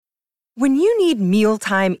When you need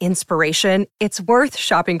mealtime inspiration, it's worth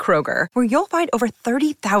shopping Kroger, where you'll find over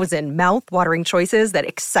 30,000 mouth-watering choices that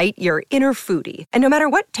excite your inner foodie. And no matter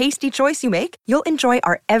what tasty choice you make, you'll enjoy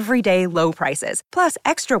our everyday low prices, plus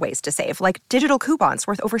extra ways to save, like digital coupons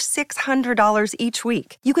worth over $600 each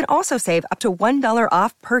week. You can also save up to $1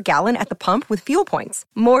 off per gallon at the pump with fuel points.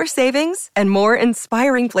 More savings and more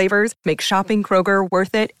inspiring flavors make shopping Kroger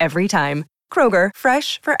worth it every time. Kroger,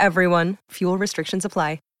 fresh for everyone. Fuel restrictions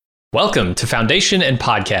apply. Welcome to Foundation and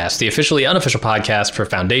Podcast, the officially unofficial podcast for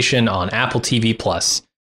Foundation on Apple TV+.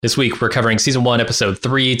 This week, we're covering Season 1, Episode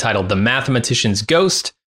 3, titled The Mathematician's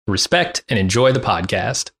Ghost. Respect and enjoy the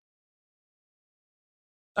podcast.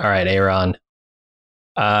 All right, Aaron.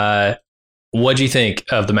 What'd you think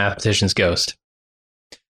of The Mathematician's Ghost?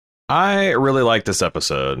 I really like this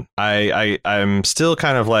episode. I'm still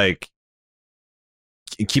kind of like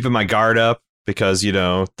keeping my guard up, because, you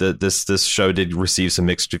know, this show did receive some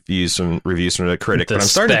mixed reviews from the critic. But I'm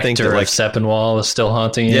starting to think that, like, Sepinwall is still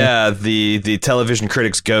haunting you. Yeah, the television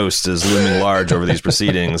critic's ghost is looming large over these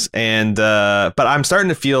proceedings. And but I'm starting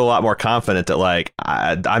to feel a lot more confident that, like,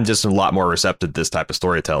 I'm just a lot more receptive to this type of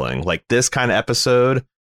storytelling. Like this kind of episode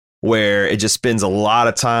where it just spends a lot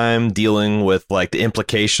of time dealing with, like, the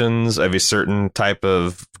implications of a certain type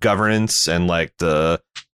of governance and, like, the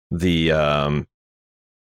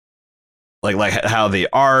like how the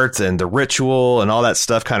art and the ritual and all that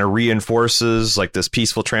stuff kind of reinforces, like, this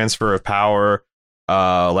peaceful transfer of power.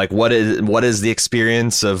 Like what is the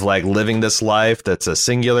experience of, like, living this life that's a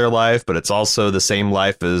singular life, but it's also the same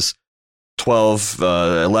life as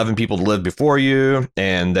 11 people to live before you,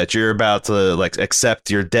 and that you're about to, like, accept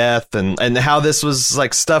your death, and how this was,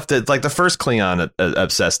 like, stuff that, like, the first Klingon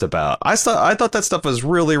obsessed about. I thought that stuff was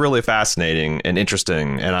really, really fascinating and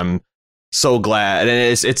interesting, and I'm so glad.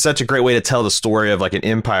 And it's such a great way to tell the story of, like, an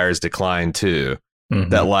empire's decline too. Mm-hmm.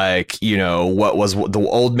 That, like, you know, what was the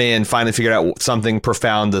old man finally figured out something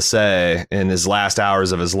profound to say in his last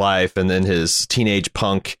hours of his life, and then his teenage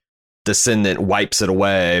punk descendant wipes it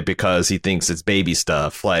away because he thinks it's baby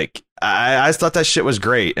stuff. Like, I just thought that shit was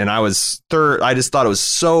great, and I just thought it was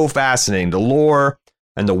so fascinating. The lore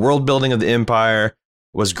and the world building of the empire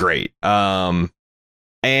was great. And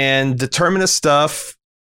the Terminus stuff,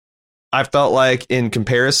 I felt like, in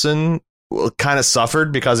comparison, kind of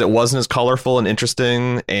suffered because it wasn't as colorful and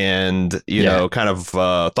interesting and, you know, kind of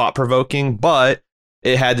thought provoking, but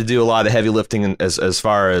it had to do a lot of heavy lifting as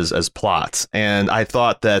far as plots. And I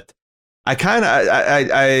thought that I kind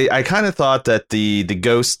of thought that the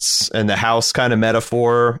ghosts and the house kind of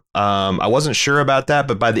metaphor, I wasn't sure about that,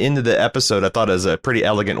 but by the end of the episode, I thought it was a pretty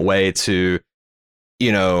elegant way to,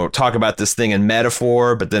 you know, talk about this thing in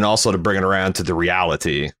metaphor, but then also to bring it around to the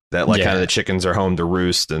reality that, like, kind of the chickens are home to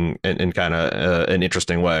roost and kind of an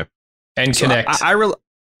interesting way. And so connect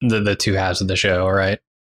the two halves of the show, right?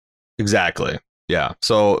 Exactly. Yeah.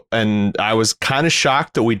 So, and I was kind of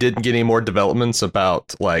shocked that we didn't get any more developments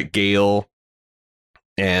about, like, Gale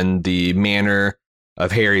and the manner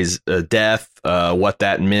of Harry's death, what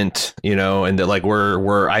that meant, you know, and that, like,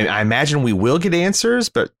 I imagine we will get answers,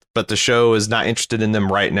 but the show is not interested in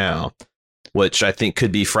them right now, which I think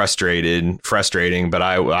could be frustrating, but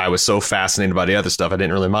I was so fascinated by the other stuff, I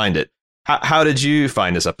didn't really mind it. How did you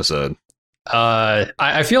find this episode?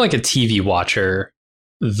 I feel like a TV watcher,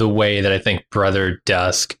 the way that I think Brother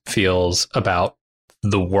Dusk feels about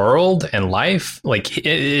the world and life. Like,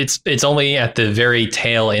 it's only at the very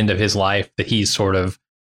tail end of his life that he's sort of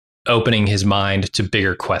opening his mind to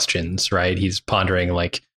bigger questions, right? He's pondering,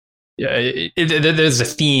 like, there's a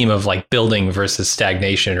theme of, like, building versus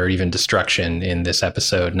stagnation or even destruction in this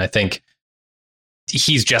episode. And I think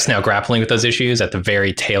he's just now grappling with those issues at the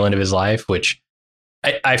very tail end of his life, which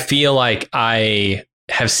I feel like I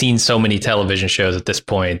have seen so many television shows at this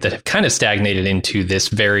point that have kind of stagnated into this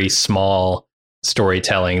very small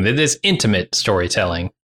storytelling, this intimate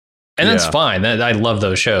storytelling. And that's fine. I love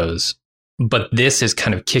those shows. But this is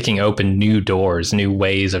kind of kicking open new doors, new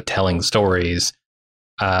ways of telling stories.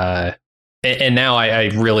 And now I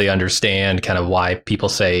really understand kind of why people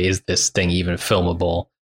say, is this thing even filmable?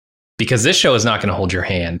 Because this show is not going to hold your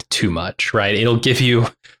hand too much, right? It'll give you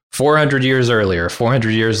 400 years earlier, 400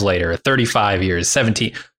 years later, 35 years,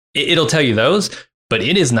 17. It'll tell you those, but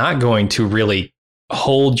it is not going to really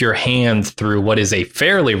hold your hand through what is a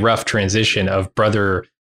fairly rough transition of Brother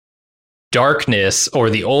Darkness, or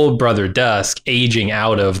the old Brother Dusk, aging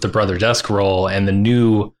out of the Brother Dusk role and the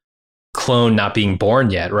new clone not being born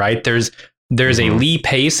yet, right? There's a Lee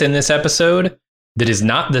Pace in this episode that is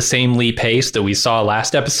not the same Lee Pace that we saw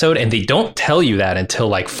last episode, and they don't tell you that until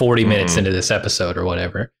like 40 minutes into this episode or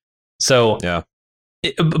whatever. So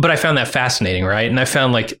but I found that fascinating, right? And I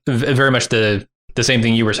found like very much the same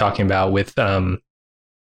thing you were talking about with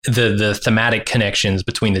the thematic connections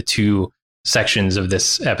between the two sections of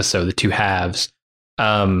this episode, the two halves.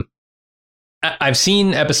 I've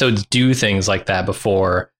seen episodes do things like that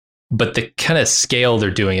before, but the kind of scale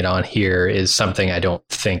they're doing it on here is something I don't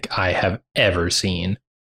think I have ever seen.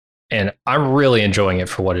 And I'm really enjoying it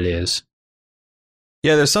for what it is.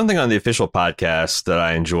 Yeah, there's something on the official podcast that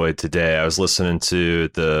I enjoyed today. I was listening to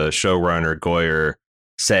the showrunner Goyer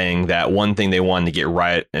saying that one thing they wanted to get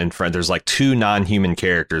right in front, there's like two non-human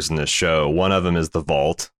characters in this show. One of them is the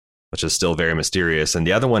Vault, which is still very mysterious, and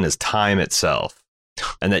the other one is time itself.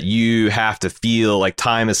 And that you have to feel like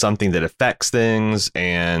time is something that affects things,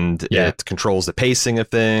 and it controls the pacing of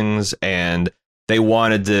things. And they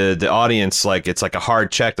wanted the audience, like, it's like a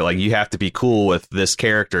hard check that like you have to be cool with this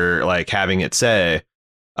character, like having it say,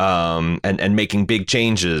 and making big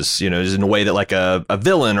changes, you know, just in a way that like a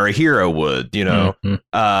villain or a hero would, you know.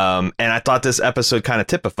 Mm-hmm. And I thought this episode kind of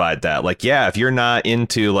typified that. Like, yeah, if you're not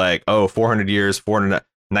into like,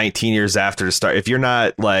 419 years after the start, if you're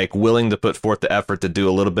not like willing to put forth the effort to do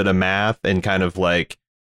a little bit of math and kind of like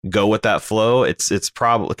go with that flow, it's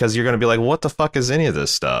probably because you're going to be like, what the fuck is any of this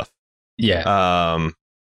stuff? Yeah.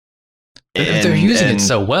 They're using it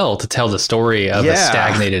so well to tell the story of a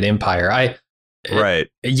stagnated empire.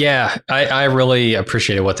 I really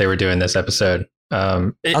appreciated what they were doing this episode.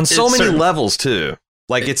 On so many levels too.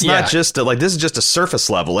 Like, it's not just like, this is just a surface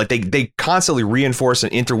level. Like they constantly reinforce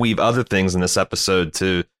and interweave other things in this episode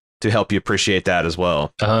to help you appreciate that as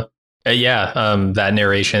well. That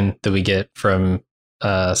narration that we get from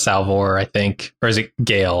Salvor, I think, or is it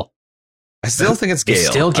Gale? I still think it's Gale. It's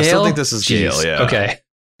still Gale? I still think this is Gale. Yeah. Okay.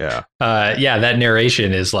 Yeah. That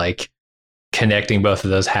narration is like connecting both of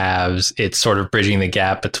those halves. It's sort of bridging the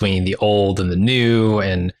gap between the old and the new,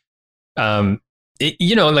 and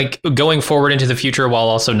like going forward into the future while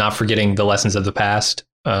also not forgetting the lessons of the past,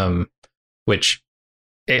 which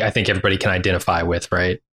I think everybody can identify with,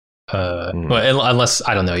 right? Well, unless,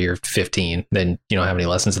 I don't know, you're 15, then you don't have any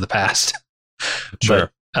lessons of the past.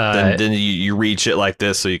 Sure. But, then you read shit like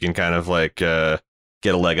this so you can kind of like get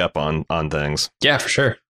a leg up on things. Yeah, for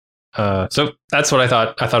sure. So that's what I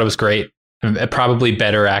thought. I thought it was great. Probably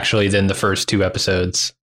better, actually, than the first two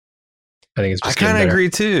episodes. I think it's just, I kind of agree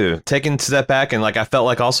too. Taking a step back, and like I felt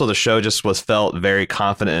like also the show just felt very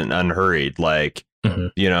confident and unhurried. Like,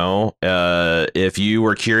 if you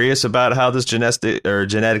were curious about how this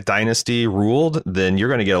genetic dynasty ruled, then you're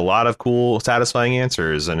going to get a lot of cool, satisfying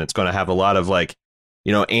answers, and it's going to have a lot of like,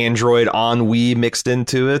 Android ennui mixed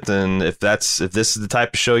into it. And if this is the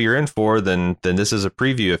type of show you're in for, then this is a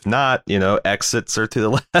preview. If not, exits are to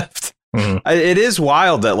the left. Mm-hmm. It is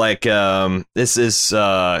wild that like this is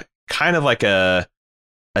kind of like a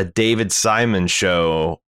David Simon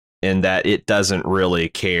show in that it doesn't really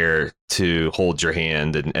care to hold your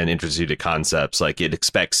hand and introduce you to concepts. Like, it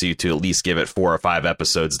expects you to at least give it 4 or 5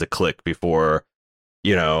 episodes to click before,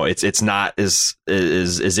 it's not as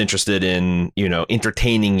interested in,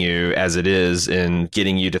 entertaining you as it is in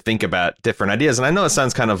getting you to think about different ideas. And I know it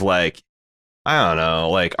sounds kind of like, I don't know,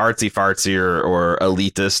 like artsy fartsy or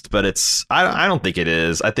elitist, but I don't think it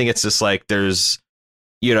is. I think it's just like there's,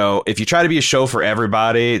 if you try to be a show for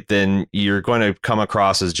everybody, then you're going to come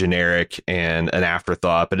across as generic and an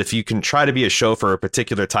afterthought. But if you can try to be a show for a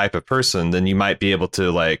particular type of person, then you might be able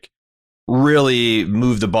to like really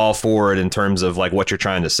move the ball forward in terms of like what you're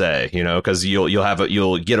trying to say, because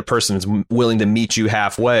you'll get a person who's willing to meet you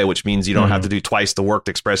halfway, which means you don't have to do twice the work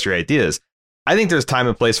to express your ideas. I think there's time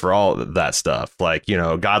and place for all of that stuff. Like,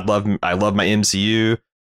 I love my MCU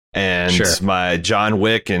and my John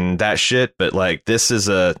Wick and that shit, but like this is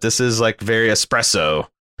like very espresso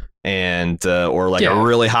and or like a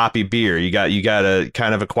really hoppy beer. You got to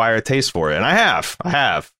kind of acquire a taste for it, and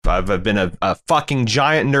I've been a fucking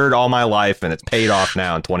giant nerd all my life, and it's paid off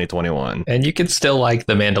now in 2021. And you can still like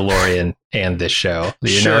The Mandalorian and this show.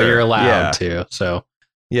 You're allowed to. So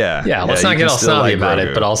let's not get all snobby about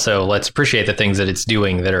it, but also let's appreciate the things that it's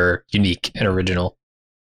doing that are unique and original.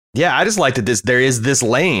 Yeah, I just like that there is this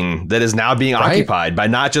lane that is now being occupied by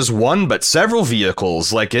not just one, but several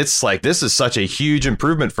vehicles. Like, it's like, this is such a huge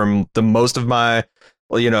improvement from the most of my,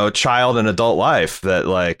 child and adult life that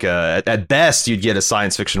like, at best you'd get a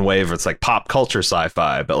science fiction wave where it's like pop culture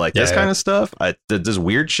sci-fi, but like this kind of stuff, this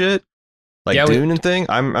weird shit, like Dune and thing.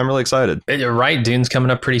 I'm really excited. Right. Dune's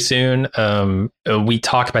coming up pretty soon. We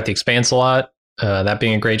talk about The Expanse a lot. That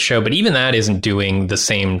being a great show, but even that isn't doing the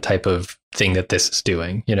same type of thing that this is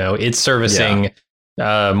doing. It's servicing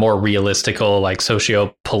more realistical, like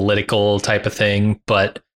socio-political type of thing,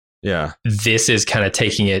 but Yeah. This is kind of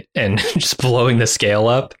taking it and just blowing the scale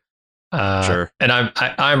up. Sure. And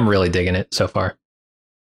I'm really digging it so far.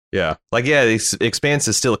 Yeah. Like, yeah, Expanse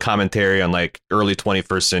is still a commentary on like early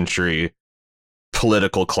 21st century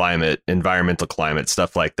political climate, environmental climate,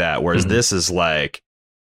 stuff like that. Whereas this is like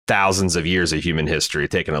thousands of years of human history,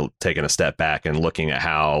 taking a step back and looking at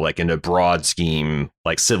how, like, in a broad scheme,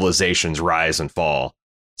 like civilizations rise and fall.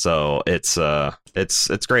 So it's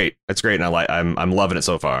great. It's great. And I'm loving it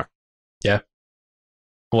so far. Yeah.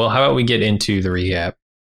 Well, how about we get into the recap?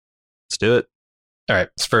 Let's do it. All right.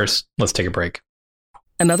 First, let's take a break.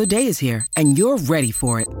 Another day is here, and you're ready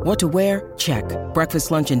for it. What to wear? Check.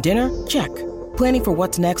 Breakfast, lunch, and dinner? Check. Planning for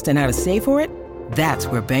what's next and how to save for it? That's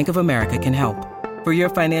where Bank of America can help. For your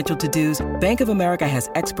financial to-dos, Bank of America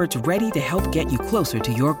has experts ready to help get you closer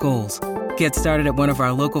to your goals. Get started at one of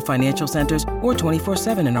our local financial centers or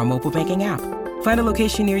 24/7 in our mobile banking app. Find a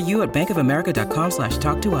location near you at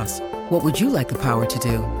bankofamerica.com/talktous. What would you like the power to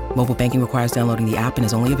do? Mobile banking requires downloading the app and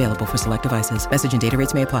is only available for select devices. Message and data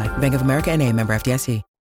rates may apply. Bank of America NA, member FDIC.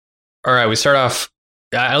 All right, we start off.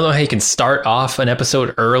 I don't know how you can start off an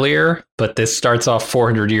episode earlier, but this starts off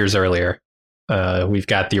 400 years earlier. We've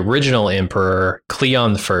got the original emperor,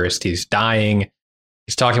 Cleon I. He's dying.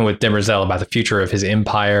 He's talking with Demerzel about the future of his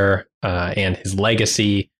empire and his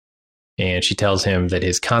legacy. And she tells him that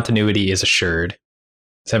his continuity is assured.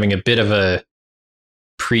 He's having a bit of a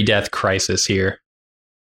pre-death crisis here.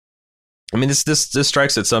 I mean, this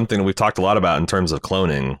strikes at something we've talked a lot about in terms of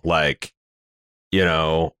cloning. Like, you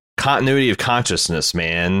know, continuity of consciousness,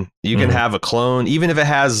 man. You can have a clone, even if it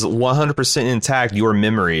has 100% intact your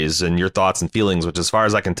memories and your thoughts and feelings, which, as far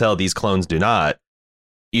as I can tell, these clones do not.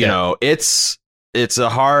 You know, it's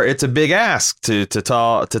a big ask to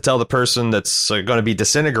tell the person that's going to be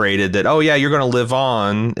disintegrated that, oh yeah, you're going to live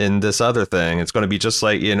on in this other thing. It's going to be just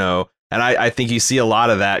like, you know, and I think you see a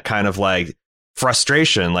lot of that kind of like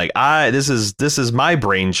frustration. Like, this is my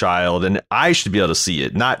brainchild and I should be able to see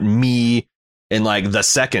it, not me in like the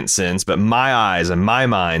second sense, but my eyes and my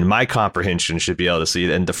mind, my comprehension should be able to see it.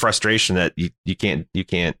 And the frustration that you can't,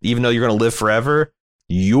 even though you're going to live forever,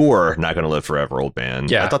 you're not going to live forever, old man.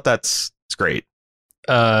 Yeah. I thought it's great.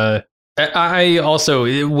 I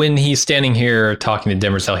also, when he's standing here talking to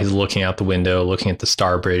Demerzel, he's looking out the window, looking at the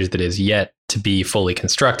star bridge that is yet to be fully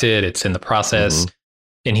constructed. It's in the process.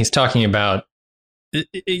 And he's talking about,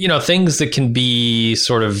 you know, things that can be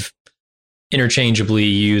sort of interchangeably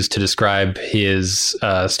used to describe his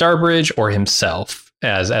star bridge or himself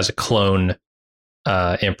as a clone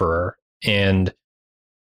emperor. And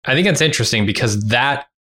I think that's interesting because that,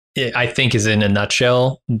 I think, is in a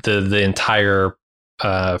nutshell the entire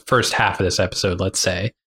first half of this episode, let's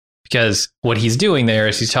say, because what he's doing there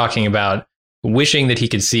is he's talking about wishing that he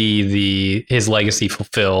could see his legacy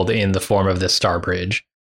fulfilled in the form of this star bridge,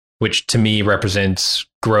 which to me represents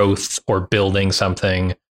growth or building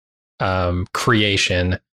something,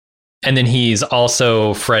 creation. And then he's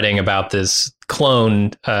also fretting about this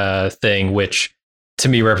clone thing, which to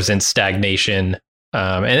me represents stagnation.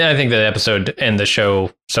 And I think the episode and the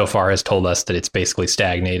show so far has told us that it's basically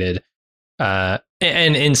stagnated.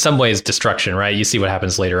 And in some ways, destruction, right? You see what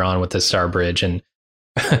happens later on with the Star Bridge, and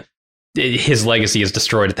his legacy is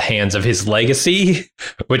destroyed at the hands of his legacy,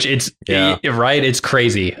 which right. It's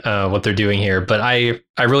crazy what they're doing here. But I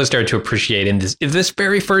really started to appreciate in this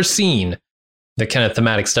very first scene the kind of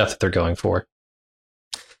thematic stuff that they're going for.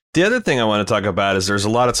 The other thing I want to talk about is there's a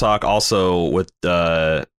lot of talk also with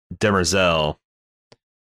Demerzel,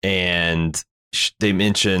 and they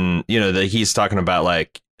mention, you know, that he's talking about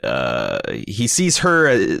like he sees her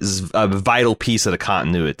as a vital piece of the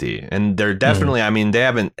continuity, and they're definitely, I mean, they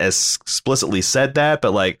haven't as explicitly said that,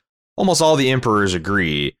 but like almost all the emperors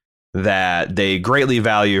agree that they greatly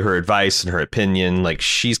value her advice and her opinion. Like,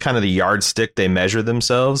 she's kind of the yardstick they measure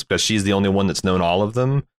themselves because she's the only one that's known all of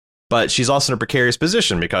them. But she's also in a precarious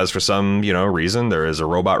position because for some, you know, reason, there is a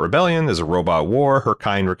robot rebellion, there's a robot war, her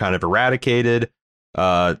kind were kind of eradicated,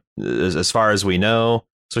 as far as we know.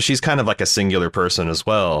 So she's kind of like a singular person as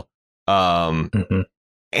well. And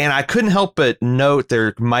I couldn't help but note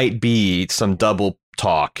there might be some double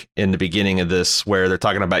talk in the beginning of this where they're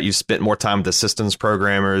talking about you spent more time with the systems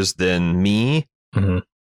programmers than me.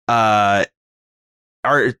 I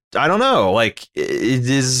don't know, like,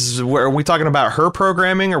 are we talking about her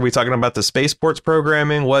programming? Are we talking about the spaceport's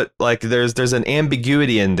programming? What, like, there's an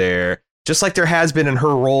ambiguity in there, just like there has been in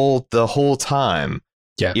her role the whole time.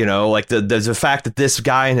 Yeah, you know, like there's the fact that this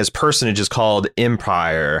guy and his personage is called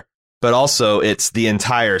Empire, but also it's the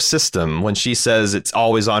entire system. When she says it's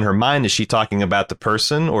always on her mind, is she talking about the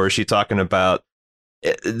person, or is she talking about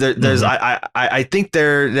there's I think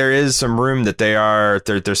there is some room that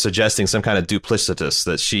they're suggesting some kind of duplicitous,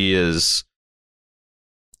 that she is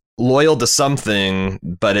loyal to something,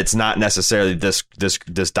 but it's not necessarily this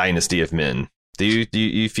dynasty of men. Do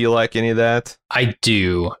you feel like any of that? I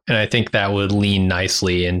do, and I think that would lean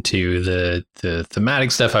nicely into the thematic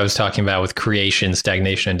stuff I was talking about with creation,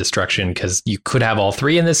 stagnation, and destruction, because you could have all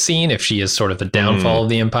three in this scene if she is sort of the downfall of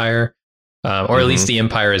the Empire, or at least the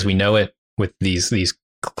Empire as we know it, with these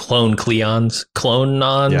clone Cleons.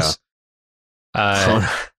 Yeah.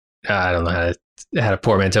 I don't know how to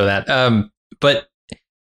portmanteau that. But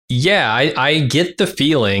yeah, I get the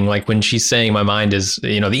feeling like when she's saying my mind is,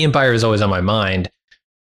 the Empire is always on my mind,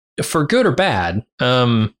 for good or bad.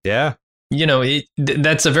 Yeah.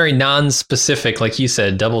 That's a very non-specific, like you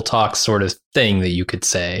said, double talk sort of thing that you could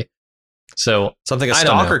say. So something a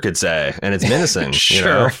stalker could say, and it's menacing.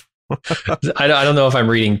 Sure. I don't know if I'm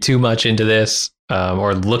reading too much into this,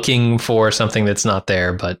 or looking for something that's not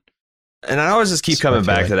there, but. And I always just keep coming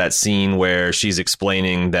back to that scene where she's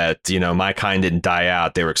explaining that, my kind didn't die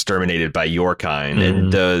out. They were exterminated by your kind.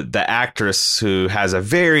 Mm-hmm. And the actress, who has a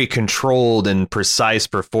very controlled and precise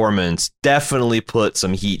performance, definitely put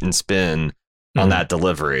some heat and spin on that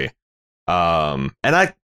delivery. And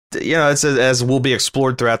it's as will be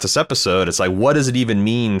explored throughout this episode. It's like, what does it even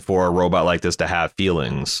mean for a robot like this to have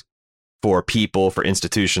feelings for people, for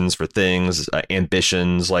institutions, for things,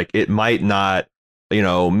 ambitions? Like, it might not.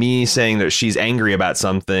 Me saying that she's angry about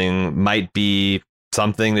something might be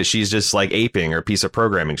something that she's just like aping, or a piece of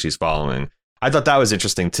programming she's following. I thought that was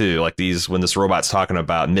interesting too. Like when this robot's talking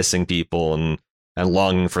about missing people and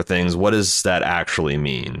longing for things, what does that actually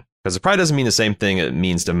mean? Because it probably doesn't mean the same thing it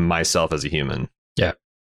means to myself as a human. Yeah.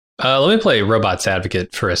 Let me play Robot's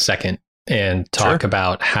Advocate for a second and talk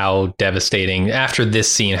about how devastating, after this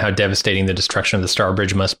scene, how devastating the destruction of the Star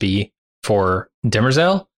Bridge must be for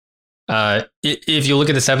Demerzel. If you look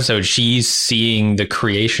at this episode, she's seeing the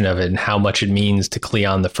creation of it and how much it means to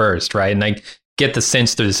Cleon the First, right? And I get the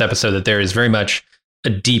sense through this episode that there is very much a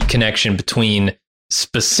deep connection between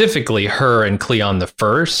specifically her and Cleon the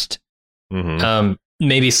First,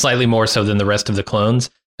 maybe slightly more so than the rest of the clones.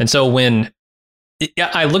 And so when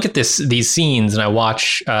I look at these scenes and I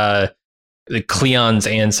watch the Cleon's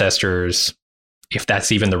ancestors, if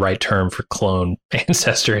that's even the right term for clone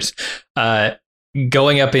ancestors,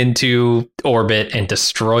 going up into orbit and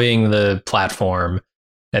destroying the platform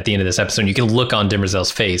at the end of this episode, you can look on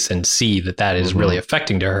Demerzel's face and see that is really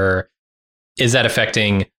affecting to her. Is that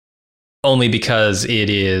affecting only because it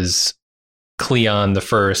is Cleon the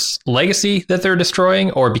First's legacy that they're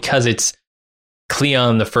destroying, or because it's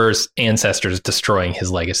Cleon the First's ancestors destroying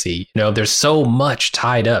his legacy? There's so much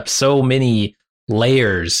tied up, so many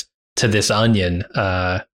layers to this onion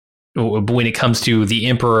when it comes to the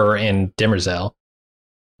Emperor and Demerzel.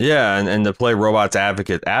 Yeah, and to play Robot's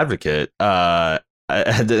Advocate, and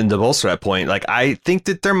to bolster that point, like, I think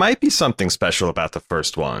that there might be something special about the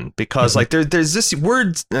first one, because like there's this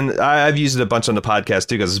word, and I've used it a bunch on the podcast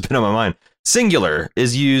too, because it's been on my mind. Singular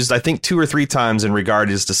is used, I think, 2 or 3 times in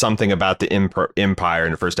regards to something about the Empire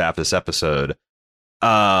in the first half of this episode.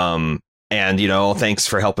 And thanks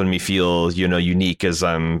for helping me feel unique as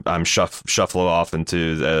I'm shuffle off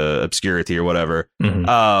into obscurity or whatever.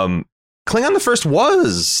 Klingon the First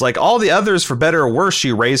was like all the others, for better or worse.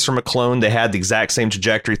 She raised from a clone. They had the exact same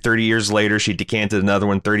trajectory. 30 years later, she decanted another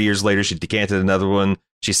one. 30 years later, she decanted another one.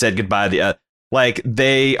 She said goodbye to like,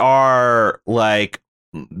 they are like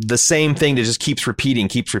the same thing that just keeps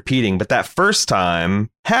repeating. But that first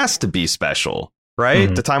time has to be special,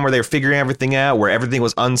 right? The time where they were figuring everything out, where everything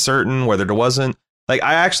was uncertain, where there wasn't. Like,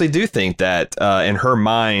 I actually do think that in her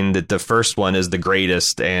mind, that the first one is the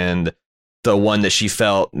greatest, and the one that she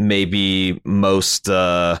felt maybe most,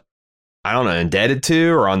 indebted to,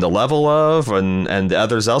 or on the level of, and the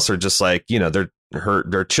others else are just like,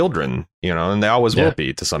 they're children, and they always will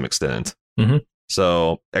be to some extent.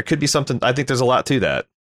 So there could be something. I think there's a lot to that.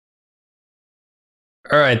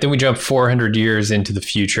 All right, then we jump 400 years into the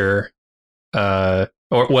future, from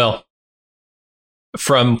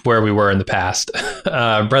where we were in the past.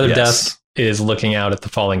 Brother Dusk is looking out at the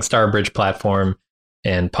falling Star Bridge platform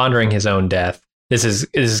and pondering his own death. This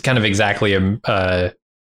is kind of exactly a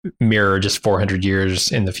mirror, just 400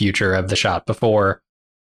 years in the future of the shot before.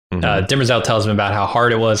 Demerzel tells him about how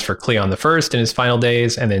hard it was for Cleon the First in his final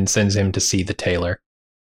days, and then sends him to see the tailor.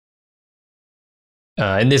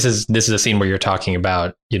 And this is a scene where you're talking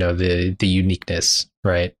about, the uniqueness,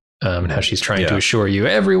 right? And how she's trying to assure you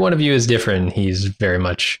every one of you is different. He's very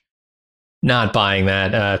much not buying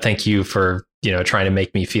that. Thank you for trying to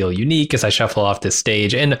make me feel unique as I shuffle off this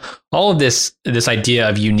stage. And all of this idea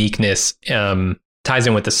of uniqueness ties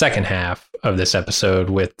in with the second half of this episode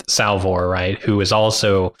with Salvor, right? Who is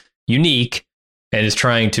also unique and is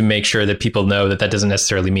trying to make sure that people know that doesn't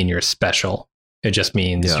necessarily mean you're special. It just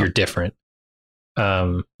means you're different.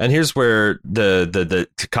 And here's where the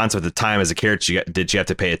concept of time as a character did you have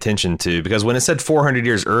to pay attention to, because when it said 400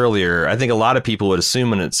 years earlier, I think a lot of people would assume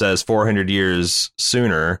when it says 400 years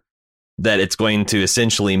sooner that it's going to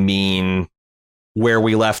essentially mean where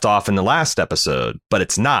we left off in the last episode, but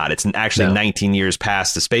it's not. It's actually 19 years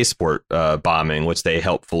past the spaceport bombing, which they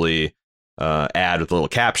helpfully add with a little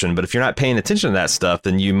caption. But if you're not paying attention to that stuff,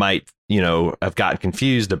 then you might, have gotten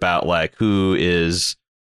confused about like who is,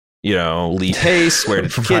 Lee Pace, where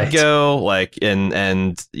did the kid go? Like, and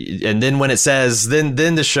then when it says, then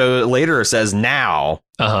the show later says now,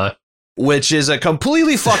 which is a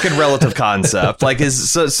completely fucking relative concept. Like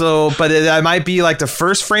but it might be like the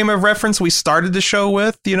first frame of reference we started the show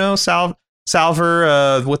with,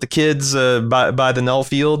 Salvor with the kids by the Null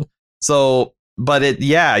Field. So, but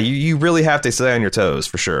you really have to stay on your toes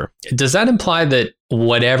for sure. Does that imply that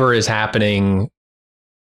whatever is happening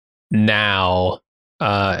now,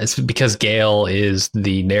 it's because Gale is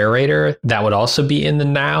the narrator, that would also be in the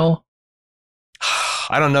now?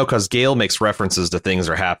 I don't know, because Gale makes references to things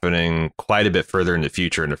that are happening quite a bit further in the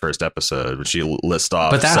future in the first episode, which you list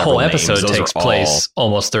off. But that whole episode takes place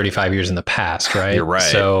almost 35 years in the past, right? You're right.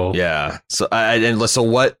 So yeah. So so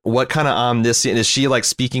what kind of omniscient is she, like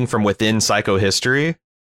speaking from within psychohistory?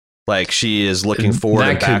 Like she is looking forward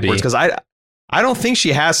and backwards? Because I don't think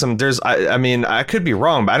she has some. I mean, I could be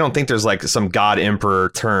wrong, but I don't think there's like some God Emperor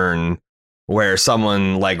turn where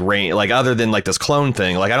someone like other than like this clone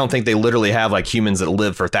thing. Like I don't think they literally have like humans that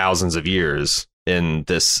live for thousands of years in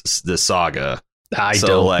this saga. I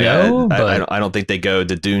don't know. I don't think they go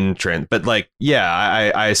to Dune trend, but like,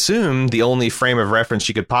 I assume the only frame of reference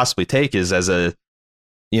she could possibly take is as a,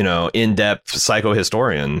 in-depth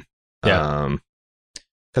psychohistorian. Yeah.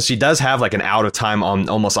 Because she does have like an out of time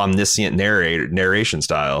almost omniscient narration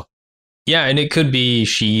style. Yeah. And it could be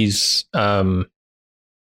she's,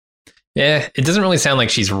 it doesn't really sound like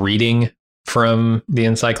she's reading from the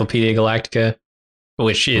Encyclopedia Galactica,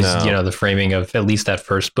 which is, the framing of at least that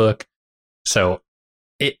first book. So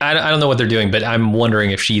I don't know what they're doing, but I'm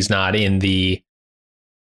wondering if she's not in the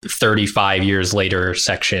 35 years later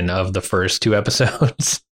section of the first two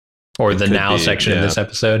episodes or the now section of this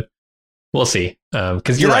episode. We'll see.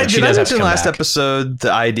 Because you're right. She does have to come last back. Episode,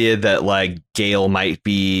 the idea that like Gale might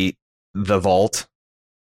be the Vault.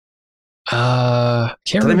 Can't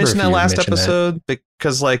Did remember I mention that last episode? That.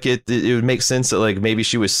 Because like it would make sense that like maybe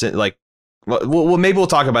she was like, well, maybe we'll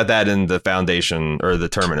talk about that in the Foundation or the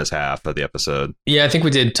Terminus half of the episode. Yeah, I think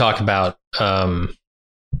we did talk about. I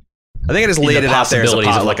think I just laid it out there as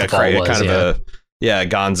like a kind of a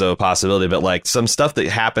Gonzo possibility, but like some stuff that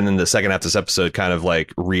happened in the second half of this episode kind of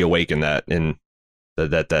like reawakened that in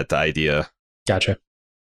that idea. Gotcha.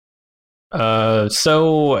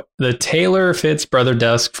 So the tailor fits Brother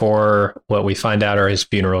Dusk for what we find out are his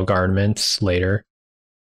funeral garments later.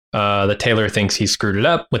 The tailor thinks he screwed it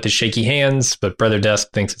up with his shaky hands, but Brother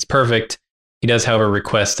Dusk thinks it's perfect. He does, however,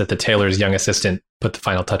 request that the tailor's young assistant put the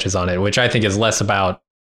final touches on it, which I think is less about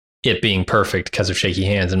it being perfect because of shaky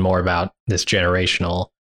hands and more about this generational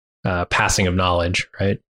passing of knowledge,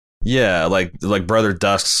 right? Yeah, like Brother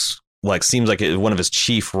Dusk's like seems like one of his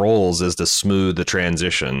chief roles is to smooth the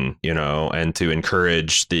transition, and to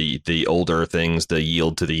encourage the older things to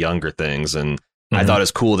yield to the younger things. And I thought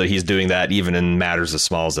it's cool that he's doing that even in matters as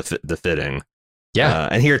small as the fitting. Yeah.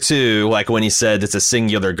 And here too, like when he said it's a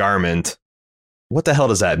singular garment, what the hell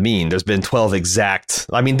does that mean? There's been 12 exact.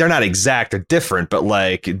 I mean, they're not exact, they're different, but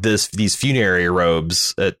like these funerary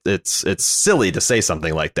robes, it's silly to say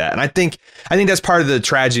something like that. And I think that's part of the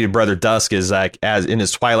tragedy of Brother Dusk is like, as in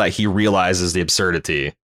his twilight, he realizes the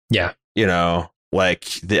absurdity. Yeah.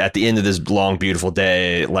 Like at the end of this long, beautiful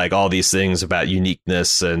day, like all these things about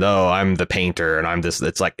uniqueness and, oh, I'm the painter and I'm this,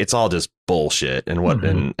 it's like, it's all just bullshit and what,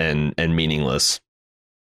 and meaningless.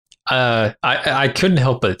 I couldn't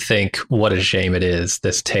help but think what a shame it is,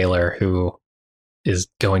 this tailor who is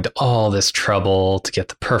going to all this trouble to get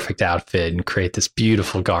the perfect outfit and create this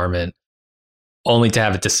beautiful garment only to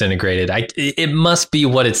have it disintegrated. It must be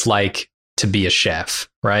what it's like to be a chef,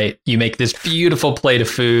 right? You make this beautiful plate of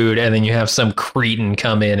food and then you have some cretin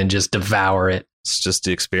come in and just devour it. It's just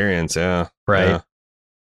the experience. Yeah. Right.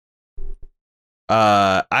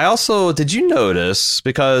 Yeah. I also, did you notice,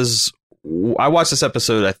 because I watched this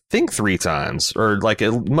episode, I think 3 times, or like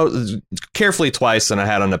carefully twice, and I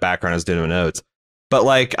had on the background as doing notes. But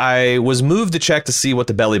like I was moved to check to see what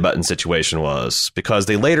the belly button situation was, because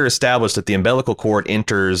they later established that the umbilical cord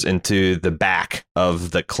enters into the back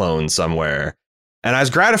of the clone somewhere. And I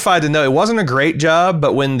was gratified to know it wasn't a great job,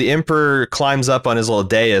 but when the Emperor climbs up on his little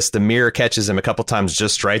dais, the mirror catches him a couple times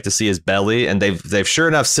just right to see his belly, and they've sure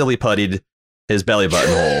enough silly puttied his belly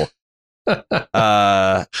button hole.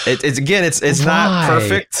 It's not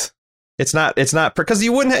perfect. It's not because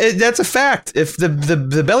you wouldn't. That's a fact. If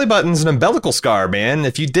the belly button's an umbilical scar, man.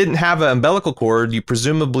 If you didn't have an umbilical cord, you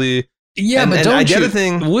presumably. Yeah, but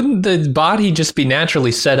wouldn't the body just be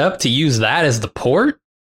naturally set up to use that as the port?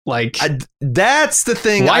 Like, that's the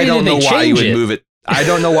thing. I don't know why you would move it. I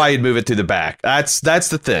don't know why you'd move it to the back. That's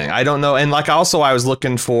the thing. I don't know. And like, also, I was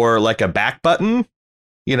looking for like a back button,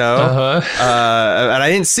 and I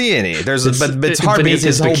didn't see any. But it's hard because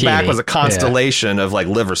his whole back was a constellation of like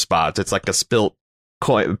liver spots. It's like a spilt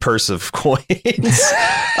purse of coins.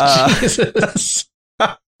 Jesus.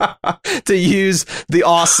 To use the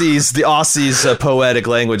Aussies poetic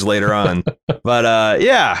language later on, but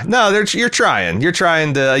you're trying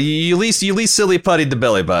to you at least silly puttied the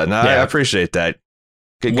belly button. I appreciate that.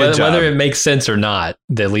 Good job. Whether it makes sense or not,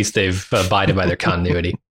 at least they've abided by their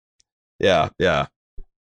continuity. Yeah.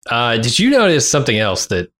 Did you notice something else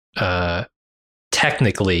that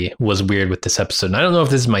technically was weird with this episode? And I don't know if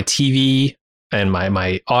this is my TV and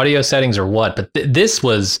my audio settings or what, but this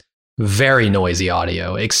was very noisy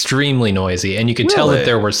audio, extremely noisy. And you could tell that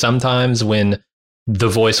there were some times when the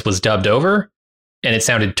voice was dubbed over and it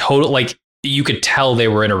sounded like you could tell they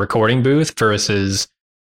were in a recording booth versus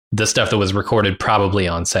the stuff that was recorded probably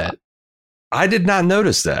on set. I did not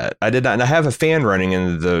notice that. I did not. And I have a fan running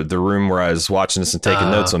in the room where I was watching this and taking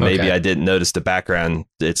notes. So maybe I didn't notice the background.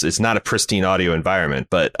 It's not a pristine audio environment,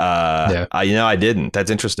 but I didn't. That's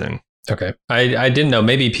interesting. Okay. I didn't know.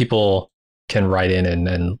 Maybe people can write in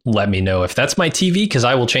and let me know if that's my TV, because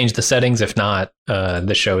I will change the settings. If not,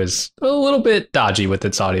 the show is a little bit dodgy with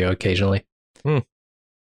its audio occasionally. So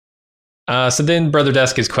then Brother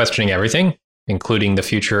Dusk is questioning everything, including the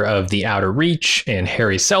future of the Outer Reach and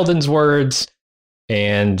Harry Seldon's words.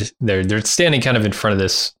 And they're standing kind of in front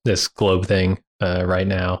of this globe thing right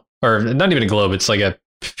now. Or not even a globe, it's like a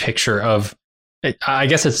picture of, I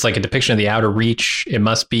guess it's like a depiction of the Outer Reach. It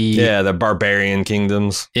must be... Yeah, the barbarian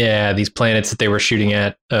kingdoms. Yeah, these planets that they were shooting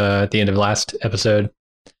at the end of last episode.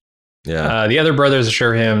 Yeah. The other brothers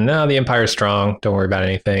assure him, no, the Empire's strong. Don't worry about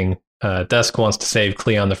anything. Dusk wants to save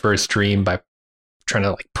Cleon the First Dream by trying to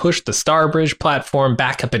like push the Starbridge platform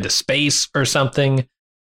back up into space or something.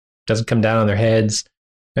 Doesn't come down on their heads.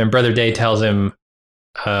 And Brother Day tells him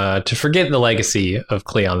to forget the legacy of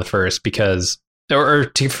Cleon the First because... Or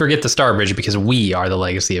to forget the Starbridge because we are the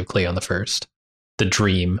legacy of Cleon the First, the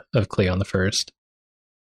dream of Cleon the First.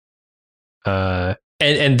 And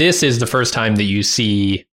this is the first time that you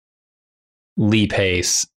see Lee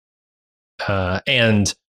Pace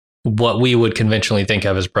and what we would conventionally think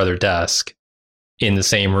of as Brother Dusk in the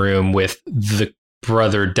same room with the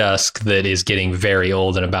Brother Dusk that is getting very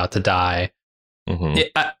old and about to die. Mm-hmm.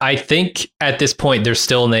 I think at this point they're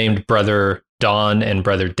still named Brother Dawn and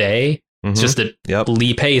Brother Day. It's just that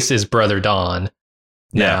Lee Pace is Brother Dawn.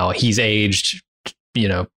 Now he's aged,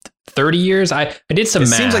 30 years. I did some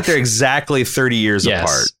math. It seems like they're exactly 30 years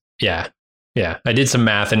apart. Yeah. I did some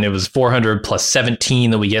math and it was 400 plus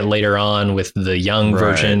 17 that we get later on with the young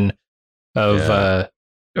version of,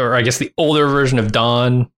 or I guess the older version of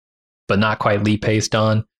Dawn, but not quite Lee Pace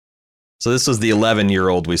Dawn. So this was the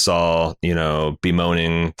 11-year-old we saw,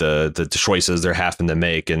 bemoaning the choices they're having to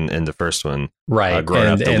make in the first one. Right.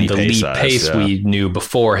 And the Lee Pace we knew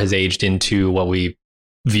before has aged into what we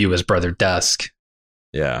view as Brother Dusk.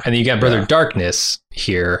 Yeah. And then you got Brother Darkness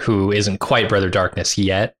here, who isn't quite Brother Darkness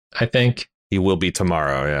yet, I think. He will be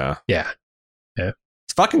tomorrow, yeah. Yeah.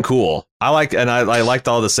 It's fucking cool. I liked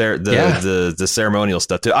all the ceremonial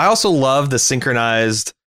stuff too. I also love the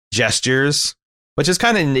synchronized gestures. Which is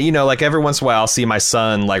kind of, like every once in a while I'll see my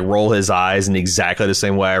son like roll his eyes in exactly the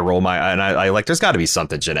same way I roll my eye. And I like, there's got to be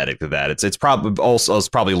something genetic to that. It's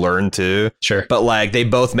probably learned too. Sure. But like they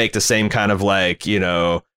both make the same kind of like,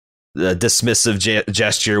 the dismissive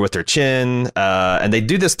gesture with their chin. And they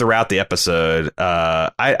do this throughout the episode.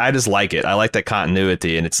 I just like it. I like that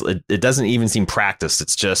continuity. And it doesn't even seem practiced.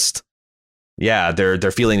 It's just,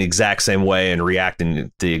 they're feeling the exact same way and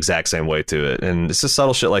reacting the exact same way to it. And it's just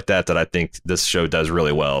subtle shit like that I think this show does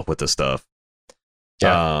really well with this stuff.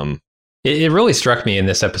 Yeah. It really struck me in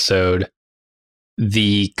this episode,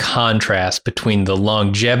 the contrast between the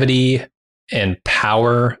longevity and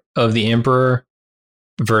power of the Emperor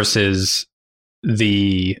versus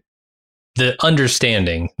the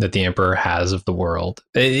understanding that the Emperor has of the world.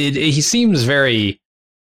 He seems very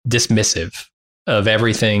dismissive of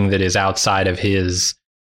everything that is outside of his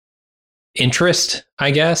interest, I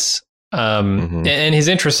guess. And his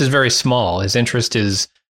interest is very small. His interest is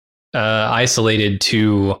isolated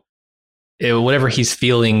to whatever he's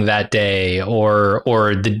feeling that day, or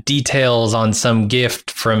the details on some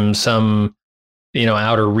gift from some,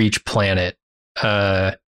 outer reach planet.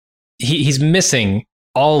 He's missing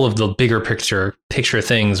all of the bigger picture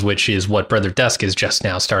things, which is what Brother Dusk is just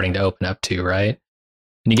now starting to open up to, right?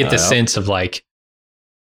 And you get this sense of like,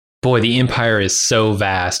 boy, the Empire is so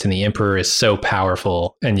vast and the Emperor is so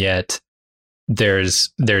powerful, and yet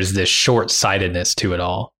there's this short-sightedness to it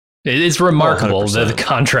all. It's remarkable, the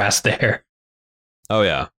contrast there. Oh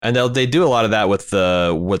yeah, and they do a lot of that with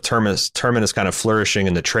Terminus kind of flourishing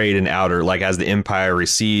in the trade and outer, like as the Empire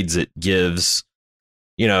recedes, it gives,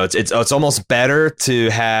 it's almost better to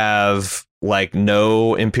have like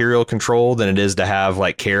no Imperial control than it is to have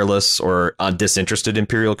like careless or disinterested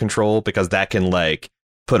Imperial control, because that can like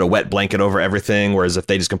put a wet blanket over everything. Whereas if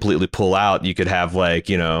they just completely pull out, you could have like,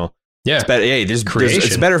 it's better. Hey,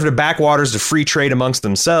 it's better for the backwaters to free trade amongst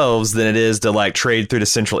themselves than it is to like trade through the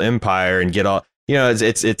Central Empire and get all.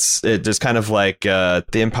 There's kind of like the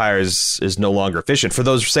Empire is no longer efficient for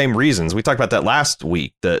those same reasons. We talked about that last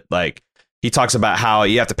week, that like he talks about how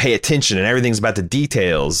you have to pay attention and everything's about the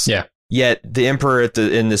details. Yeah. Yet the Emperor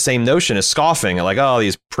in the same notion is scoffing like, oh,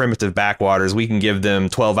 these primitive backwaters, we can give them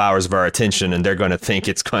 12 hours of our attention and they're going to think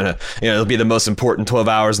it's going to, it'll be the most important 12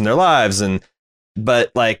 hours in their lives.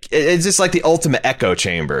 But like, it's just like the ultimate echo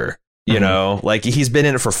chamber, like he's been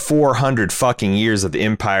in it for 400 fucking years of the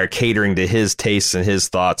Empire catering to his tastes and his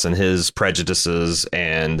thoughts and his prejudices,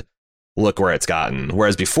 and look where it's gotten.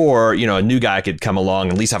 Whereas before, a new guy could come along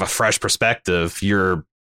and at least have a fresh perspective. You're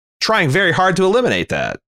trying very hard to eliminate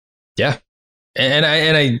that. Yeah.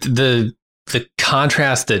 The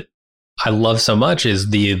contrast that I love so much is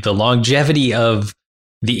the longevity of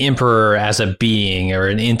the Emperor as a being or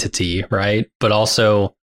an entity, right? But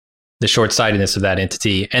also the short-sightedness of that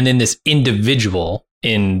entity, and then this individual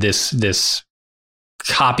in this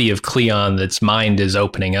copy of Cleon that's mind is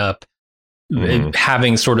opening up,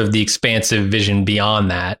 having sort of the expansive vision beyond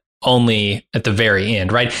that, only at the very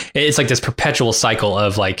end, right? It's like this perpetual cycle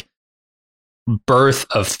of like birth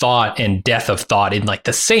of thought and death of thought in like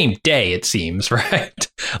the same day, it seems,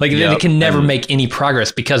 right? Like it can never make any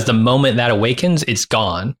progress, because the moment that awakens, it's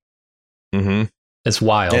gone. It's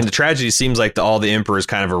wild. And the tragedy seems like all the emperors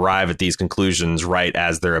kind of arrive at these conclusions right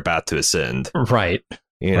as they're about to ascend. Right.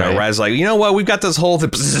 Right as like, what, we've got this whole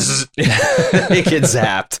thing. It gets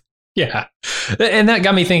zapped. Yeah. And that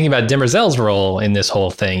got me thinking about Demerzel's role in this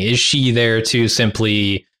whole thing. Is she there to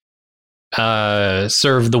simply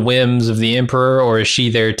serve the whims of the Emperor, or is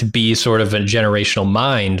she there to be sort of a generational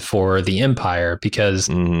mind for the Empire?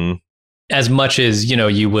 Because as much as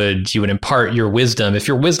you would impart your wisdom, if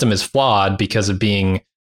your wisdom is flawed because of being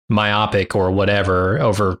myopic or whatever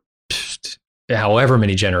over however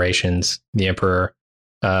many generations the Emperor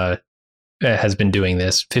has been doing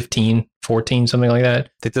this, 15, 14, something like that. I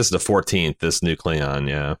think this is the 14th, this new Cleon.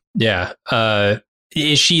 Yeah.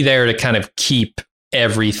 Is she there to kind of keep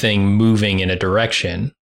everything moving in a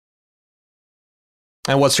direction?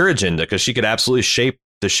 And what's her agenda? Because she could absolutely shape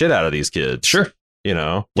the shit out of these kids. Sure.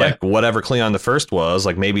 Whatever Cleon the First was,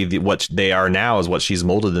 like maybe what they are now is what she's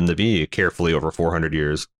molded them to be carefully over 400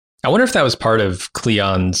 years. I wonder if that was part of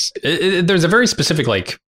Cleon's. There's a very specific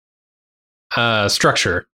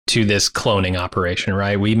structure to this cloning operation,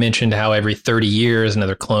 right? We mentioned how every 30 years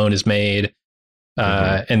another clone is made,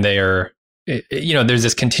 and they are, there's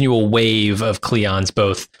this continual wave of Cleons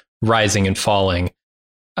both rising and falling.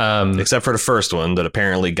 Except for the first one that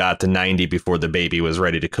apparently got to 90 before the baby was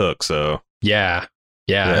ready to cook. So yeah,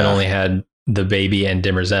 and only had the baby and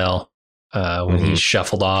Demerzel when he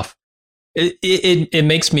shuffled off. It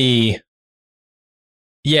makes me,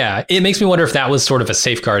 it makes me wonder if that was sort of a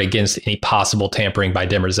safeguard against any possible tampering by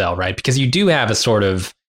Demerzel, right? Because you do have a sort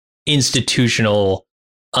of institutional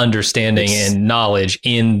understanding and knowledge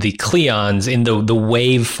in the Cleons, in the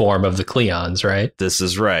wave form of the Cleons, right? This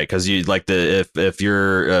is right, because you like if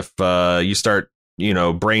you start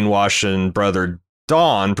brainwashing Brother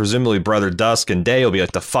Dawn, presumably Brother Dusk and Day will be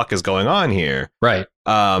like, the fuck is going on here, right?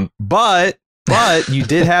 But you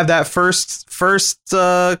did have that first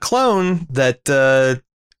clone that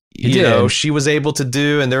she was able to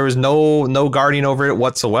do, and there was no guardian over it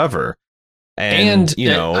whatsoever. And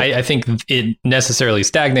I think it necessarily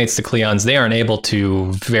stagnates the Cleons. They aren't able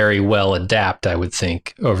to very well adapt, I would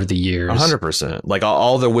think, over the years. 100%. Like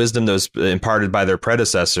all the wisdom that was imparted by their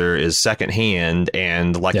predecessor is secondhand.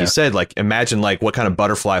 And like you said, like imagine like what kind of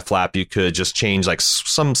butterfly flap you could just change like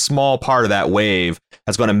some small part of that wave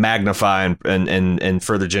that's going to magnify and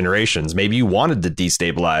further generations. Maybe you wanted to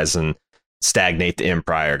destabilize and stagnate the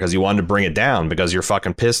empire because you wanted to bring it down because you're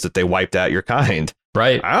fucking pissed that they wiped out your kind.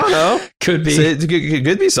 Right. I don't know. Could be. So it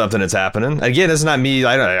could be something that's happening. Again, it's not me.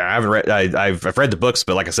 I haven't read. I've read the books,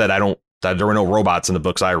 but like I said, there were no robots in the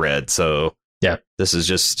books I read. So yeah, this is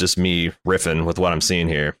just me riffing with what I'm seeing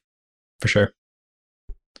here. For sure.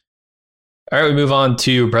 All right, we move on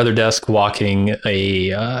to Brother Dusk walking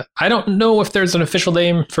I don't know if there's an official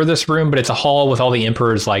name for this room, but it's a hall with all the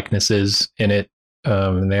Emperor's likenesses in it.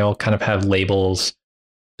 And they all kind of have labels.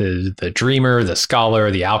 The dreamer, the scholar,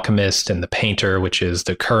 the alchemist, and the painter, which is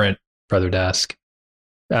the current Brother Dusk.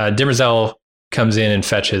 Demerzel comes in and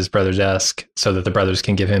fetches Brother Dusk so that the brothers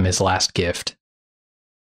can give him his last gift.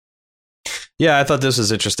 Yeah, I thought this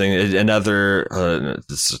was interesting. Another,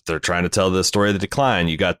 they're trying to tell the story of the decline.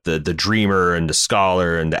 You got the dreamer and the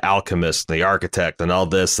scholar and the alchemist and the architect and all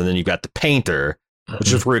this. And then you got the painter,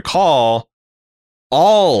 which if we recall,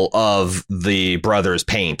 all of the brothers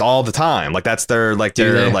paint all the time. Like that's their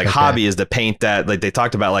hobby is to paint that. Like they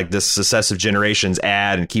talked about like this successive generations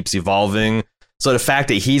add and keeps evolving. So the fact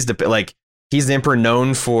that he's the emperor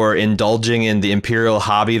known for indulging in the imperial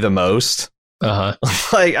hobby the most. Like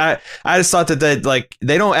I just thought that like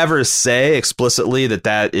they don't ever say explicitly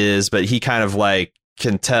that is, but he kind of like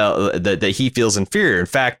can tell that he feels inferior. In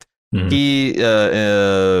fact, he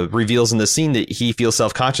reveals in the scene that he feels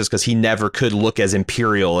self-conscious because he never could look as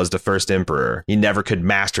imperial as the first emperor. He never could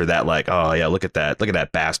master that. Like, oh yeah, look at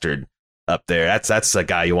that bastard up there. That's a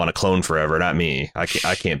guy you want to clone forever, not me. I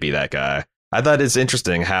can't be that guy. I thought it's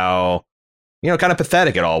interesting how, kind of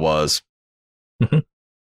pathetic it all was.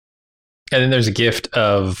 And then there's a gift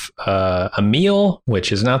of a meal,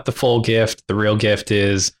 which is not the full gift. The real gift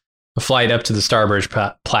is a flight up to the Starbridge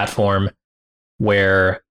platform,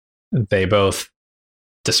 where they both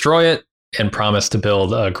destroy it and promise to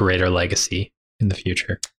build a greater legacy in the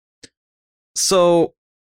future. So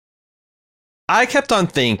I kept on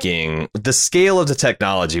thinking the scale of the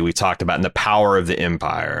technology we talked about and the power of the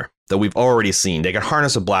Empire that we've already seen. They can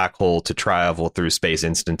harness a black hole to travel through space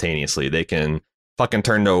instantaneously. They can fucking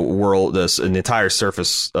turn an entire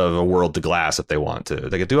surface of a world to glass if they want to.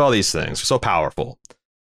 They can do all these things. They're so powerful.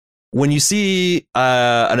 When you see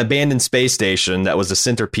an abandoned space station that was the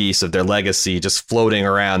centerpiece of their legacy just floating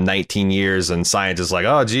around 19 years and scientists like,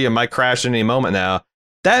 oh, gee, it might crash any moment now.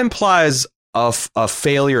 That implies a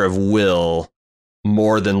failure of will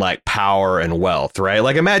more than like power and wealth, right?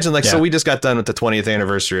 Like imagine so we just got done with the 20th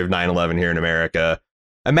anniversary of 9/11 here in America.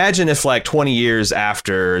 Imagine if like 20 years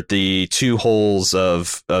after the two holes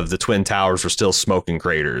of the Twin Towers were still smoking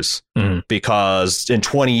craters because in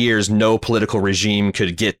 20 years, no political regime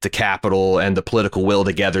could get the capital and the political will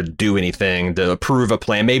together to do anything, to approve a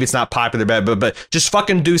plan. Maybe it's not popular, but just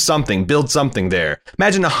fucking do something, build something there.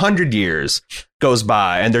 Imagine 100 years goes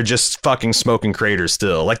by and they're just fucking smoking craters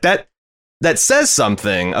still. Like that says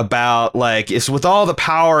something about like, it's with all the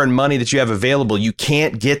power and money that you have available, you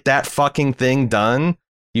can't get that fucking thing done.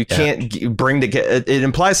 You can't bring it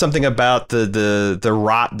implies something about the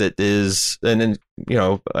rot that is, and then,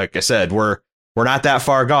 like I said, we're not that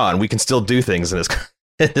far gone. We can still do things in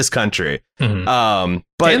this country. But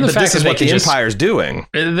this is what the Empire's doing.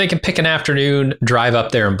 They can pick an afternoon, drive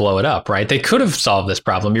up there and blow it up, right? They could have solved this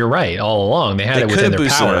problem. You're right. All along, they had it within their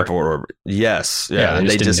power. Yes. Yeah. And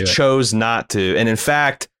they just chose not to. And in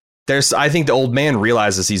fact, I think the old man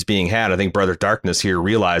realizes he's being had. I think Brother Darkness here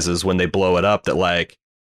realizes when they blow it up that like,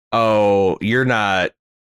 oh, you're not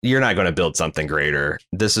going to build something greater.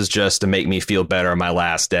 This is just to make me feel better on my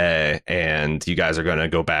last day. And you guys are going to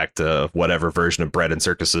go back to whatever version of bread and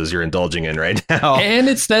circuses you're indulging in right now. And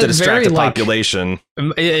it's that to distract very the population.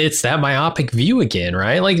 It's that myopic view again,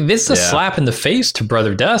 right? Like this is a slap in the face to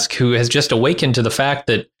Brother Dusk, who has just awakened to the fact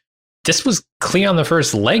that this was Cleon the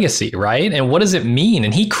First's legacy, right? And what does it mean?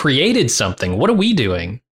 And he created something. What are we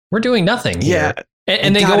doing? We're doing nothing here.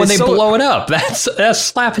 And they go and they blow it up. That's a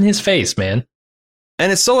slap in his face, man.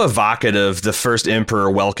 And it's so evocative, the first emperor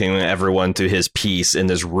welcoming everyone to his peace in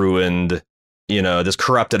this ruined, this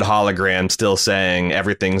corrupted hologram still saying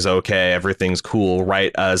everything's okay, everything's cool,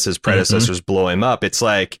 right as his predecessors blow him up. It's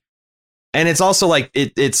like, and it's also like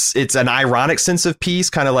it's an ironic sense of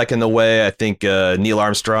peace, kind of like in the way I think Neil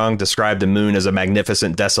Armstrong described the moon as a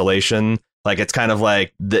magnificent desolation. Like it's kind of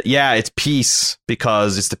like, it's peace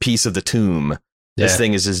because it's the peace of the tomb. This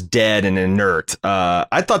thing is just dead and inert.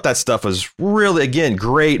 I thought that stuff was really, again,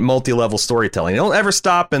 great multi-level storytelling. Don't ever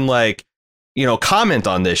stop and like, comment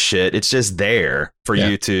on this shit. It's just there for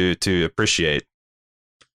you to appreciate.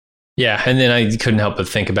 Yeah. And then I couldn't help but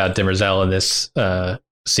think about Demerzel in this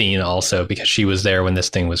scene also, because she was there when this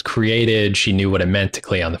thing was created. She knew what it meant to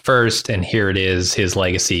Cleon the First. And here it is, his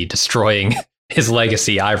legacy, destroying his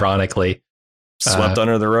legacy, ironically. Swept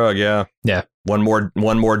under the rug. Yeah. Yeah. One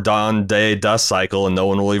more dawn day dust cycle, and no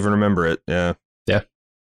one will even remember it. Yeah. Yeah.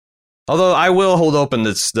 Although I will hold open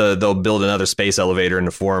they'll build another space elevator in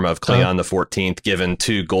the form of Cleon the 14th, given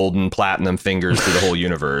 2 golden platinum fingers to the whole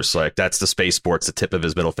universe. Like, that's the spaceport's the tip of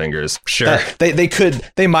his middle fingers. Sure.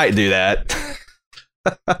 They might do that.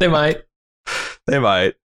 They might. They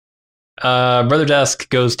might. Brother Dusk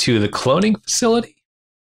goes to the cloning facility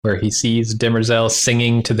where he sees Demerzel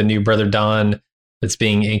singing to the new Brother Dawn that's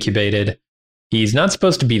being incubated. He's not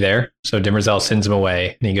supposed to be there, so Demerzel sends him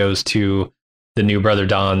away, and he goes to the new Brother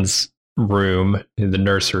Dawn's room in the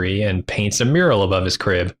nursery and paints a mural above his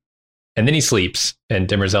crib. And then he sleeps, and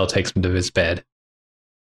Demerzel takes him to his bed.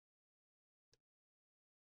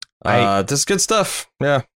 This is good stuff.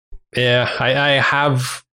 Yeah. Yeah, I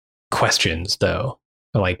have questions, though.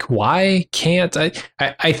 Like, why can't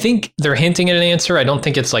I think they're hinting at an answer. I don't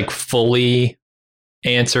think it's like fully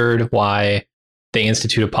answered why they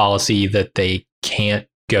institute a policy that they can't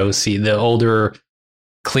go see the older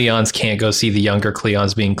Cleons can't go see the younger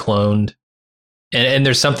Cleons being cloned. And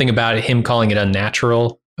there's something about him calling it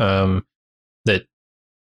unnatural that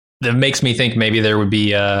makes me think maybe there would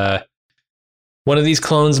be one of these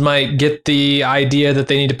clones might get the idea that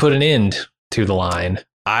they need to put an end to the line.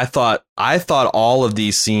 I thought all of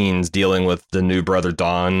these scenes dealing with the new Brother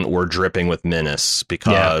Dawn were dripping with menace,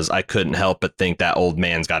 because I couldn't help but think that old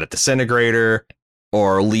man's got a disintegrator,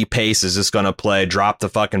 or Lee Pace is just going to drop the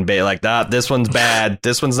fucking bait like that. This one's bad.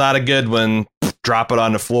 This one's not a good one. Drop it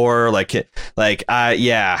on the floor.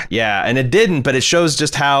 Yeah. And it didn't, but it shows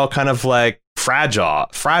just how kind of like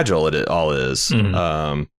fragile it all is.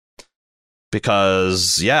 Mm-hmm.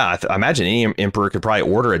 Because, I imagine any emperor could probably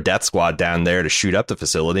order a death squad down there to shoot up the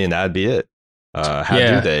facility, and that'd be it. How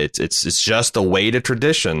do they? It's just the weight of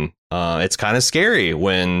tradition. It's kind of scary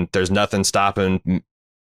when there's nothing stopping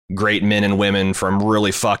great men and women from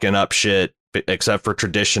really fucking up shit, except for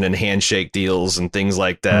tradition and handshake deals and things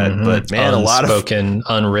like that. Mm-hmm. But man, a lot of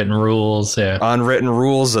unwritten rules, unwritten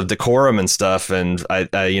rules of decorum and stuff. And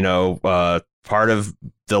part of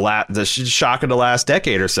the shock of the last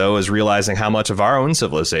decade or so is realizing how much of our own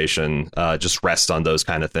civilization just rests on those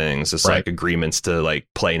kind of things. It's like agreements to like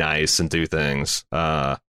play nice and do things.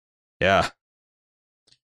 It's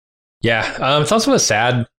also a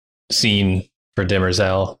sad scene for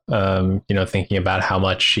Demerzel. Thinking about how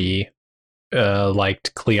much she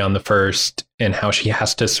liked Cleon the First and how she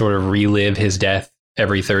has to sort of relive his death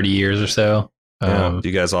every 30 years or so.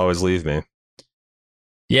 You guys always leave me.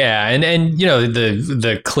 Yeah, and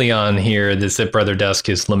the Cleon here, that Brother Dusk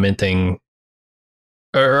is lamenting,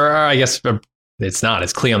 or I guess it's not.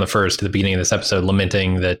 It's Cleon the First at the beginning of this episode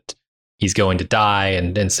lamenting that he's going to die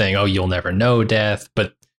and saying, "Oh, you'll never know death."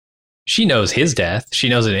 But she knows his death. She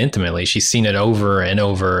knows it intimately. She's seen it over and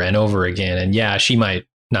over and over again. And she might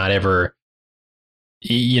not ever,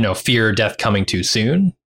 fear death coming too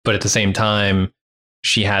soon. But at the same time,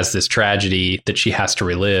 she has this tragedy that she has to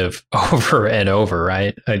relive over and over,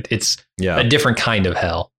 right? It's a different kind of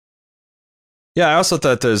hell. Yeah, I also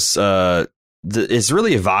thought there's it's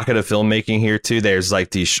really evocative filmmaking here too. There's like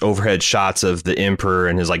these overhead shots of the Emperor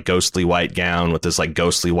in his like ghostly white gown with this like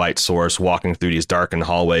ghostly white source walking through these darkened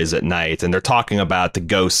hallways at night, and they're talking about the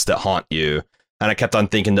ghosts that haunt you. And I kept on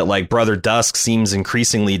thinking that like Brother Dusk seems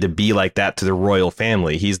increasingly to be like that to the royal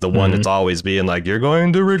family. He's the one that's always being like, "You're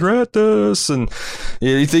going to regret this," and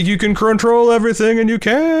you think you can control everything and you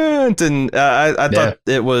can't. And I thought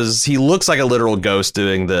he looks like a literal ghost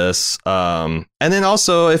doing this. And then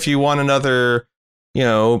also, if you want another,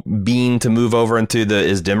 being to move over into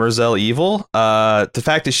is Demerzel evil? The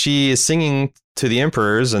fact that she is singing to the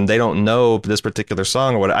emperors and they don't know this particular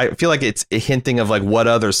song or what, I feel like it's hinting of like what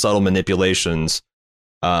other subtle manipulations,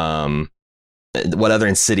 what other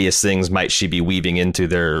insidious things might she be weaving into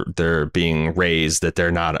their being raised that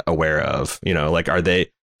they're not aware of? Like, are they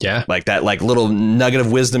like that like little nugget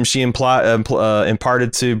of wisdom she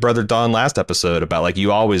imparted to Brother Dawn last episode about like,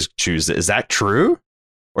 you always choose it. Is that true?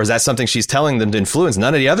 Or is that something she's telling them to influence?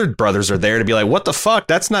 None of the other brothers are there to be like, what the fuck?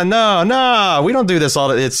 That's not, no, we don't do this all.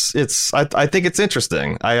 I think it's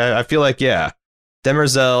interesting. I feel like,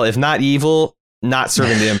 Demerzel, if not evil, not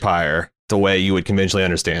serving the Empire the way you would conventionally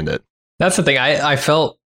understand it. That's the thing. I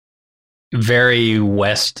felt very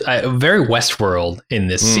Westworld in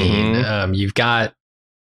this scene. You've got,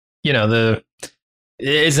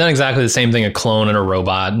 it's not exactly the same thing, a clone and a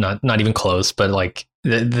robot, not even close, but like,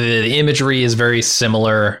 the imagery is very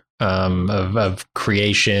similar of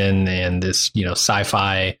creation and this,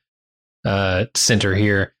 sci-fi center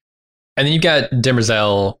here. And then you've got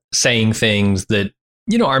Demerzel saying things that,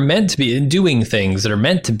 are meant to be, doing things that are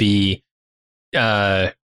meant to be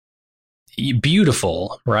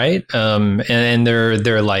beautiful, right? And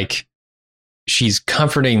they're like, she's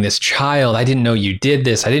comforting this child. I didn't know you did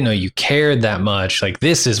this. I didn't know you cared that much. Like,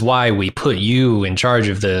 this is why we put you in charge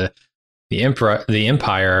of the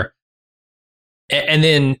empire. And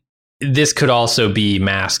then this could also be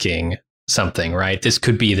masking something, right? This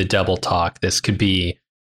could be the double talk. This could be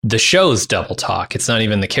the show's double talk. It's not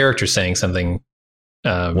even the character saying something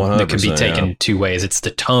that could be taken two ways. It's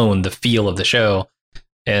the tone, the feel of the show.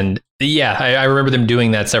 And yeah, I remember them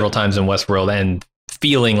doing that several times in Westworld and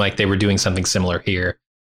feeling like they were doing something similar here.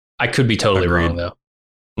 I could be totally wrong, though.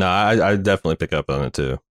 No, I definitely pick up on it,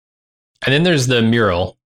 too. And then there's the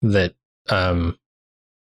mural that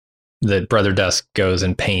that Brother Dusk goes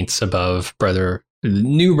and paints above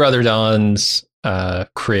new Brother Dawn's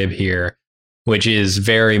crib here, which is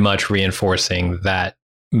very much reinforcing that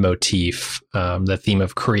motif, the theme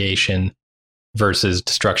of creation versus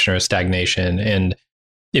destruction or stagnation. And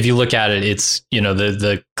if you look at it, it's,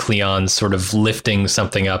 the Cleons sort of lifting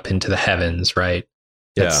something up into the heavens, right?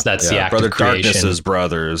 That's the act Brother of creation. Darkness's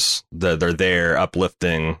brothers, they're there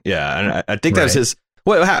uplifting. Yeah, and I think that was his.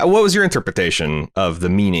 What was your interpretation of the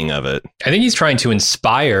meaning of it? I think he's trying to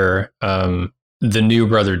inspire the new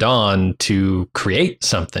Brother Dawn to create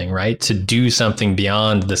something, right? To do something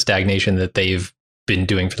beyond the stagnation that they've been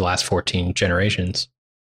doing for the last 14 generations.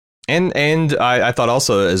 And I thought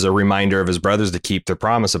also as a reminder of his brothers to keep their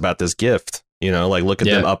promise about this gift. Like, look at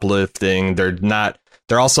them uplifting.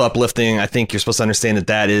 They're also uplifting. I think you're supposed to understand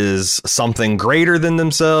that is something greater than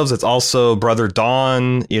themselves. It's also Brother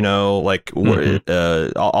Dawn, all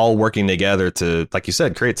working together to, like you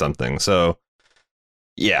said, create something. So,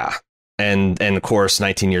 yeah. And of course,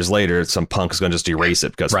 19 years later, some punk is going to just erase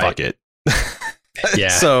it because fuck it. Yeah.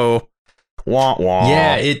 So, wah, wah.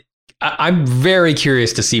 Yeah, I'm very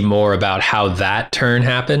curious to see more about how that turn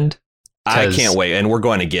happened. I can't wait, and we're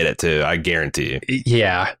going to get it too. I guarantee you.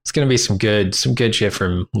 Yeah, it's going to be some good shit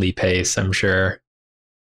from Lee Pace, I'm sure.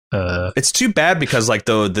 It's too bad because, like,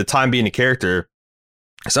 the time being a character,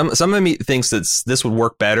 some of me thinks that this would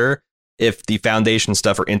work better if the Foundation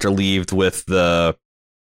stuff are interleaved with the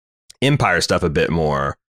Empire stuff a bit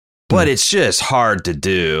more. But it's just hard to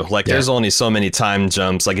do. Like, there's only so many time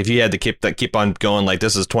jumps. Like, if you had to keep on going, like,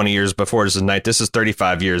 this is 20 years before, this is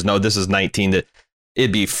 35 years. No, this is 19.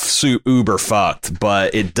 It'd be uber fucked.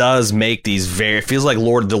 But it does make these it feels like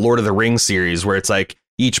the Lord of the Rings series, where it's like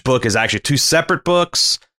each book is actually two separate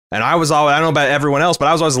books. And I don't know about everyone else, but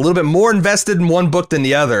I was always a little bit more invested in one book than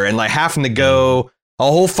the other, and like having to go a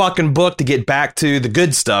whole fucking book to get back to the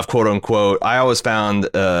good stuff, quote unquote. I always found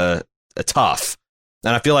tough.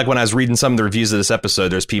 And I feel like when I was reading some of the reviews of this episode,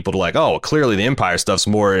 there's people like, oh, clearly the Empire stuff's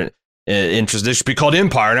more interesting. It should be called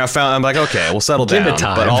Empire. And I'm like, okay, we'll settle down. Give it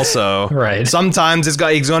time. But also, sometimes it's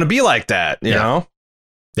going to be like that, you know?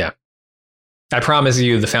 Yeah. I promise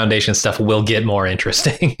you the Foundation stuff will get more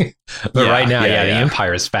interesting. But right now, the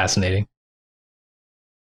Empire is fascinating.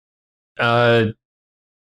 So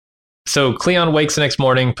Cleon wakes the next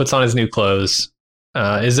morning, puts on his new clothes.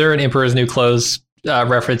 Is there an Emperor's New Clothes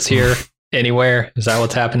reference here? Anywhere? Is that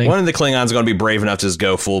what's happening? One of the Klingons is going to be brave enough to just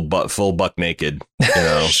go full buck naked.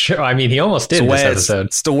 Sure. I mean, he almost did this episode.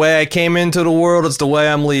 It's the way I came into the world. It's the way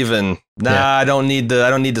I'm leaving. I don't need the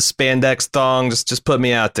spandex thong. Just put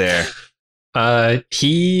me out there.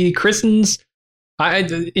 He christens.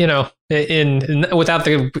 Without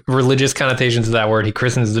the religious connotations of that word, he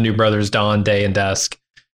christens the new brothers Dawn, Day, and Dusk,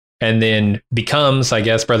 and then becomes, I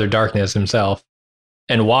guess, Brother Darkness himself,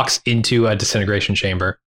 and walks into a disintegration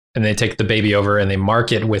chamber. And they take the baby over and they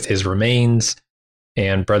mark it with his remains,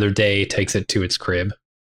 and Brother Day takes it to its crib.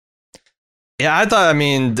 Yeah, I thought,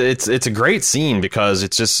 it's a great scene because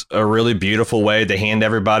it's just a really beautiful way to hand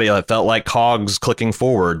everybody. It felt like cogs clicking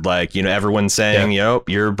forward, like, everyone saying,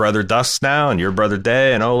 you're Brother Dusk now, and you're Brother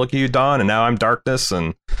Day, and oh, look at you, Dawn, and now I'm Darkness.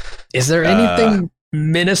 And is there anything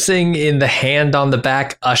menacing in the hand on the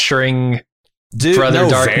back ushering Brother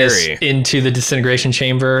Darkness into the disintegration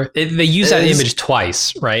chamber? They use that image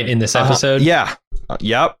twice, right, in this episode?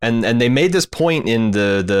 Yep. And they made this point in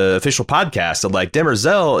the official podcast that, like,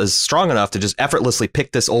 Demerzel is strong enough to just effortlessly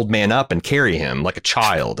pick this old man up and carry him like a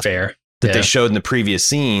child. Fair. That they showed in the previous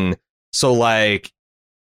scene. So, like,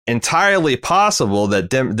 entirely possible that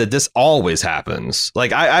this always happens.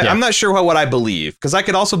 Like, I'm not sure what I believe, because I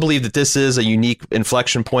could also believe that this is a unique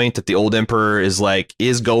inflection point, that the old Emperor is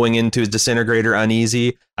going into his disintegrator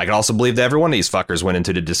uneasy. I could also believe that every one of these fuckers went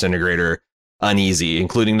into the disintegrator uneasy,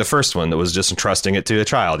 including the first one that was just entrusting it to a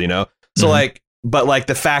child, So but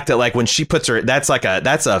the fact that, like, when she puts her, that's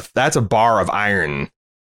a bar of iron.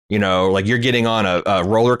 Like, you're getting on a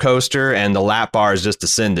roller coaster and the lap bar is just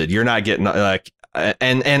descended. You're not getting, like,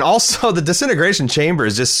 and also the disintegration chamber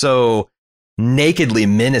is just so nakedly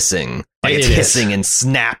menacing. Like it's hissing and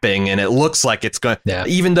snapping, and it looks like it's going. Yeah.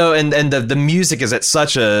 Even though and the music is at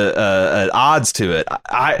such a odds to it.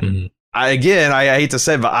 I hate to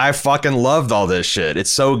say it, but I fucking loved all this shit.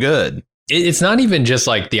 It's so good. It's not even just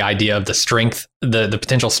like the idea of the strength, the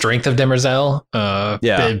potential strength of Demerzel,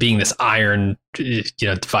 being this iron,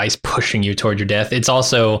 device pushing you toward your death. It's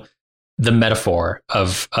also the metaphor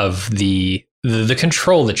of the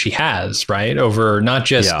control that she has, right, over not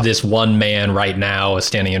just this one man right now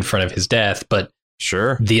standing in front of his death, but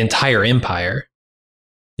the entire empire.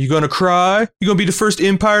 You gonna cry? You gonna be the first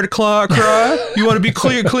empire to cry? You want to be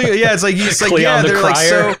clear? Yeah, it's like Cleon the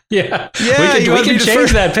crier. We can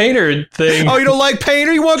change that painter thing. Oh, you don't like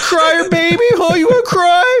painter? You want crier, baby? Oh, you want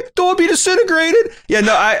cry? Don't want to be disintegrated? Yeah,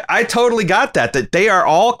 no, I totally got that they are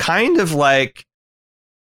all kind of like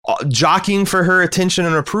jockeying for her attention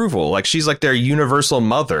and approval. Like she's like their universal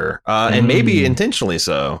mother, and maybe intentionally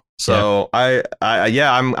so. So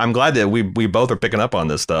I'm glad that we both are picking up on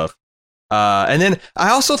this stuff. And then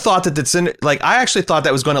I also thought that I actually thought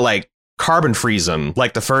that was going to like carbon freeze him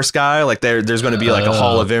like the first guy. Like there's going to be like a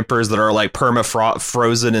hall of emperors that are like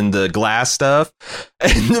frozen in the glass stuff.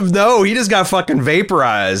 And no, he just got fucking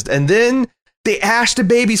vaporized. And then they ashed the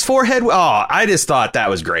baby's forehead. Oh, I just thought that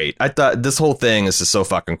was great. I thought this whole thing is just so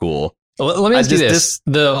fucking cool. Let me ask you this.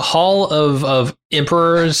 The hall of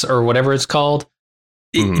emperors or whatever it's called.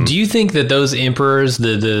 Do you think that those emperors,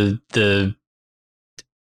 the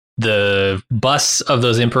busts of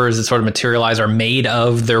those emperors that sort of materialize are made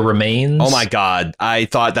of their remains? Oh my God. I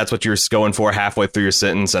thought that's what you were going for halfway through your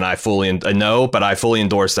sentence, and I fully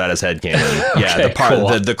endorse that as headcanon. Okay,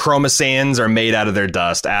 cool. The chromosands are made out of their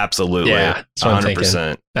dust. Absolutely. Yeah,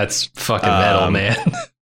 100%. That's fucking metal, man.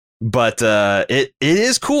 But it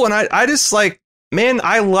is cool, and I just like, man,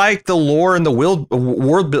 I like the lore and the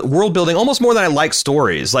world building almost more than I like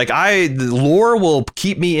stories. Like the lore will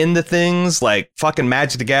keep me into things like fucking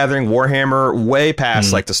Magic the Gathering, Warhammer, way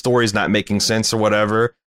past like the story's not making sense or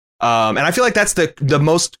whatever. And I feel like that's the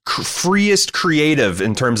most freest creative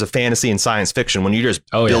in terms of fantasy and science fiction when you're just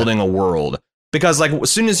building a world. Because like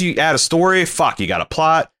as soon as you add a story, you got a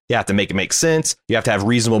plot. You have to make it make sense. You have to have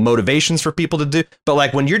reasonable motivations for people to do. But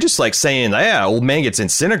like when you're just like saying, old man gets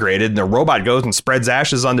incinerated and the robot goes and spreads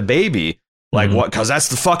ashes on the baby. Like what? Because that's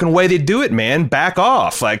the fucking way they do it, man. Back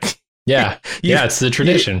off. Like, it's the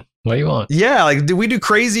tradition. What do you want? Yeah. Like, do we do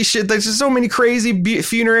crazy shit? There's just so many crazy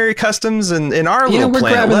funerary customs in our little planet. We're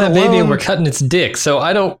grabbing that baby and we're cutting its dick. So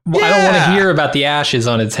I don't want to hear about the ashes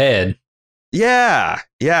on its head. Yeah,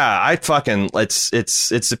 I fucking it's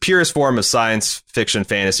the purest form of science fiction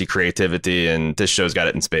fantasy creativity, and this show's got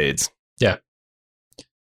it in spades. Yeah.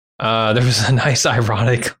 There was a nice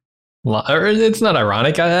ironic, or it's not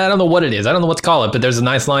ironic. I don't know what it is. I don't know what to call it, but there's a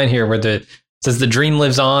nice line here where it says the dream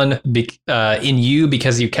lives on in you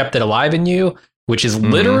because you kept it alive in you, which is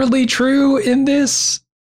literally true in this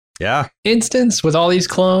instance with all these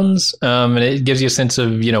clones. And it gives you a sense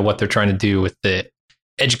of what they're trying to do with the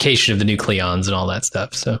education of the nucleons and all that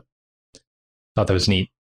stuff. So thought that was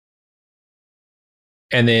neat.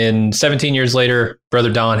 And then 17 years later,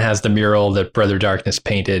 Brother Dawn has the mural that Brother Darkness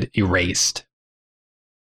painted erased.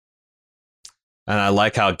 And I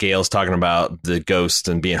like how Gale's talking about the ghost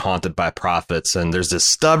and being haunted by prophets. And there's this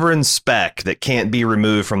stubborn speck that can't be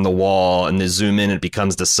removed from the wall. And they zoom in, it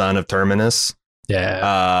becomes the son of Terminus.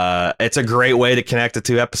 Yeah, it's a great way to connect the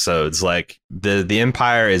two episodes. Like the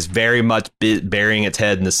Empire is very much burying its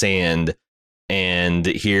head in the sand, and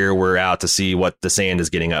here we're out to see what the sand is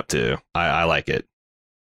getting up to. I like it.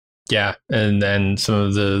 Yeah, and then some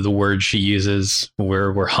of the words she uses: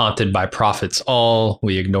 we're haunted by prophets all.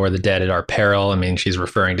 We ignore the dead at our peril. I mean, she's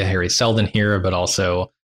referring to Harry Seldon here, but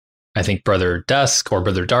also I think Brother Dusk or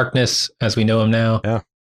Brother Darkness, as we know him now.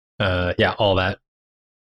 Yeah, all that.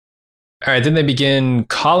 All right, then they begin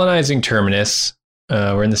colonizing Terminus.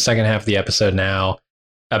 We're in the second half of the episode now.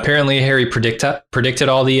 Apparently, Harry predicted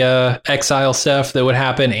all the exile stuff that would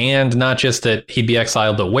happen, and not just that he'd be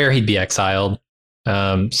exiled, but where he'd be exiled.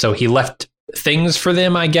 So he left things for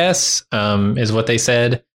them, I guess, is what they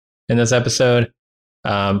said in this episode,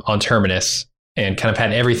 on Terminus, and kind of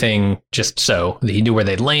had everything just so that he knew where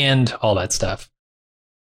they'd land, all that stuff.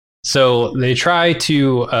 So they try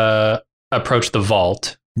to approach the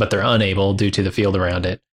vault, but they're unable due to the field around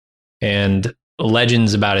it. And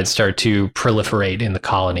legends about it start to proliferate in the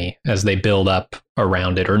colony as they build up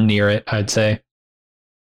around it or near it, I'd say.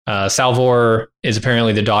 Salvor is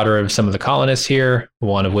apparently the daughter of some of the colonists here,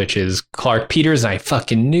 one of which is Clark Peters. And I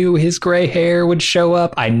fucking knew his gray hair would show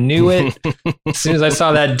up. I knew it. As soon as I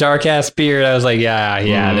saw that dark ass beard, I was like, yeah,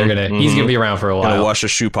 he's gonna be around for a while. Gonna wash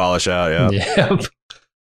his shoe polish out. Yeah. Yep.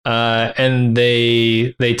 And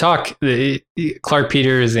they talk. Clark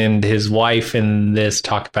Peters and his wife in this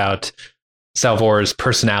talk about Salvor's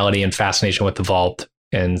personality and fascination with the vault,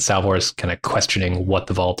 and Salvor's kind of questioning what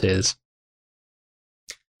the vault is.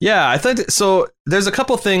 Yeah, I think so. There's a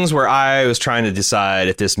couple things where I was trying to decide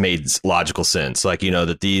if this made logical sense. Like,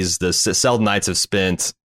 that the Seldonites have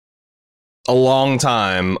spent a long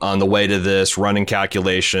time on the way to this, running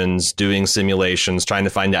calculations, doing simulations, trying to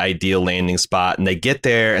find the ideal landing spot. And they get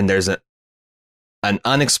there and there's an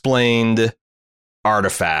unexplained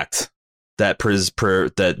artifact that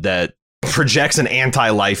that projects an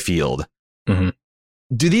anti-life field. Mm-hmm.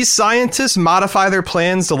 Do these scientists modify their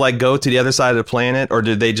plans to go to the other side of the planet, or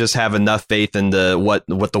do they just have enough faith in what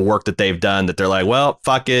the work that they've done that they're like, well,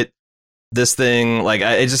 fuck it, this thing,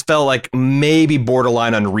 it just felt like maybe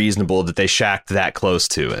borderline unreasonable that they shacked that close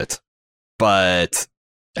to it. But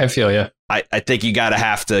I feel you. I think you gotta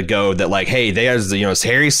have to go that hey, there's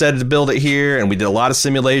Harry said to build it here, and we did a lot of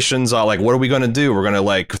simulations. What are we gonna do? We're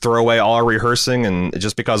gonna throw away all our rehearsing, and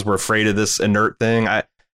just because we're afraid of this inert thing.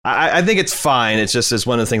 I think it's fine. It's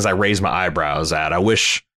one of the things I raise my eyebrows at. I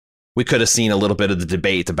wish we could have seen a little bit of the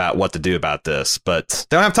debate about what to do about this, but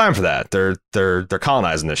they don't have time for that. They're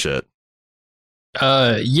colonizing this shit.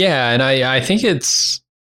 Yeah, and I think it's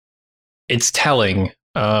telling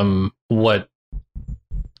what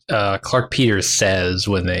Clark Peters says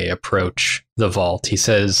when they approach the vault. He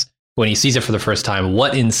says when he sees it for the first time,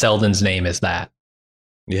 "What in Selden's name is that?"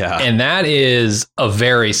 Yeah. And that is a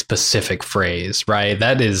very specific phrase, right?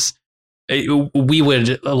 That is, we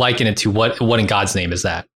would liken it to what in God's name is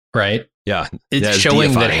that, right? Yeah. It's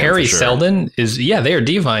showing that Harry Seldon is, they are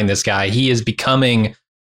deifying this guy. He is becoming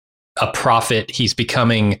a prophet. He's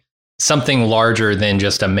becoming something larger than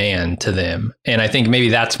just a man to them. And I think maybe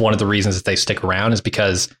that's one of the reasons that they stick around is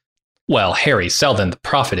because, well, Harry Seldon, the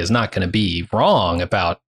prophet, is not going to be wrong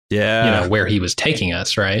about where he was taking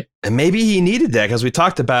us, right? And maybe he needed that because we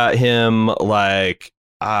talked about him I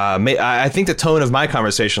think the tone of my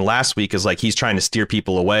conversation last week is he's trying to steer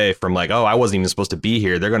people away from oh, I wasn't even supposed to be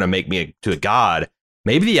here. They're going to make me to a god.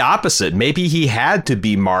 Maybe the opposite. Maybe he had to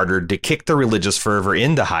be martyred to kick the religious fervor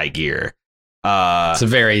into high gear. It's a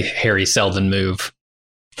very Harry Seldon move.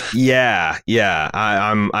 Yeah.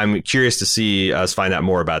 I'm curious to see us find out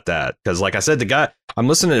more about that because, like I said, the guy, I'm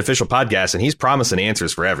listening to official podcasts and he's promising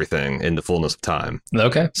answers for everything in the fullness of time.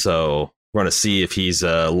 Okay, so we're going to see if he's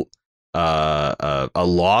a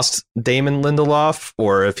lost Damon Lindelof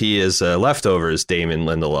or if he is leftovers Damon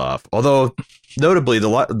Lindelof. Although notably, the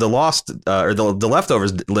lost or the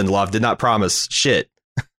leftovers Lindelof did not promise shit.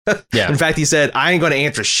 Yeah. In fact, he said, "I ain't going to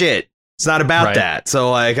answer shit. It's not about that."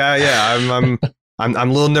 So I'm a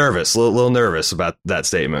little nervous about that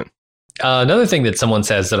statement. Another thing that someone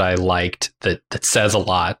says that I liked that says a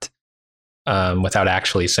lot without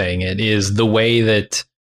actually saying it is the way that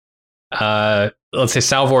let's say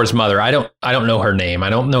Salvor's mother. I don't know her name.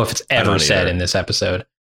 I don't know if it's ever said in this episode.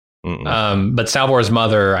 But Salvor's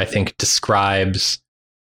mother, I think, describes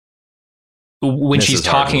when Mrs. she's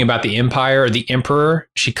talking about the Empire or the Emperor,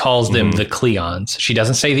 she calls them the Cleons. She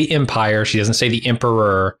doesn't say the Empire. She doesn't say the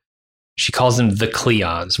Emperor. She calls them the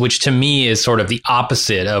Cleons, which to me is sort of the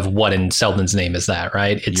opposite of what in Seldon's name is that,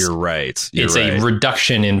 right? You're right. It's a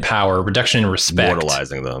reduction in power, reduction in respect.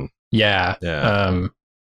 Mortalizing them. Yeah.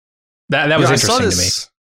 That was interesting to me.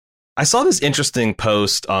 I saw this interesting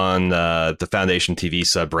post on the Foundation TV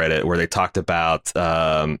subreddit where they talked about,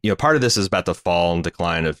 part of this is about the fall and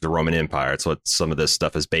decline of the Roman Empire. It's what some of this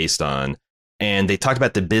stuff is based on. And they talked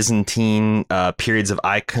about the Byzantine periods of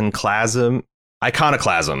iconoclasm.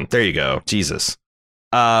 There you go. Jesus.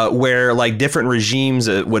 Where different regimes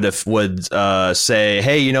would say,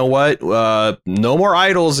 hey, you know what? No more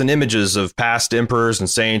idols and images of past emperors and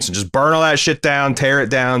saints, and just burn all that shit down, tear it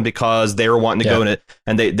down, because they were wanting to go in it.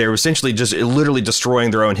 And they were essentially just literally destroying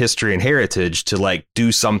their own history and heritage to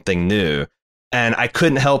do something new. And I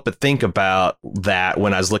couldn't help but think about that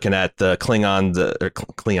when I was looking at the Klingon the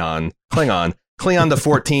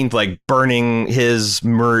 14th, burning his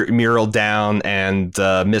mural down, and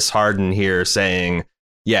Miss Harden here saying,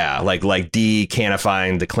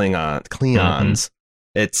 de-canifying the Klingons.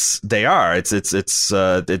 It's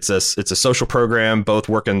a social program, both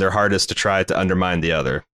working their hardest to try to undermine the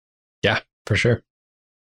other. Yeah, for sure.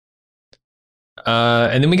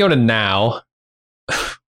 And then we go to now,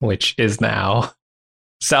 which is now.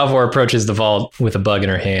 Salvor approaches the vault with a bug in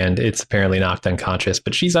her hand. It's apparently knocked unconscious,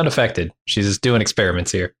 but she's unaffected. She's just doing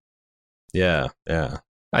experiments here. Yeah.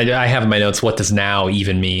 I have in my notes, what does now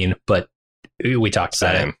even mean? But we talked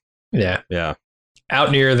about it. Yeah.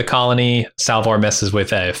 Out near the colony, Salvor messes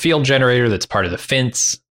with a field generator that's part of the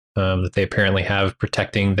fence that they apparently have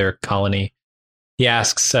protecting their colony. He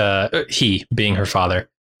asks, he, being her father,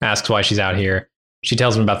 asks why she's out here. She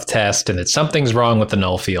tells him about the test and that something's wrong with the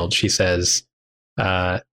null field, she says.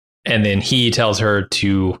 And then he tells her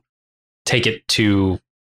to take it to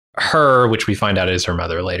her, which we find out is her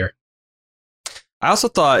mother later. I also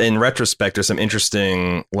thought in retrospect, there's some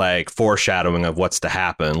interesting like foreshadowing of what's to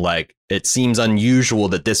happen. Like it seems unusual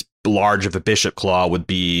that this large of a bishop claw would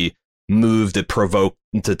be moved to provoke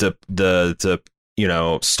to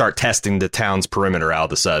start testing the town's perimeter all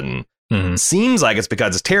of a sudden. Mm-hmm. Seems like it's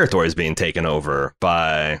because its territory is being taken over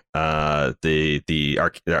by what is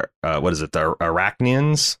it, the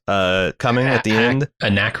Arachnians coming at the end.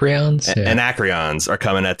 Anacreons? Yeah. Anacreons are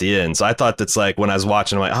coming at the end. So I thought that's like when I was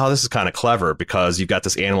watching, I'm like, oh, this is kind of clever because you've got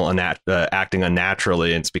this animal acting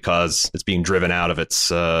unnaturally, and it's because it's being driven out of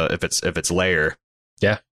its lair.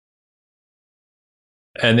 Yeah.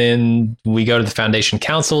 And then we go to the Foundation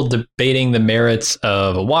Council debating the merits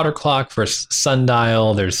of a water clock versus a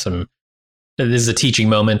sundial. This is a teaching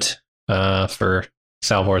moment for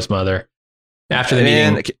Salvor's mother. After the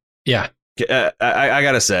meeting, I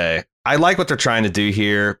gotta say, I like what they're trying to do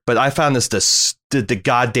here, but I found this the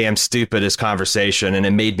goddamn stupidest conversation, and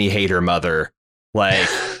it made me hate her mother. Like,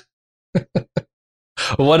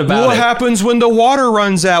 what happens when the water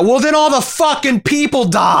runs out? Well, then all the fucking people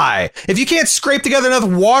die. If you can't scrape together enough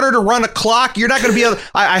water to run a clock, you're not going to be able.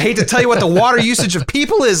 I hate to tell you what the water usage of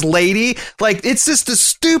people is, lady. Like, it's just the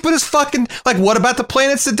stupidest fucking. Like, what about the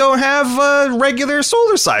planets that don't have regular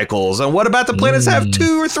solar cycles? And what about the planets that have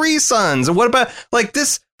 2 or 3 suns? And what about like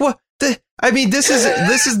this? This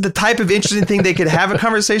is the type of interesting thing they could have a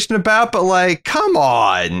conversation about. But like, come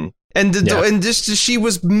on. And she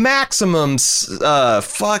was maximum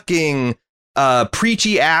fucking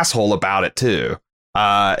preachy asshole about it too.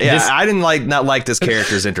 I didn't not like this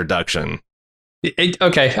character's introduction.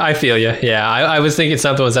 Okay, I feel you. Yeah, I was thinking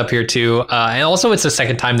something was up here too. And also, it's the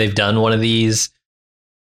second time they've done one of these.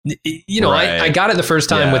 Right. I got it the first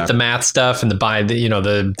time with the math stuff and the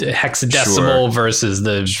hexadecimal versus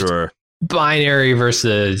the binary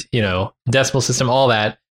versus decimal system, all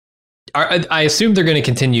that. I assume they're going to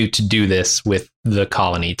continue to do this with the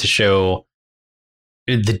colony to show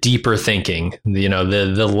the deeper thinking,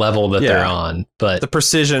 the level that they're on, but the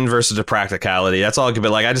precision versus the practicality. That's all good.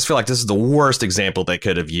 But like, I just feel like this is the worst example they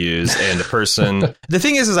could have used. And the person, the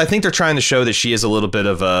thing is I think they're trying to show that she is a little bit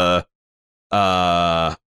of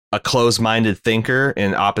a closed-minded thinker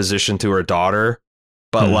in opposition to her daughter.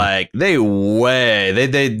 But like they hit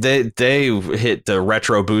the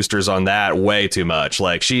retro boosters on that way too much.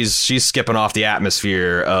 Like she's skipping off the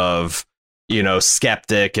atmosphere of,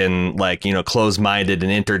 skeptic and like, closed-minded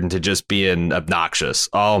and entered into just being obnoxious.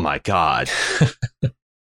 Oh, my God.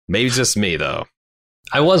 Maybe it's just me, though.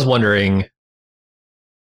 I was wondering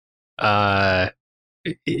why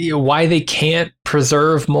they can't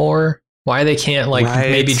preserve more, why they can't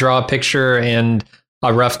maybe draw a picture and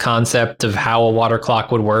a rough concept of how a water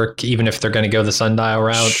clock would work, even if they're going to go the sundial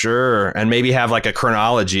route. Sure. And maybe have like a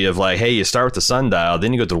chronology of like, hey, you start with the sundial,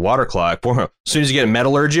 then you go to the water clock. Boy, as soon as you get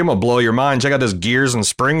metallurgy, I'm going to blow your mind. Check out this gears and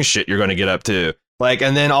springs shit you're going to get up to. Like,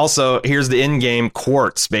 and then also here's the in-game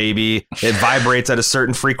quartz, baby. It vibrates at a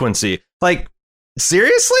certain frequency. Like,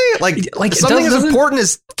 seriously? Like something as important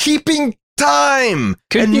as keeping time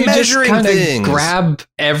and you measuring just things. Grab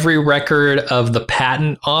every record of the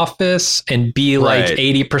patent office and be like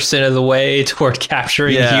 80% of the way toward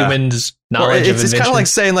capturing humans' knowledge of invention. It's kind of like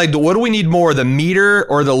saying, like, what do we need more, the meter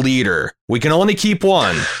or the liter? We can only keep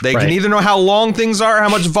one. They can either know how long things are, or how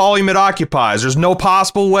much volume it occupies. There's no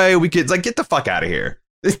possible way we could get the fuck out of here.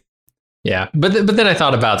 Yeah, but then I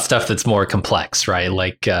thought about stuff that's more complex, right?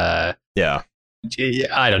 Like, I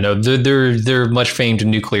don't know. They're much famed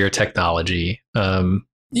nuclear technology.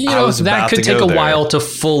 That could take a while to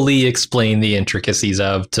fully explain the intricacies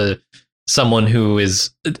of to someone who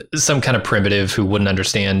is some kind of primitive who wouldn't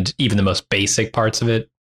understand even the most basic parts of it.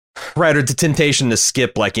 Right, or the temptation to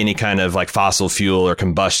skip like any kind of like fossil fuel or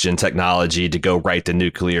combustion technology to go right to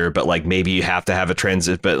nuclear, but like maybe you have to have a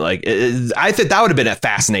transit. But like, I think that would have been a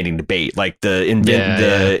fascinating debate, like the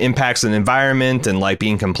impacts on the environment and like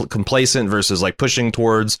being complacent versus like pushing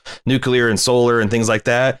towards nuclear and solar and things like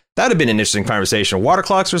that. That would have been an interesting conversation. Water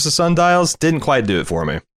clocks versus sundials didn't quite do it for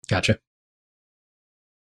me. Gotcha.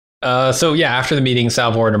 So yeah, after the meeting,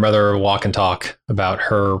 Salvor and her mother walk and talk about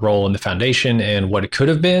her role in the Foundation and what it could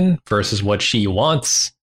have been versus what she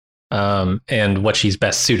wants, and what she's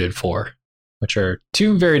best suited for, which are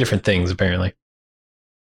two very different things, apparently.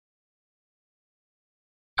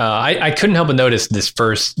 I couldn't help but notice this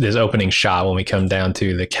opening shot when we come down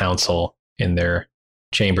to the council in their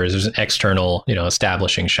chambers. There's an external,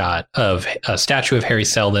 establishing shot of a statue of Harry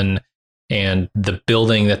Seldon and the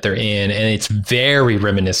building that they're in, and it's very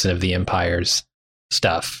reminiscent of the Empire's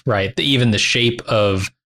stuff, right? Even the shape of,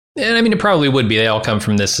 and I mean, it probably would be. They all come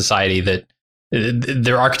from this society that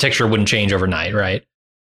their architecture wouldn't change overnight, right?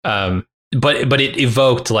 But it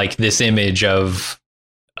evoked like this image of,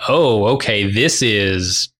 oh, okay, this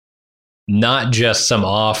is not just some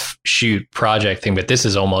offshoot project thing, but this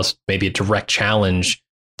is almost maybe a direct challenge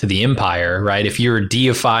to the Empire, right? If you're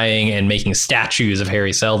deifying and making statues of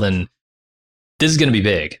Harry Seldon, this is going to be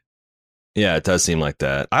big. Yeah, it does seem like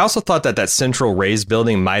that. I also thought that central raised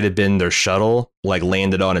building might have been their shuttle, like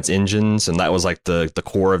landed on its engines, and that was like the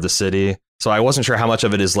core of the city. So I wasn't sure how much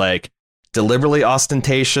of it is like deliberately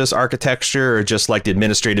ostentatious architecture or just like the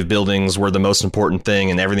administrative buildings were the most important thing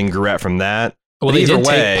and everything grew out from that. Well, they did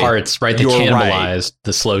take parts, right? They cannibalized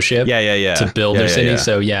the slow ship to build their city.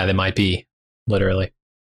 So yeah, they might be literally.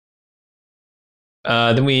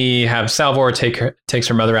 Then we have Salvor takes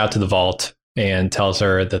her mother out to the vault and tells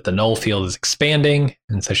her that the null field is expanding.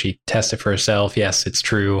 And so she tests it for herself. Yes, it's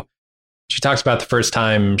true. She talks about the first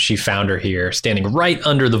time she found her here, standing right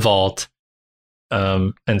under the vault.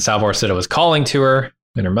 And Salvor said it was calling to her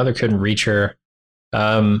and her mother couldn't reach her.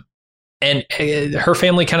 And her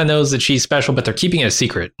family kind of knows that she's special, but they're keeping it a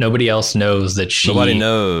secret. Nobody else knows that Nobody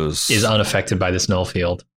knows. Is unaffected by this null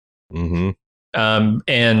field. Mm-hmm.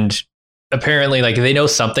 And apparently, like, they know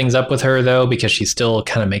something's up with her, though, because she still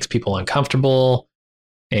kind of makes people uncomfortable.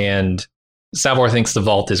 And Salvor thinks the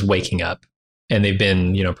vault is waking up. And they've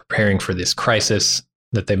been, preparing for this crisis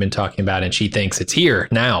that they've been talking about. And she thinks it's here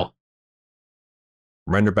now.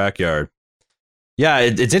 Right in her backyard. Yeah,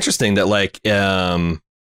 it's interesting that, like,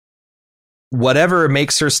 whatever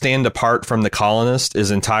makes her stand apart from the colonist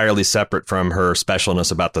is entirely separate from her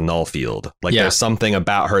specialness about the null field. Like, there's something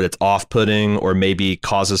about her that's off-putting or maybe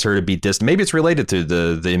causes her to be distant. Maybe it's related to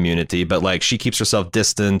the immunity, but like she keeps herself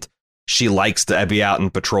distant. She likes to be out in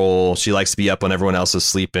patrol. She likes to be up when everyone else is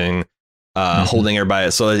sleeping, holding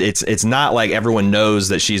everybody. So it's not like everyone knows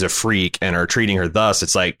that she's a freak and are treating her thus.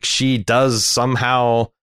 It's like she does somehow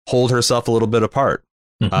hold herself a little bit apart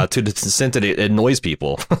to the extent that it annoys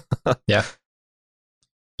people. Yeah.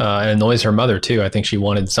 And annoys her mother, too. I think she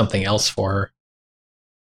wanted something else for her.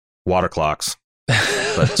 Water clocks.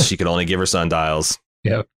 But she could only give her sundials.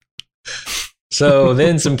 Yep. So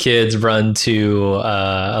then some kids run to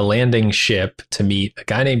a landing ship to meet a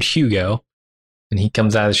guy named Hugo. And he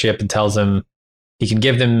comes out of the ship and tells them he can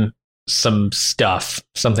give them some stuff,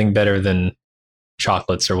 something better than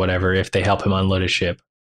chocolates or whatever, if they help him unload his ship.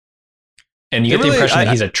 And you get the impression that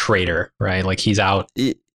he's a traitor, right? Like he's out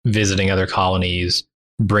visiting other colonies,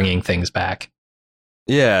 bringing things back.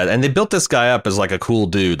 Yeah, and they built this guy up as like a cool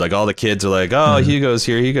dude. Like all the kids are like, "Oh, Hugo's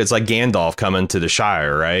here. Hugo." It's like Gandalf coming to the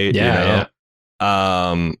Shire, right? Yeah.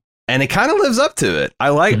 And it kind of lives up to it. I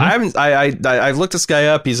like. I've looked this guy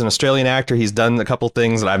up. He's an Australian actor. He's done a couple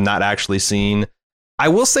things that I've not actually seen. I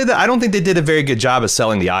will say that I don't think they did a very good job of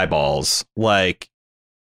selling the eyeballs. Like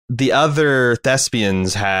the other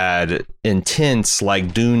thespians had intense,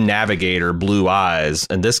 like Dune Navigator blue eyes,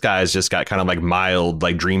 and this guy's just got kind of like mild,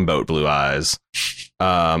 like Dreamboat blue eyes.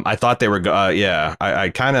 I thought they were,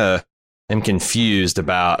 I kind of am confused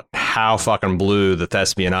about how fucking blue the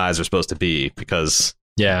thespian eyes are supposed to be because,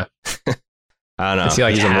 I don't know,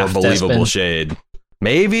 he's a more believable shade.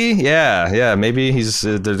 Maybe, maybe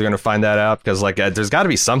they're going to find that out because like there's got to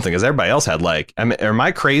be something because everybody else had like, am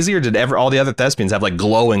I crazy or did all the other thespians have like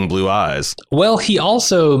glowing blue eyes? Well, he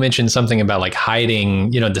also mentioned something about like hiding,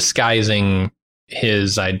 disguising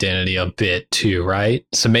his identity a bit too, right?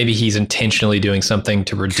 So maybe he's intentionally doing something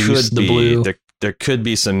to reduce the blue. There could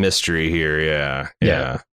be some mystery here,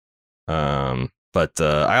 yeah. But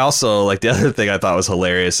I also like the other thing I thought was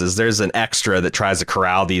hilarious is there's an extra that tries to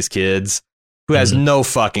corral these kids who has no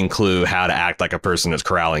fucking clue how to act like a person that's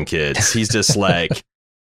corralling kids. He's just like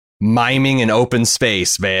miming in open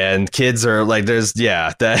space, man. Kids are like, it's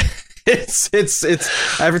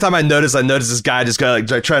every time I notice this guy just like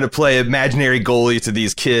trying to play imaginary goalie to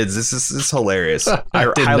these kids. This is hilarious.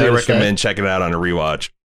 I highly recommend checking it out on a rewatch.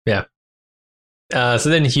 Yeah. So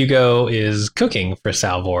then Hugo is cooking for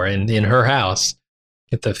Salvor in her house.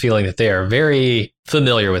 Get the feeling that they are very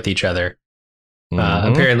familiar with each other.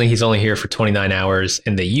 Apparently, he's only here for 29 hours,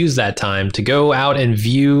 and they use that time to go out and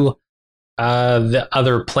view the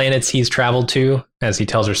other planets he's traveled to, as he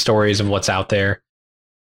tells her stories of what's out there.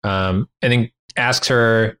 And then asks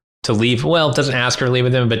her to leave. Well, doesn't ask her to leave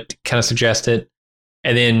with him, but kind of suggests it.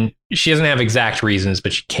 And then she doesn't have exact reasons,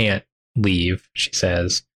 but she can't leave, she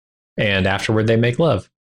says. And afterward, they make love.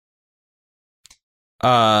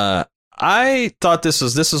 I thought this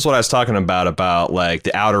is what I was talking about like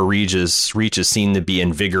the outer reaches seem to be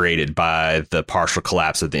invigorated by the partial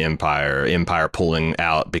collapse of the empire pulling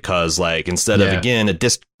out, because like instead of again a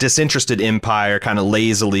disinterested empire kind of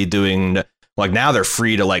lazily doing, like now they're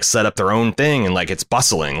free to like set up their own thing, and like it's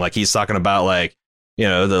bustling. Like he's talking about like, you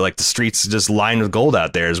know, the streets just lined with gold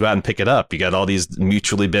out there. Just go out and pick it up. You got all these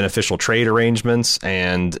mutually beneficial trade arrangements,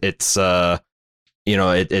 and it's you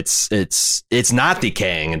know, it's not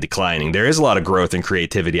decaying and declining. There is a lot of growth and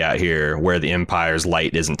creativity out here where the empire's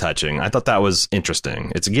light isn't touching. I thought that was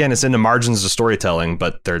interesting. It's in the margins of storytelling,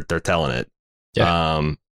 but they're telling it.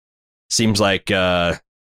 Yeah. Seems like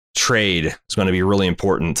trade is going to be really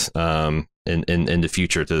important in the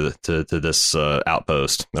future to this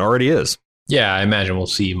outpost. It already is. Yeah, I imagine we'll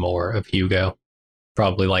see more of Hugo.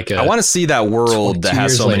 Probably like I want to see that world that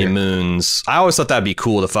has so many moons. I always thought that'd be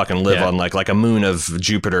cool to fucking live on like a moon of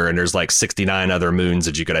Jupiter, and there's like 69 other moons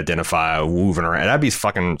that you could identify moving around. That'd be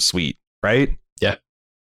fucking sweet, right? Yeah.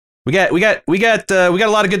 We got a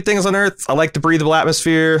lot of good things on Earth. I like the breathable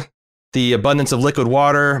atmosphere, the abundance of liquid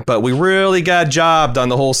water, but we really got jobbed on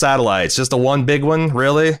the whole satellites. Just the one big one,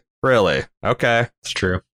 really? Okay, it's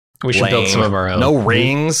true. We should build some of our own. No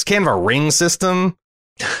rings. Can't have a ring system.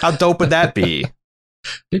 How dope would that be?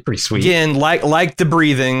 Be pretty sweet. Again, like the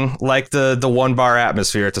breathing, like the 1 bar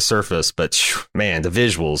atmosphere at the surface, but man, the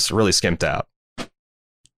visuals really skimped out.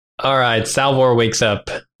 All right, Salvor wakes up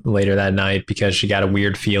later that night because she got a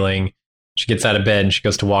weird feeling. She gets out of bed and she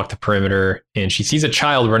goes to walk the perimeter, and she sees a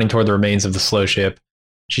child running toward the remains of the slow ship.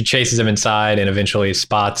 She chases him inside and eventually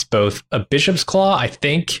spots both a bishop's claw, I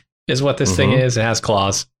think is what this thing is. It has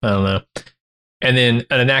claws. I don't know. And then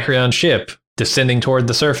an Anacreon ship descending toward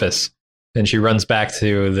the surface. Then she runs back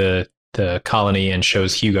to the colony and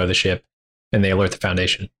shows Hugo the ship, and they alert the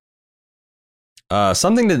Foundation.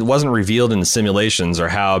 Something that wasn't revealed in the simulations are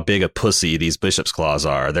how big a pussy these bishop's claws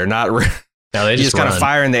are. They're not. No, they just kind of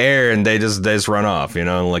fire in the air and they just run off, you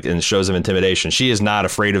know, like, and it shows them intimidation. She is not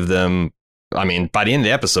afraid of them. I mean, by the end of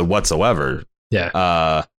the episode whatsoever.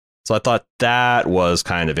 Yeah. So I thought that was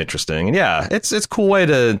kind of interesting. And yeah, it's a cool way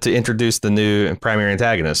to introduce the new primary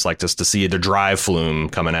antagonist, like just to see the drive flume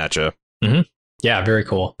coming at you. Mm-hmm. Yeah, very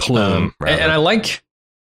cool. Plume, and I like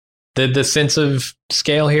the sense of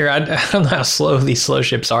scale here. I don't know how slow these slow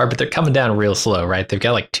ships are, but they're coming down real slow, right? They've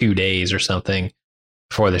got like 2 days or something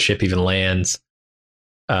before the ship even lands.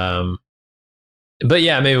 But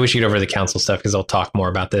yeah, maybe we should get over the council stuff because I'll talk more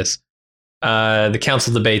about this. The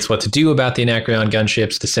council debates what to do about the Anacreon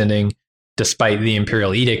gunships descending, despite the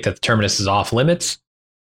Imperial edict that the terminus is off limits.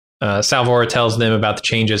 Salvor tells them about the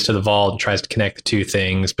changes to the vault and tries to connect the two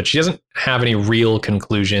things, but she doesn't have any real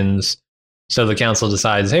conclusions. So the council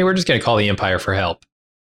decides, hey, we're just going to call the Empire for help.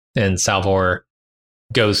 And Salvor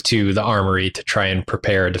goes to the armory to try and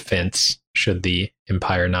prepare a defense should the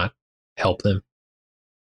Empire not help them.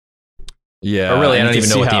 Yeah. Or really, I don't even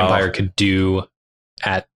know what the Empire could do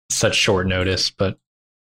at such short notice, but.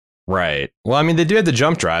 Right. Well, I mean, they do have the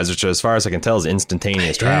jump drives, which as far as I can tell is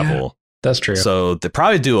instantaneous travel. That's true. So they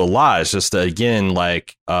probably do a lot. It's just, again,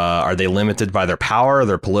 like, are they limited by their power or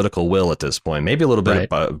their political will at this point? Maybe a little bit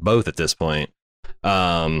of both at this point.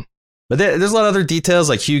 But there's a lot of other details,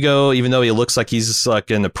 like Hugo, even though he looks like he's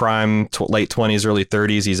like in the prime late 20s, early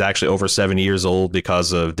 30s, he's actually over 70 years old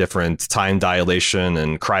because of different time dilation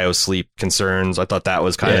and cryosleep concerns. I thought that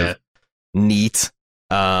was kind of neat.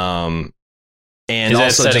 And is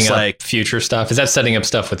also that setting just up like future stuff? Is that setting up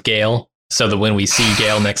stuff with Gale? So that when we see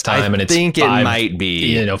Gale next time, and it's it might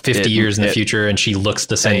be 50 years in the future, and she looks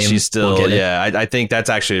the same, and she's still I think that's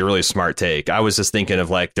actually a really smart take. I was just thinking of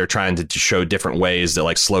like they're trying to show different ways that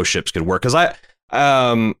like slow ships could work, because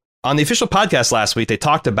on the official podcast last week they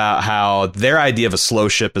talked about how their idea of a slow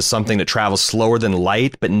ship is something that travels slower than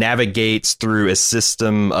light but navigates through a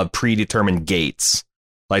system of predetermined gates.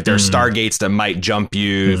 Like there are stargates that might jump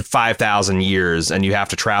you 5,000 years, and you have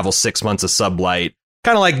to travel 6 months of sublight.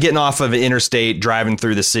 Kind of like getting off of an interstate, driving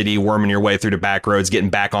through the city, worming your way through the back roads, getting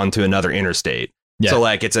back onto another interstate. Yeah. So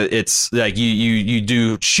like it's like you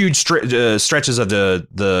do huge stretches of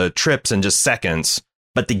the trips in just seconds,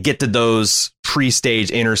 but to get to those pre-stage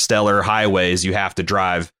interstellar highways, you have to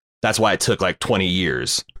drive. That's why it took like 20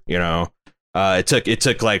 years, you know. It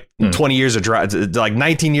took like 20 years to drive, like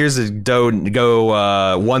 19 years to go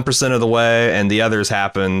 1% of the way, and the others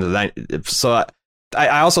happened. So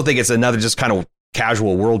I also think it's another just kind of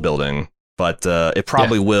casual world building, but it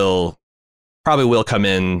probably will come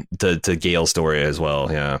in to Gale's story as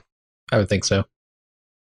well. Yeah, I would think so.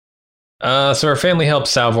 So our family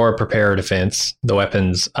helps Salvor prepare a defense. The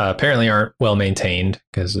weapons apparently aren't well maintained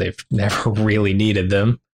because they've never really needed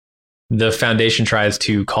them. The Foundation tries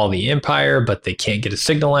to call the Empire, but they can't get a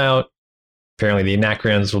signal out. Apparently the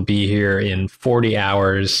Anacreons will be here in 40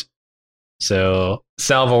 hours. So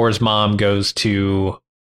Salvor's mom goes to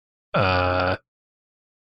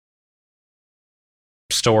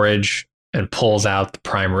storage and pulls out the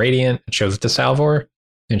Prime Radiant and shows it to Salvor.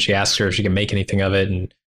 And she asks her if she can make anything of it.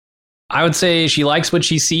 And I would say she likes what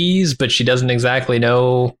she sees, but she doesn't exactly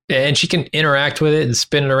know. And she can interact with it and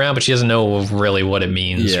spin it around, but she doesn't know really what it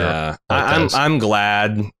means. Yeah, I'm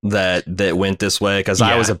glad that went this way, because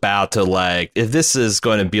I was about to like, if this is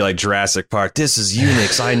going to be like Jurassic Park, this is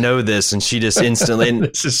Unix, I know this, and she just instantly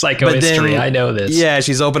this is psychohistory, I know this. Yeah,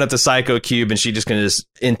 she's opened up the Psycho Cube and she just gonna just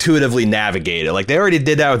intuitively navigate it. Like they already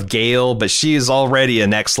did that with Gale, but she's already a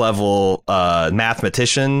next level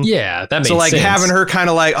mathematician. Yeah, that makes sense. So like having her kind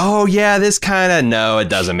of like, oh yeah, this kind of, no, it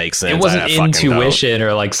doesn't make sense. It wasn't intuition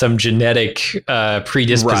or like some genetic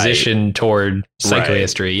predisposition toward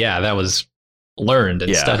psychohistory. Right. Yeah, that was learned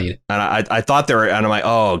and studied. And I thought they were, and I'm like,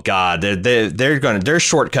 oh god, they're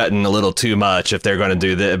shortcutting a little too much if they're going to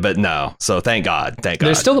do that. But no, so thank God.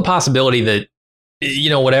 There's still the possibility that, you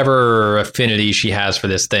know, whatever affinity she has for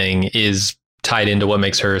this thing is tied into what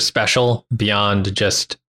makes her special beyond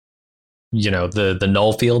just, you know, the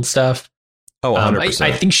null field stuff. Oh, 100%.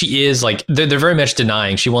 I think she is like, they're very much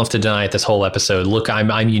denying. She wants to deny it this whole episode. Look,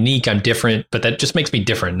 I'm unique, I'm different, but that just makes me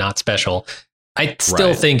different, not special. I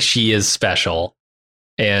still think she is special,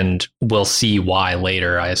 and we'll see why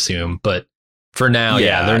later, I assume. But for now,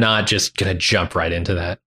 they're not just going to jump right into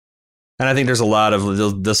that. And I think there's a lot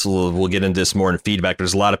of this. We'll get into this more in feedback.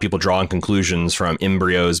 There's a lot of people drawing conclusions from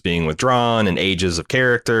embryos being withdrawn and ages of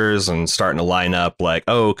characters and starting to line up like,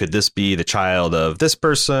 oh, could this be the child of this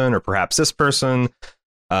person or perhaps this person?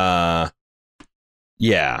 Yeah,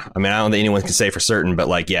 I mean, I don't think anyone can say for certain, but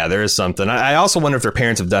like, yeah, there is something. I also wonder if their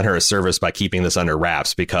parents have done her a service by keeping this under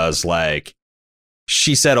wraps, because like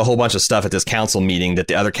she said a whole bunch of stuff at this council meeting that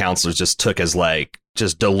the other counselors just took as like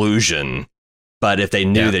just delusion. But if they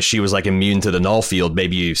knew that she was like immune to the null field,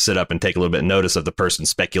 maybe you sit up and take a little bit of notice of the person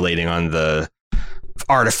speculating on the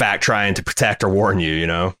artifact trying to protect or warn you, you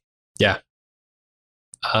know? Yeah.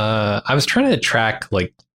 I was trying to track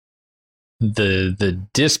like the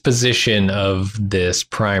disposition of this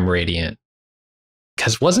Prime Radiant,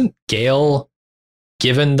 because wasn't Gale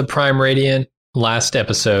given the Prime Radiant last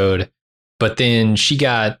episode, but then she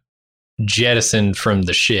got jettisoned from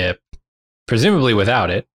the ship, presumably without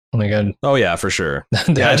it. Oh my god! Oh yeah, for sure. I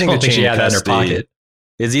don't think she had that in her pocket.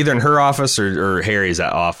 It's either in her office or Harry's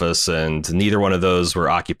office, and neither one of those were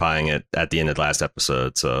occupying it at the end of the last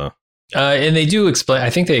episode. So, and they do explain. I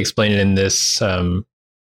think they explain it in this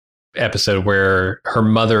episode where her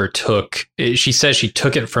mother took. She says she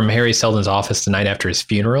took it from Harry Seldon's office the night after his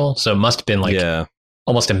funeral. So it must have been like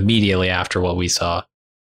almost immediately after what we saw.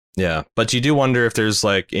 Yeah, but you do wonder if there's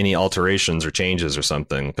like any alterations or changes or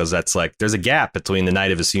something, because that's like there's a gap between the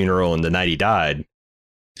night of his funeral and the night he died.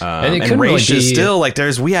 And Raish is still like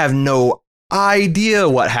we have no idea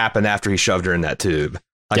what happened after he shoved her in that tube.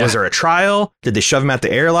 Like, was there a trial? Did they shove him at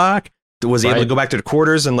the airlock? Was he able to go back to the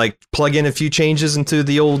quarters and like plug in a few changes into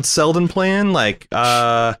the old Seldon plan? Like,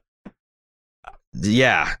 yeah,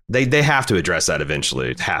 they have to address that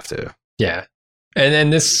eventually. Have to. Yeah, and then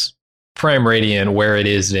this Prime Radiant, where it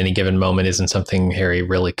is at any given moment, isn't something Harry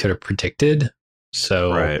really could have predicted.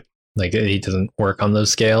 So like he doesn't work on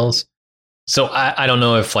those scales. So I don't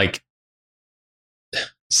know if like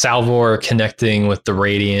Salvor connecting with the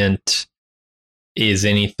Radiant is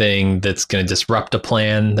anything that's going to disrupt a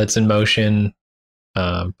plan that's in motion.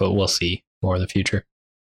 But we'll see more in the future.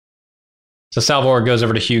 So Salvor goes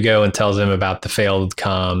over to Hugo and tells him about the failed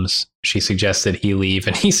comms. She suggests that he leave,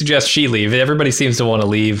 and he suggests she leave. Everybody seems to want to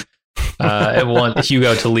leave. Want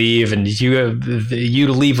Hugo to leave, and you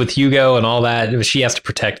to leave with Hugo and all that. She has to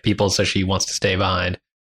protect people, so she wants to stay behind.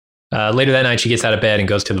 Later that night, she gets out of bed and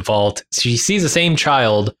goes to the vault. She sees the same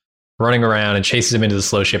child running around and chases him into the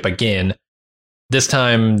slow ship again. This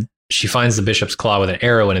time, she finds the bishop's claw with an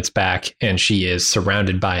arrow in its back, and she is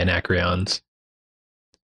surrounded by Anacreons.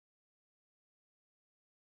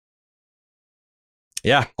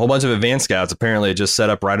 Yeah, a whole bunch of advanced scouts apparently just set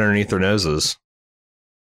up right underneath their noses.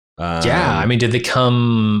 Yeah, I mean, did they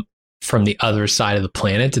come from the other side of the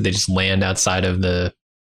planet? Did they just land outside of the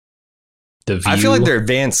view? I feel like they're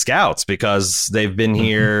advanced scouts because they've been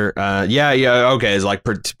here. Okay. It's like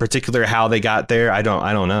particular how they got there. I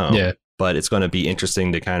don't know. Yeah, but it's going to be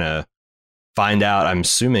interesting to kind of find out. I'm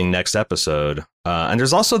assuming next episode. And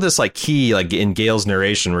there's also this like key like in Gail's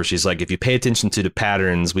narration where she's like, if you pay attention to the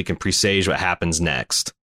patterns, we can presage what happens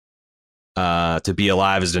next. To be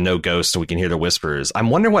alive is to know ghosts, and we can hear the whispers. I'm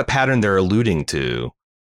wondering what pattern they're alluding to.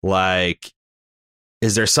 Like,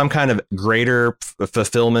 is there some kind of greater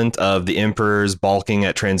fulfillment of the emperor's balking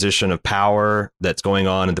at transition of power that's going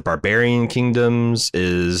on in the barbarian kingdoms?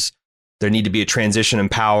 Is there need to be a transition in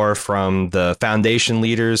power from the Foundation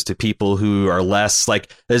leaders to people who are less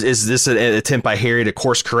like, is this an attempt by Harry to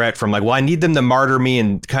course correct from like, well, I need them to martyr me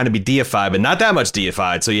and kind of be deified, but not that much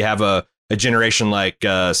deified. So you have a generation like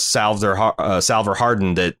Salvor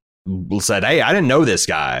Hardin that said, hey, I didn't know this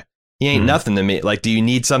guy. He ain't nothing to me. Like, do you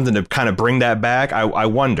need something to kind of bring that back? I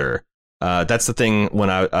wonder. That's the thing when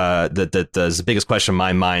that's the biggest question in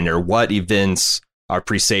my mind, or what events are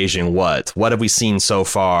presaging what have we seen so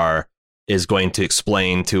far is going to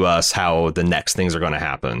explain to us how the next things are going to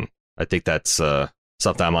happen. I think that's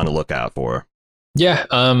something I'm on the lookout for. Yeah.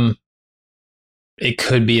 It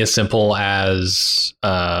could be as simple as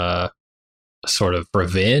sort of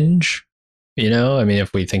revenge. You know, I mean,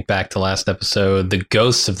 if we think back to last episode, the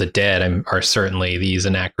ghosts of the dead are certainly these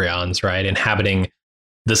Anacreons, right? Inhabiting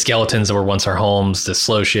the skeletons that were once our homes, the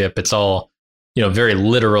slow ship. It's all, you know, very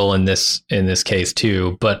literal in this case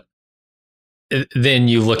too. But then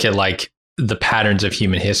you look at like the patterns of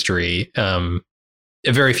human history.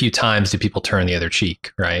 Very few times do people turn the other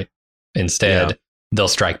cheek, right? Instead, they'll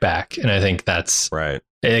strike back. And I think that's right.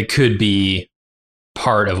 It could be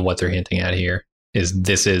part of what they're hinting at here.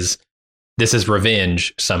 This is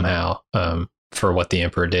revenge somehow for what the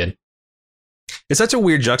Emperor did. It's such a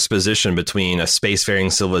weird juxtaposition between a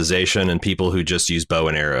spacefaring civilization and people who just use bow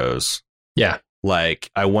and arrows. Yeah. Like,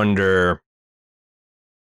 I wonder,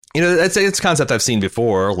 you know, it's a concept I've seen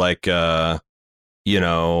before, like, in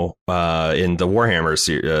the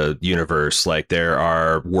Warhammer universe, like there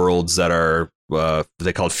are worlds that are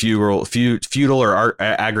they called feudal or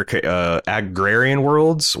agrarian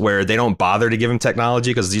worlds where they don't bother to give them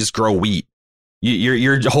technology because they just grow wheat.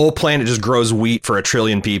 Your whole planet just grows wheat for 1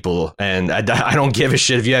 trillion people, and I don't give a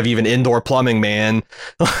shit if you have even indoor plumbing, man.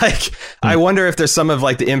 Like, I wonder if there's some of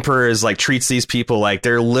like the Emperor's like treats these people like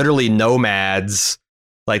they're literally nomads.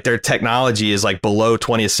 Like their technology is like below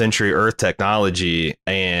 20th century Earth technology,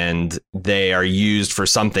 and they are used for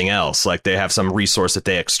something else. Like they have some resource that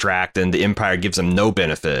they extract, and the Empire gives them no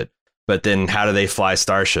benefit. But then how do they fly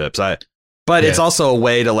starships? It's also a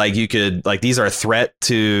way to like, you could like, these are a threat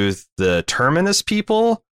to the Terminus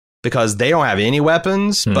people because they don't have any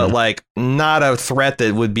weapons, but like not a threat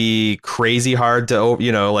that would be crazy hard to,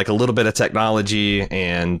 you know, like a little bit of technology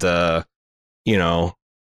and,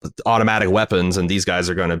 automatic weapons, and these guys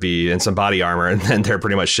are going to be in some body armor, and then they're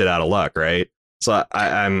pretty much shit out of luck, right? So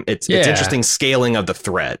it's interesting scaling of the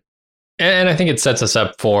threat, and I think it sets us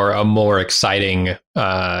up for a more exciting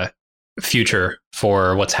future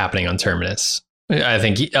for what's happening on Terminus. I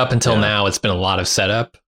think up until now it's been a lot of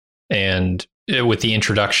setup, and with the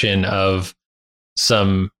introduction of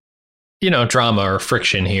some, drama or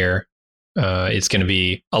friction here, it's going to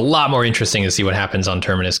be a lot more interesting to see what happens on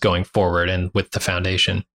Terminus going forward and with the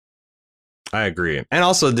Foundation. I agree. And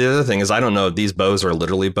also the other thing is, I don't know if these bows are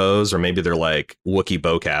literally bows or maybe they're like Wookiee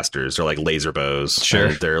bowcasters or like laser bows. Sure.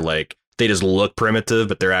 And they're like, they just look primitive,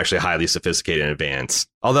 but they're actually highly sophisticated and advanced.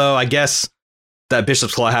 Although I guess that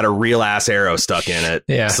Bishop's Claw had a real ass arrow stuck in it.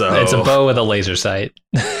 Yeah. So it's a bow with a laser sight.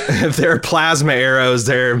 If they're plasma arrows,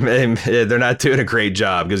 they're not doing a great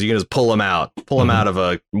job because you can just pull them out of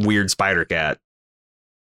a weird spider cat.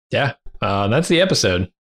 Yeah. That's the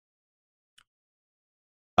episode.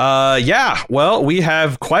 Well, we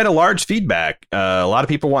have quite a large feedback. A lot of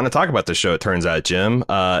people want to talk about the show, it turns out, Jim.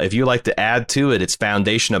 If you like to add to it, it's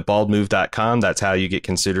foundation@baldmove.com. That's how you get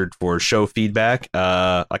considered for show feedback.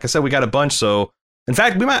 Like I said, we got a bunch. So in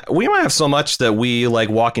fact, we might have so much that we, like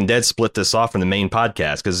Walking Dead, split this off from the main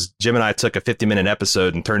podcast, because Jim and I took a 50-minute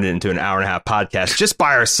episode and turned it into an hour-and-a-half podcast just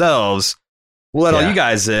by ourselves. We'll let all you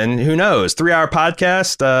guys in. Who knows? 3-hour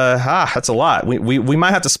podcast. That's a lot. We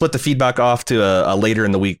might have to split the feedback off to a later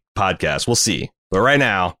in the week podcast. We'll see. But right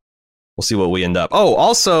now, we'll see what we end up. Oh,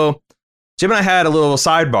 also, Jim and I had a little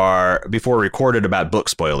sidebar before we recorded about book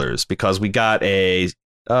spoilers, because we got a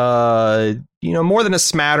more than a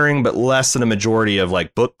smattering, but less than a majority of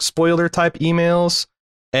like book spoiler type emails.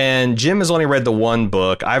 And Jim has only read the one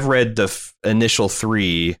book. I've read the initial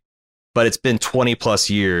 3, but it's been 20 plus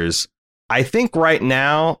years. I think right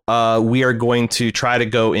now we are going to try to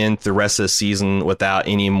go into the rest of the season without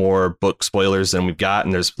any more book spoilers than we've got.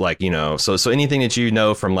 And there's like, so anything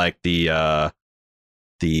that from like the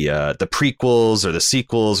prequels or the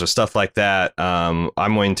sequels or stuff like that, I'm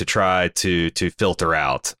going to try to filter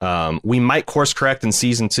out. We might course correct in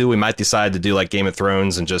season 2. We might decide to do like Game of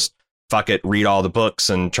Thrones and just fuck it, read all the books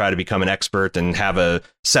and try to become an expert and have a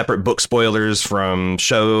separate book spoilers from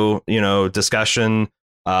show, discussion.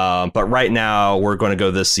 But right now we're going to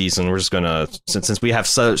go this season. We're just going to, since we have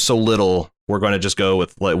so little, we're going to just go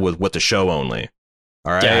with the show only.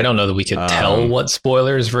 All right. Yeah, I don't know that we could tell what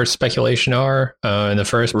spoilers versus speculation are in the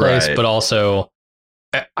first place, but also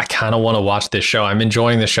I kind of want to watch this show. I'm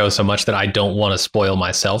enjoying the show so much that I don't want to spoil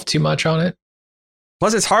myself too much on it.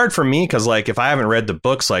 Plus, it's hard for me because, like, if I haven't read the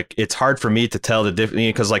books, like, it's hard for me to tell the difference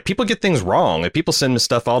because, like, people get things wrong. Like, people send me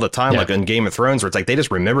stuff all the time, like in Game of Thrones, where it's like they just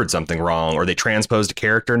remembered something wrong or they transposed a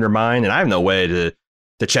character in their mind, and I have no way to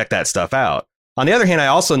check that stuff out. On the other hand, I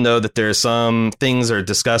also know that there's some things that are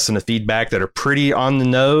discussed in the feedback that are pretty on the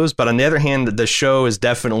nose. But on the other hand, the show is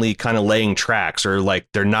definitely kind of laying tracks, or like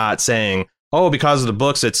they're not saying, oh, because of the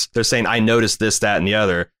books, they're saying I noticed this, that, and the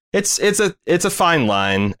other. It's a fine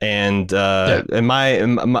line, and in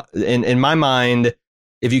my mind,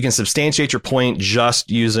 if you can substantiate your point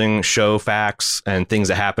just using show facts and things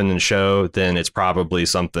that happen in the show, then it's probably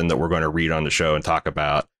something that we're going to read on the show and talk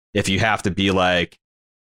about. If you have to be like,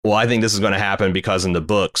 well, I think this is going to happen because in the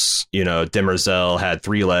books, Demerzel had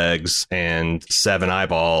 3 legs and 7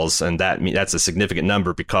 eyeballs, and that's a significant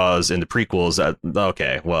number because in the prequels,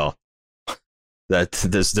 okay, well. That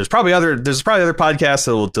there's probably other podcasts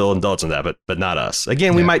that will indulge in that, but not us.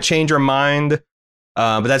 Again, we might change our mind,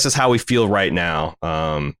 but that's just how we feel right now.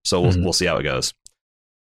 So we'll see how it goes.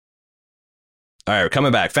 All right, we're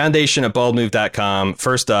coming back. Foundation at baldmove.com.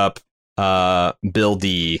 First up, Bill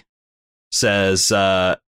D says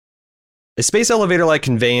a space elevator-like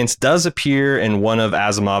conveyance does appear in one of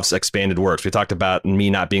Asimov's expanded works. We talked about me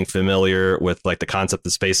not being familiar with like the concept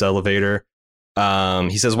of space elevator.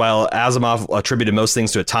 He says, while Asimov attributed most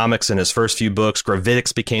things to atomics in his first few books,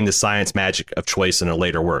 gravitics became the science magic of choice in the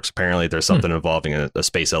later works. Apparently, there's something involving a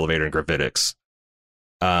space elevator and gravitics.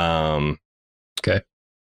 Okay.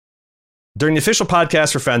 During the official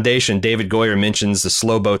podcast for Foundation, David Goyer mentions the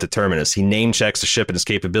slow boat to Terminus. He name checks the ship and its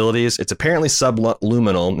capabilities. It's apparently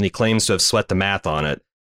subluminal, and he claims to have sweat the math on it.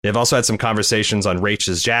 They've also had some conversations on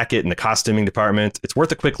Rachel's jacket in the costuming department. It's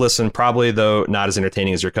worth a quick listen, probably, though, not as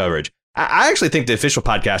entertaining as your coverage. I actually think the official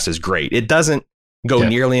podcast is great. It doesn't go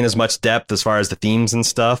nearly in as much depth as far as the themes and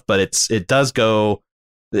stuff, but it does go.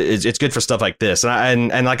 It's good for stuff like this. And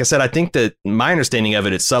like I said, I think that my understanding of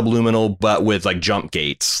it, it's subluminal, but with like jump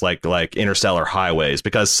gates, like interstellar highways,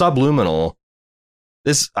 because subluminal.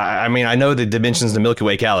 I know the dimensions of the Milky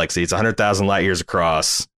Way galaxy. It's 100,000 light years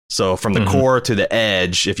across. So from the core to the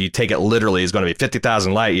edge, if you take it literally, is going to be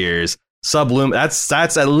 50,000 light years.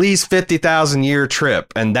 That's at least 50,000 year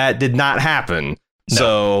trip, and that did not happen.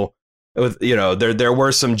 No. So there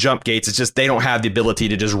were some jump gates. It's just they don't have the ability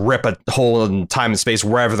to just rip a hole in time and space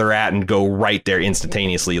wherever they're at and go right there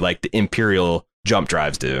instantaneously like the Imperial jump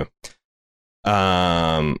drives do.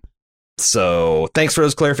 So thanks for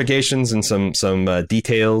those clarifications and some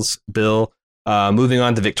details, Bill. Moving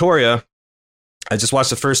on to Victoria. I just watched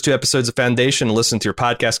the first 2 episodes of Foundation and listened to your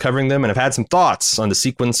podcast covering them, and I've had some thoughts on the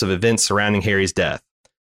sequence of events surrounding Harry's death.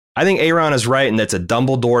 I think Aaron is right, and that's a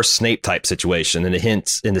Dumbledore Snape type situation in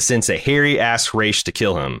the sense that Harry asked Ra's to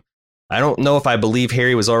kill him. I don't know if I believe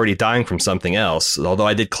Harry was already dying from something else, although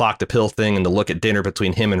I did clock the pill thing and the look at dinner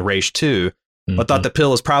between him and Ra's too. But thought the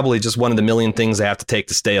pill is probably just one of the million things they have to take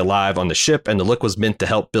to stay alive on the ship, and the look was meant to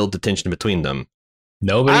help build the tension between them.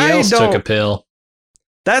 Nobody else took a pill.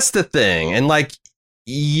 That's the thing. And like,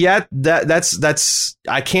 yeah, that's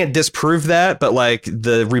I can't disprove that. But like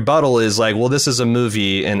the rebuttal is like, well, this is a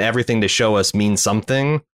movie and everything they show us means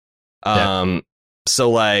something. So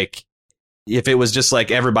like, if it was just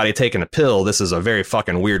like everybody taking a pill, this is a very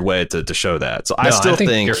fucking weird way to show that. So I still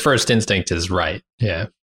think your first instinct is right. Yeah.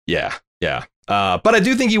 But I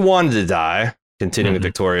do think he wanted to die. Continuing with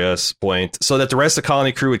Victoria's point, so that the rest of the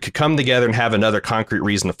colony crew could come together and have another concrete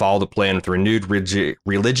reason to follow the plan with renewed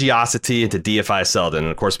religiosity and to deify Selden. And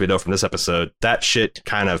of course, we know from this episode that shit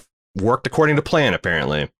kind of worked according to plan,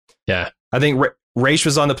 apparently. Yeah. I think Ra's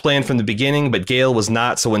was on the plan from the beginning, but Gale was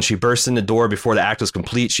not. So when she burst in the door before the act was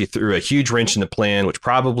complete, she threw a huge wrench in the plan, which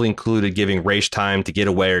probably included giving Ra's time to get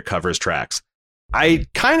away or cover his tracks. I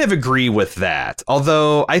kind of agree with that,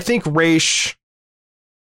 although I think Ra's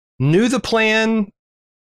knew the plan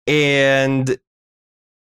and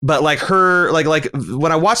But like her, like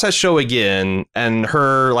when I watched that show again and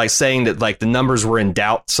her like saying that like the numbers were in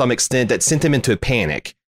doubt to some extent, that sent him into a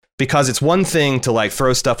panic, because it's one thing to like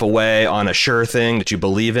throw stuff away on a sure thing that you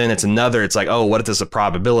believe in. It's another. It's like, oh, what if there's a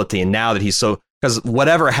probability? And now that he's so, because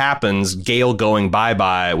whatever happens, Gale going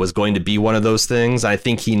bye was going to be one of those things. I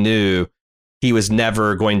think he knew he was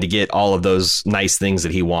never going to get all of those nice things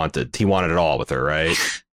that he wanted. He wanted it all with her, right?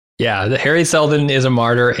 Yeah, the Harry Seldon is a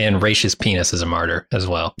martyr, and Raish's penis is a martyr as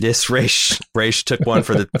well. Yes, Raish took one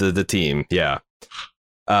for the team. Yeah.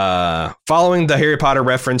 Following the Harry Potter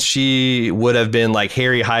reference, she would have been like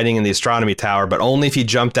Harry hiding in the astronomy tower, but only if he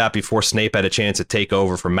jumped out before Snape had a chance to take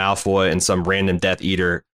over from Malfoy and some random Death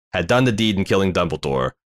Eater had done the deed in killing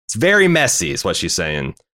Dumbledore. It's very messy, is what she's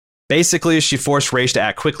saying. Basically, she forced Raish to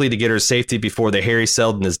act quickly to get her safety before the Harry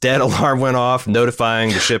Seldon is dead alarm went off,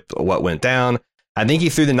 notifying the ship what went down. I think he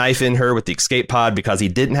threw the knife in her with the escape pod because he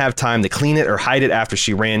didn't have time to clean it or hide it after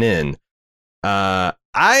she ran in. Like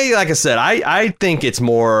I said, I think it's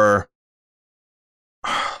more.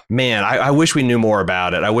 Man, I wish we knew more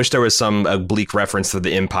about it. I wish there was some oblique reference that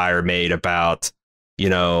the Empire made about, you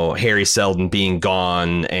know, Harry Seldon being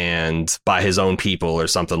gone and by his own people or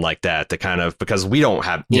something like that. To kind of, because we don't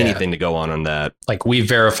have anything to go on that. Like, we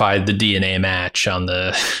verified the DNA match on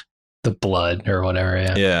the blood or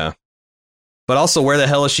whatever. Yeah. But also, where the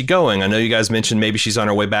hell is she going? I know you guys mentioned maybe she's on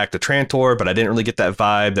her way back to Trantor, but I didn't really get that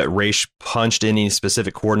vibe that Raish punched any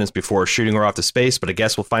specific coordinates before shooting her off to space, but I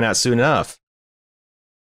guess we'll find out soon enough.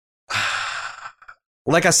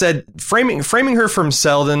 Like I said, framing her from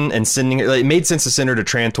Seldon and sending her, it made sense to send her to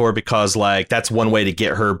Trantor because, like, that's one way to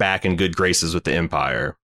get her back in good graces with the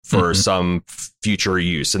Empire for some future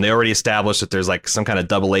use. And they already established that there's, like, some kind of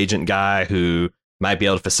double agent guy who might be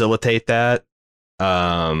able to facilitate that.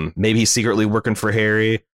 Maybe he's secretly working for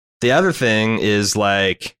Harry. The other thing is,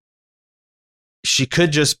 like, she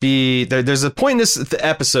could just be there's a point in this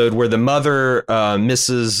episode where the mother,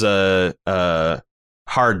 Mrs.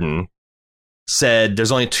 Harden, said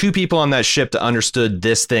there's only two people on that ship that understood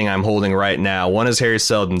this thing I'm holding right now. One is Harry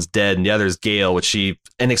Seldon's dead, and the other is Gale, which she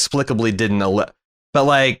inexplicably didn't know. But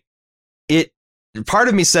like, part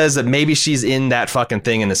of me says that maybe she's in that fucking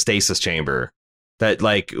thing in the stasis chamber. That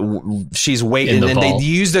like she's waiting, and they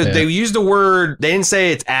used the word. They didn't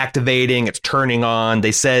say it's activating, it's turning on.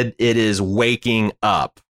 They said it is waking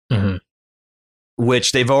up,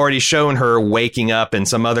 which they've already shown her waking up in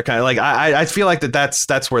some other kind of like. I feel like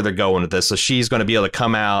that's where they're going with this. So she's going to be able to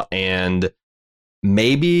come out and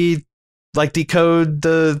maybe like decode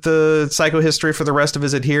the psychohistory for the rest of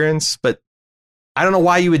his adherents. But I don't know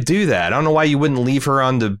why you would do that. I don't know why you wouldn't leave her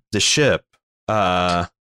on the ship.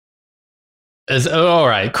 All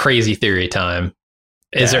right, crazy theory time.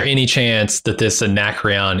 Is there any chance that this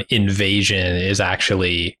Anacreon invasion is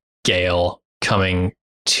actually Gale coming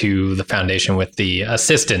to the Foundation with the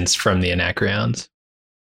assistance from the Anacreons?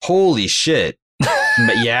 Holy shit.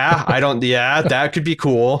 That could be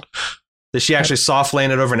cool. That she actually soft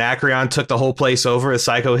landed over Anacreon, took the whole place over as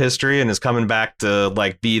psychohistory, and is coming back to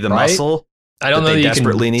like be the muscle. I don't know that you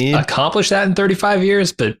can accomplish that in 35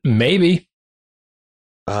 years, but maybe.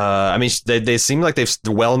 I mean, they seem like they're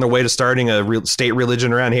well on their way to starting a real state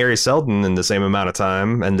religion around Harry Seldon in the same amount of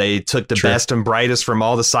time. And they took the best and brightest from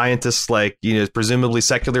all the scientists, like, you know, presumably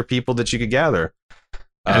secular people that you could gather.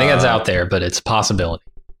 I think that's out there, but it's a possibility.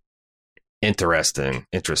 Interesting.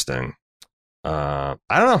 I don't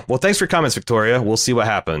know. Well, thanks for your comments, Victoria. We'll see what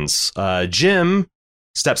happens. Jim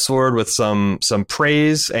steps forward with some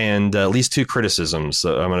praise and at least two criticisms.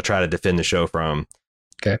 So I'm going to try to defend the show from.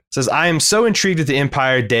 Okay. Says, I am so intrigued with the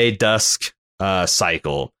Empire Day Dusk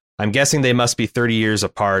cycle. I'm guessing they must be 30 years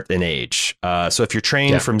apart in age. So if you're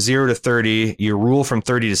trained from 0 to 30, you rule from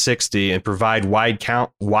 30 to 60 and provide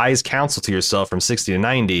wise counsel to yourself from 60 to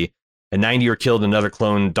 90. At 90, you're killed, another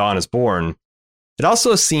clone, Dawn, is born. It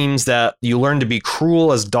also seems that you learn to be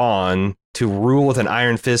cruel as Dawn, to rule with an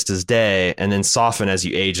iron fist as Day, and then soften as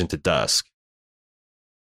you age into Dusk.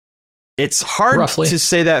 It's hard to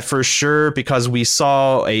say that for sure because we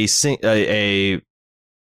saw a singular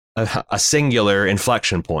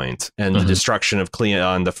inflection point and the destruction of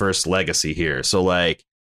Cleon, the first legacy here. So, like,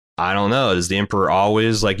 I don't know. Is the Emperor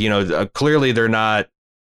always like, you know, clearly they're not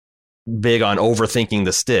big on overthinking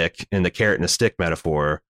the stick in the carrot and the stick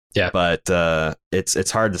metaphor. Yeah, but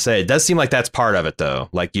it's hard to say. It does seem like that's part of it, though.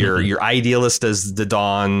 Like you're idealist as the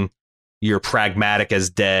Dawn, you're pragmatic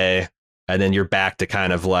as Day. And then you're back to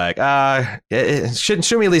kind of like, shouldn't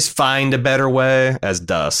we at least find a better way as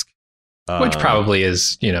Dusk? Which probably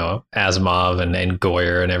is, you know, Asimov and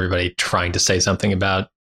Goyer and everybody trying to say something about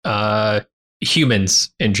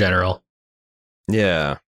humans in general.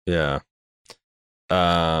 Yeah.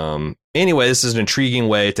 Anyway, this is an intriguing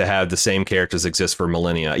way to have the same characters exist for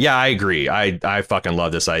millennia. Yeah, I agree. I fucking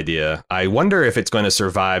love this idea. I wonder if it's going to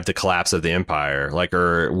survive the collapse of the Empire, like,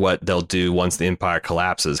 or what they'll do once the Empire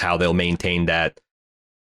collapses, how they'll maintain that,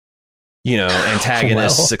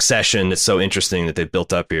 antagonist succession that's so interesting that they've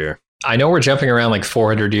built up here. I know we're jumping around like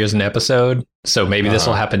 400 years an episode, so maybe this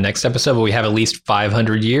will happen next episode, but we have at least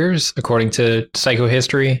 500 years, according to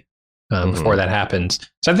psychohistory, before that happens.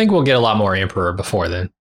 So I think we'll get a lot more Emperor before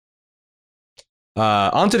then.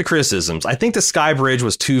 On to the criticisms. I think the Sky Bridge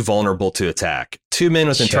was too vulnerable to attack. 2 men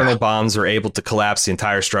with internal bombs are able to collapse the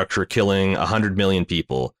entire structure, killing 100 million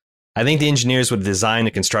people. I think the engineers would have designed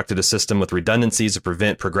and constructed a system with redundancies to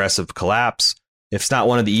prevent progressive collapse. If it's not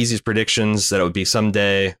one of the easiest predictions, that it would be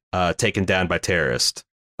someday taken down by terrorists.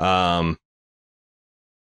 I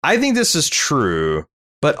think this is true,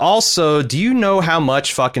 but also, do you know how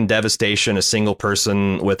much fucking devastation a single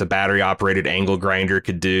person with a battery operated angle grinder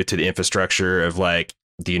could do to the infrastructure of like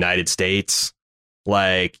the United States?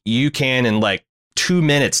 Like, you can in like 2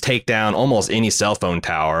 minutes take down almost any cell phone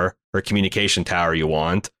tower or communication tower you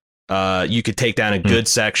want. You could take down a good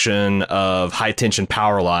section of high tension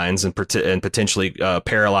power lines and potentially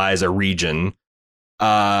paralyze a region.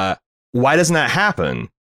 Why doesn't that happen?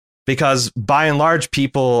 Because by and large,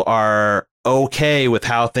 people are okay with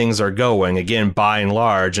how things are going. Again, by and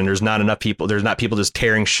large, and there's not people just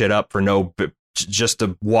tearing shit up for just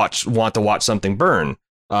to want to watch something burn.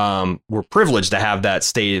 We're privileged to have that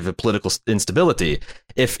state of political instability.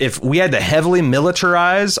 If we had to heavily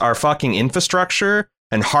militarize our fucking infrastructure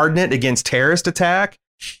and harden it against terrorist attack,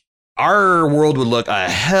 our world would look a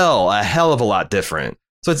hell of a lot different.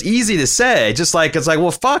 So it's easy to say, just like, it's like,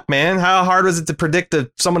 well, fuck, man, how hard was it to predict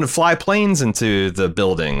someone to fly planes into the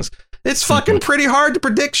buildings? It's fucking pretty hard to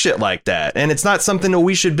predict shit like that. And it's not something that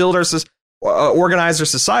we should build organize our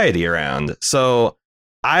society around. So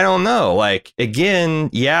I don't know, like, again,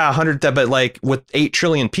 100, but like with 8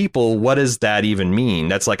 trillion people, what does that even mean?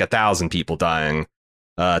 That's like 1,000 people dying.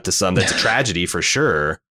 To some, that's a tragedy for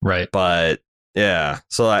sure. Right. But yeah,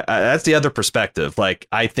 so that's the other perspective. Like,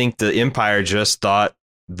 I think the Empire just thought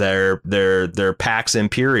their Pax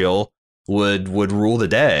Imperial would rule the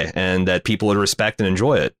day and that people would respect and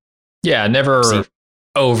enjoy it. Yeah, never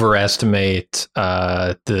overestimate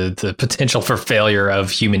the potential for failure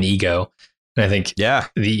of human ego. And I think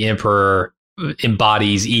the Emperor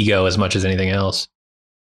embodies ego as much as anything else.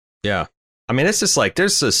 Yeah. I mean, it's just like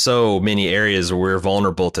there's just so many areas where we're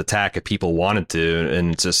vulnerable to attack if people wanted to,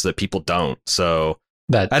 and it's just that people don't. So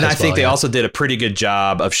I think they also did a pretty good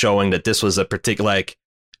job of showing that this was a particular, like,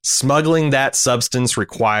 smuggling that substance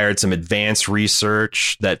required some advanced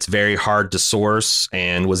research that's very hard to source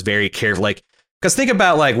and was very careful. Like, because think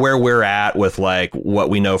about like where we're at with like what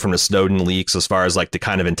we know from the Snowden leaks as far as like the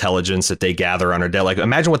kind of intelligence that they gather on our data. Like,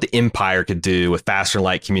 imagine what the Empire could do with faster than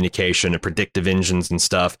light communication and predictive engines and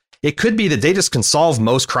stuff. It could be that they just can solve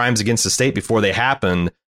most crimes against the state before they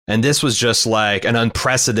happen. And this was just like an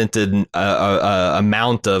unprecedented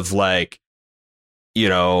amount of like,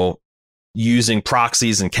 using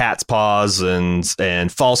proxies and cat's paws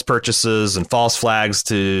and false purchases and false flags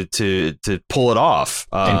to pull it off.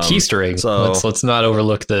 And keystring. So let's not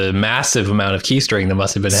overlook the massive amount of keystring that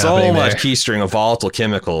must have been happening. So much keystring of volatile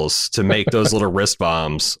chemicals to make those little wrist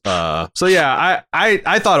bombs. So yeah,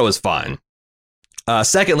 I thought it was fun.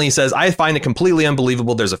 Secondly, he says, I find it completely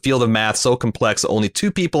unbelievable there's a field of math so complex that only 2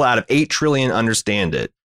 people out of 8 trillion understand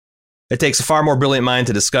it. It takes a far more brilliant mind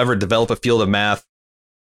to discover and develop a field of math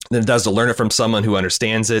than it does to learn it from someone who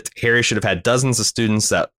understands it. Harry should have had dozens of students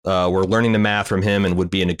that were learning the math from him and would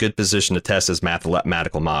be in a good position to test his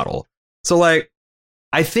mathematical model. So, like,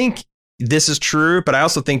 I think this is true, but I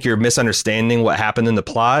also think you're misunderstanding what happened in the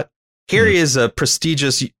plot. Harry is a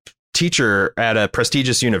prestigious teacher at a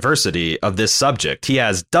prestigious university of this subject. He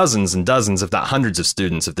has dozens and dozens, if not hundreds, of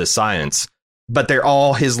students of this science, but they're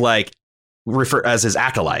all his refer as his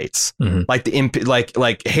acolytes.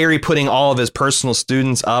 Like Harry putting all of his personal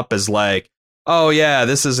students up as like, oh yeah,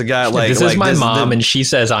 this is a guy like this is my mom, and she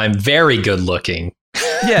says I'm very good looking.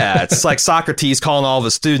 Yeah, it's like Socrates calling all of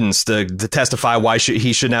his students to testify why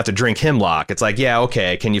he shouldn't have to drink hemlock. It's like, yeah,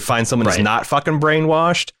 okay, can you find someone who's not fucking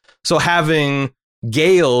brainwashed? So having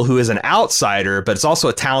Gale, who is an outsider, but it's also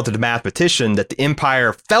a talented mathematician that the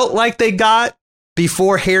Empire felt like they got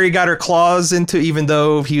before Harry got her claws into, even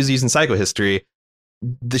though he was using psychohistory,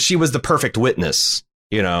 she was the perfect witness,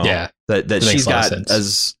 that she's got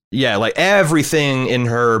like everything in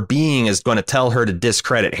her being is going to tell her to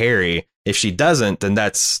discredit Harry. If she doesn't, then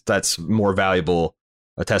that's more valuable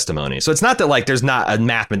a testimony. So it's not that like there's not a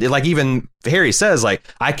math, like even Harry says, like,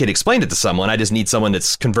 I could explain it to someone. I just need someone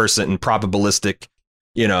that's conversant in probabilistic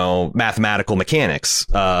mathematical mechanics.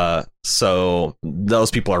 So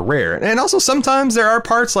those people are rare. And also sometimes there are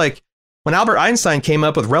parts like when Albert Einstein came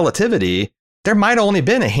up with relativity, there might have only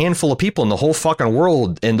been a handful of people in the whole fucking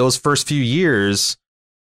world in those first few years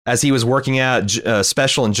as he was working out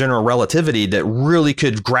special and general relativity that really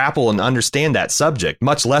could grapple and understand that subject,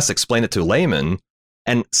 much less explain it to a layman.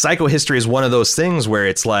 And psychohistory is one of those things where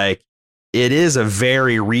it's like, it is a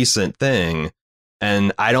very recent thing.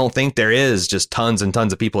 And I don't think there is just tons and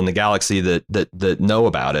tons of people in the galaxy that know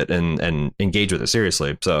about it and engage with it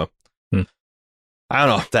seriously. So I don't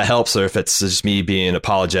know if that helps or if it's just me being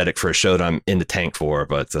apologetic for a show that I'm in the tank for.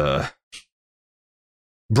 But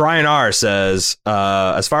Brian R. says,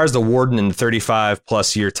 as far as the Warden in the 35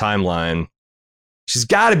 plus year timeline, she's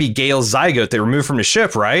got to be Gale's zygote they removed from the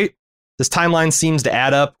ship, right? This timeline seems to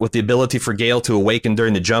add up with the ability for Gale to awaken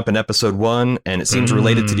during the jump in episode 1, and it seems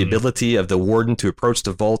related to the ability of the Warden to approach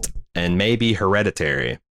the vault and maybe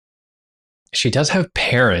hereditary. She does have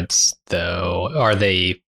parents, though. Are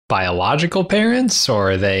they biological parents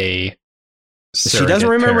or are they She doesn't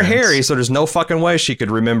remember parents? Harry, so there's no fucking way she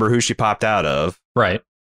could remember who she popped out of. Right.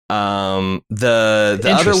 The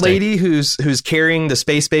other lady who's carrying the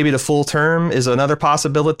space baby to full term is another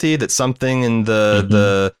possibility that something in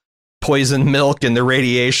the poison milk and the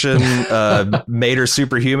radiation made her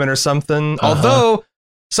superhuman or something. Although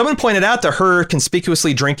someone pointed out that her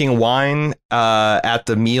conspicuously drinking wine at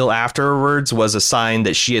the meal afterwards was a sign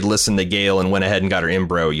that she had listened to Gale and went ahead and got her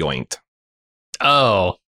embro yoinked.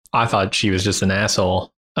 Oh, I thought she was just an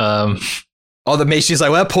asshole. She's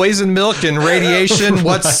like, well, poison milk and radiation. Right.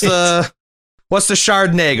 What's the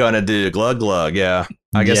Chardonnay gonna do? Glug glug. Yeah,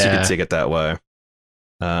 I guess you could take it that way.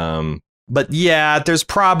 But yeah, there's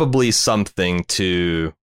probably something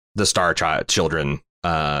to the Star Children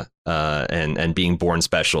and being born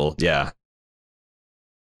special. Yeah.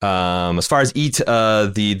 As far as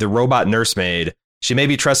the robot nursemaid, she may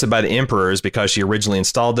be trusted by the emperors because she originally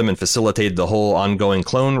installed them and facilitated the whole ongoing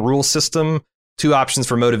clone rule system. Two options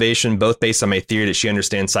for motivation, both based on my theory that she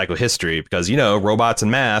understands psychohistory because, robots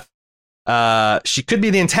and math. She could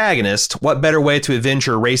be the antagonist. What better way to avenge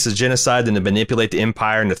her race's genocide than to manipulate the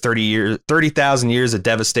Empire into 30,000 years of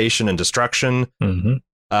devastation and destruction?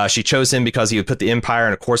 Mm-hmm. She chose him because he would put the Empire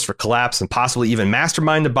on a course for collapse and possibly even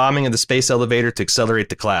mastermind the bombing of the space elevator to accelerate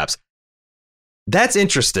the collapse. That's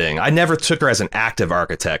interesting. I never took her as an active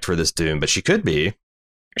architect for this doom, but she could be.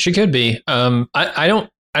 She could be. I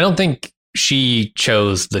don't think she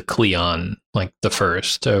chose the Cleon, like the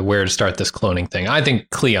first, where to start this cloning thing. I think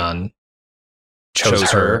Cleon chose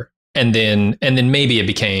her. And then maybe it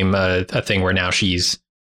became a thing where now she's,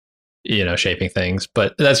 shaping things.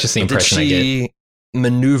 But that's just the impression I get. Did she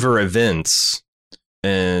maneuver events?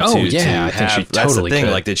 And I think she that's totally the thing.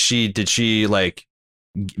 could. Like, did she like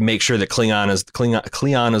make sure that Cleon is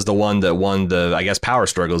the one that won the, I guess, power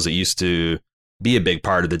struggles that used to be a big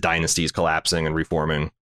part of the dynasties collapsing and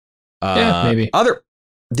reforming? Yeah, maybe.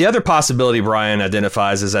 The other possibility Brian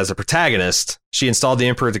identifies is as a protagonist. She installed the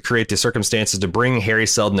Emperor to create the circumstances to bring Harry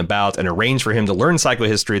Seldon about and arrange for him to learn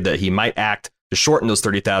psychohistory that he might act to shorten those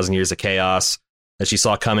 30,000 years of chaos that she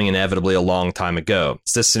saw coming inevitably a long time ago.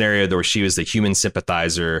 It's this scenario where she was the human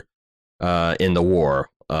sympathizer in the war,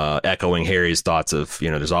 echoing Harry's thoughts of,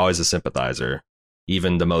 there's always a sympathizer,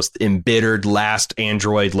 even the most embittered last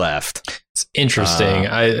android left. It's interesting.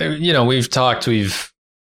 We've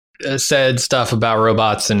said stuff about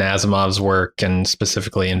robots in Asimov's work and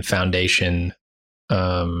specifically in Foundation.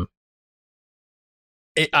 I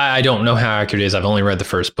don't know how accurate it is. I've only read the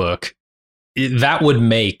first book. That would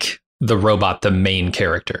make the robot the main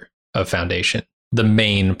character of Foundation, the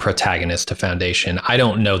main protagonist of Foundation. I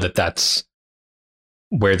don't know that that's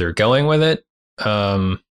where they're going with it.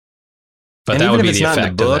 But that would be the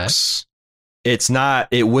effect of that.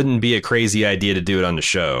 It wouldn't be a crazy idea to do it on the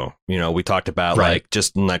show. We talked about like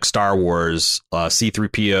just like Star Wars,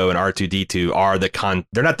 C-3PO and R2-D2 are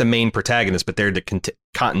they're not the main protagonists, but they're the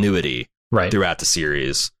continuity throughout the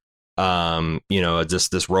series.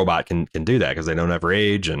 Just this robot can do that because they don't ever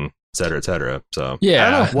age and et cetera, et cetera. So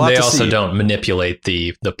yeah, they also don't manipulate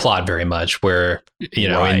the plot very much where,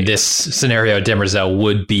 in this scenario, Demerzel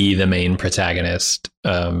would be the main protagonist.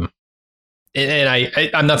 And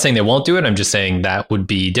I'm not saying they won't do it. I'm just saying that would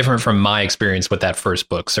be different from my experience with that first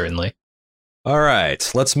book, certainly. All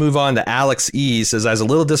right, let's move on to Alex E. Says, I was a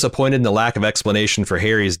little disappointed in the lack of explanation for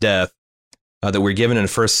Harry's death that we're given in the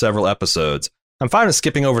first several episodes. I'm fine with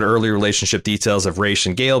skipping over the early relationship details of Ra's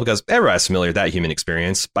and Gale because everybody's familiar with that human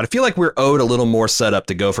experience. But I feel like we're owed a little more setup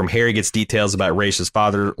to go from Harry gets details about Ra's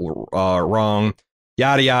father wrong,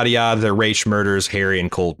 yada, yada, yada, the Ra's murders Harry in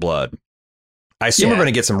cold blood. I assume we're going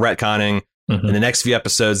to get some retconning. in the next few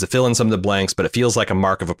episodes to fill in some of the blanks, but it feels like a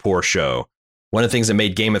mark of a poor show. One of the things that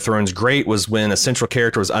made Game of Thrones great was when a central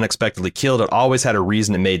character was unexpectedly killed, it always had a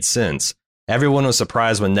reason that made sense. Everyone was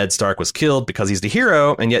surprised when Ned Stark was killed because he's the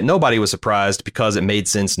hero, and yet nobody was surprised because it made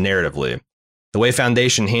sense narratively. The way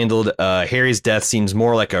Foundation handled Harry's death seems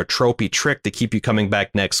more like a tropey trick to keep you coming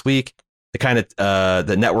back next week, the kind of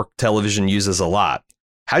that network television uses a lot.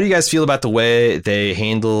 How do you guys feel about the way they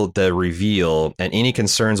handled the reveal, and any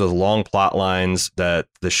concerns with long plot lines that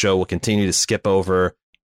the show will continue to skip over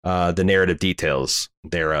the narrative details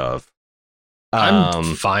thereof?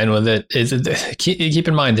 I'm fine with it. Keep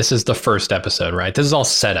in mind, this is the first episode, right? This is all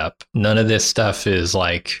set up. None of this stuff is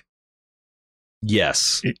like...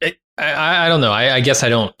 Yes. I don't know. I guess I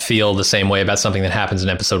don't feel the same way about something that happens in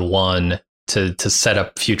episode 1 to set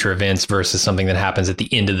up future events versus something that happens at the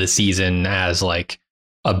end of the season as like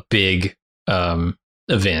a big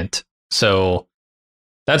event. So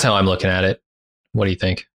that's how I'm looking at it. What do you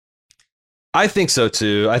think? I think so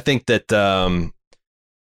too. I think that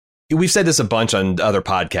we've said this a bunch on other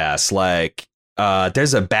podcasts. Like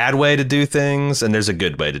there's a bad way to do things and there's a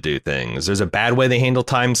good way to do things. There's a bad way they handle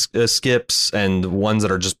time skips and ones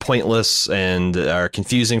that are just pointless and are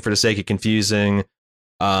confusing for the sake of confusing.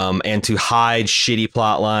 And to hide shitty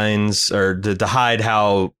plot lines or to hide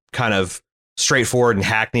how kind of straightforward and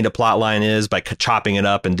hackneyed a plot line is by chopping it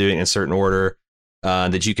up and doing it in a certain order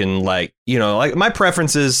that you can like my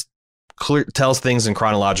preference is tells things in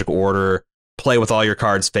chronological order, play with all your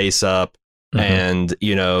cards face up and,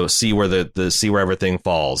 see where see where everything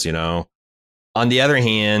falls, On the other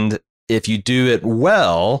hand, if you do it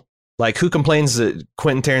well, like who complains that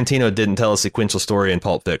Quentin Tarantino didn't tell a sequential story in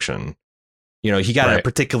Pulp Fiction? He got a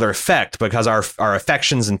particular effect because our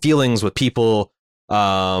affections and feelings with people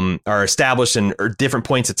are established in different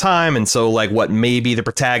points of time. And so like what may be the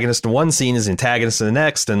protagonist in one scene is the antagonist in the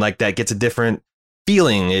next. And like that gets a different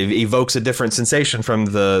feeling. It evokes a different sensation from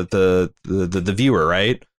the viewer.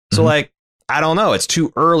 Right. So like, I don't know. It's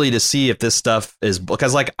too early to see if this stuff is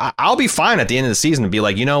because like I'll be fine at the end of the season to be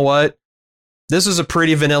like, you know what? This is a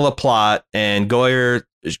pretty vanilla plot and Goyer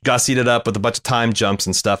gussied it up with a bunch of time jumps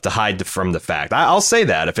and stuff to hide from the fact. I'll say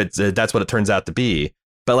that if that's what it turns out to be.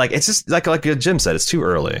 But like it's just like Jim said, it's too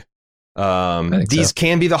early. These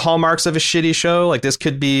can be the hallmarks of a shitty show. Like this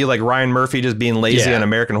could be like Ryan Murphy just being lazy on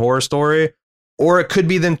American Horror Story, or it could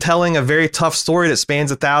be them telling a very tough story that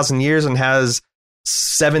spans 1,000 years and has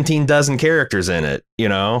 17 dozen characters in it,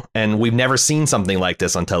 and we've never seen something like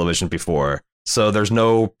this on television before. So there's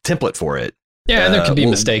no template for it. Yeah, and there could be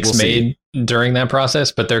mistakes made during that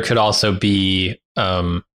process, but there could also be.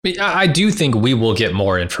 I do think we will get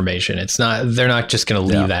more information. They're not just going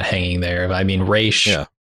to leave that hanging there. I mean, Raish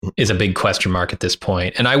is a big question mark at this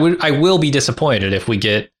point, and I will be disappointed if we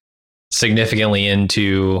get significantly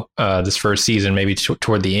into this first season, maybe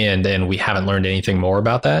toward the end, and we haven't learned anything more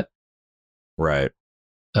about that. Right.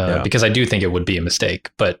 Because I do think it would be a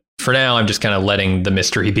mistake, but for now, I'm just kind of letting the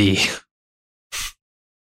mystery be.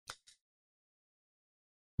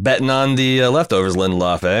 Betting on the leftovers,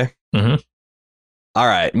 Lindelof, eh? Mm-hmm. All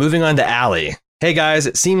right, moving on to Allie. Hey guys,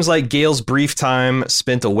 it seems like Gale's brief time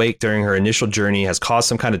spent awake during her initial journey has caused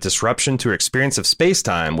some kind of disruption to her experience of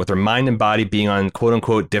space-time, with her mind and body being on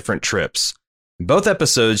quote-unquote different trips. In both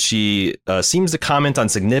episodes, she seems to comment on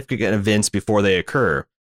significant events before they occur.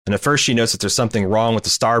 And at first, she notes that there's something wrong with the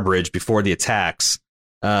Star Bridge before the attacks,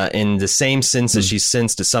 in the same sense as she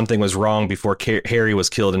sensed that something was wrong before Harry was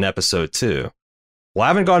killed in episode 2. Well, I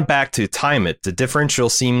haven't gone back to time it. The differential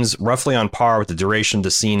seems roughly on par with the duration of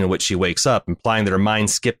the scene in which she wakes up, implying that her mind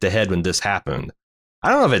skipped ahead when this happened. I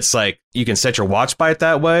don't know if it's like you can set your watch by it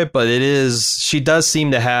that way, but it is. She does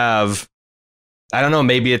seem to have. I don't know.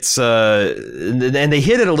 Maybe it's. And they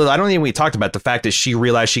hit it a little. I don't think we talked about the fact that she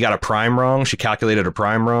realized she got a prime wrong. She calculated a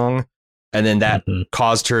prime wrong, and then that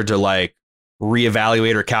caused her to like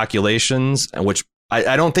reevaluate her calculations, which.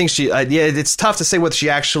 I don't think it's tough to say whether she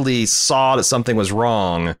actually saw that something was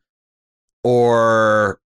wrong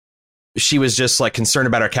or she was just like concerned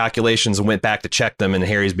about her calculations and went back to check them and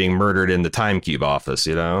Harry's being murdered in the Time Cube office,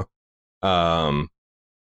 But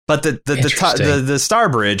the Star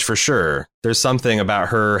Bridge, for sure, there's something about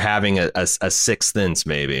her having a sixth sense,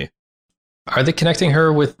 maybe. Are they connecting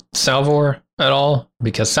her with Salvor at all?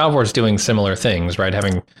 Because Salvor's doing similar things, right?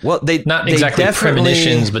 Having not exactly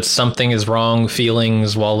premonitions, but something is wrong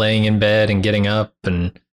feelings while laying in bed and getting up.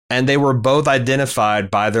 And they were both identified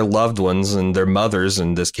by their loved ones and their mothers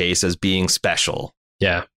in this case as being special.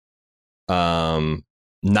 Yeah.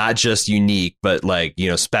 Not just unique, but like,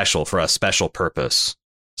 special for a special purpose.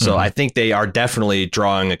 So I think they are definitely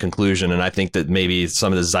drawing a conclusion. And I think that maybe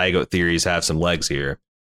some of the zygote theories have some legs here.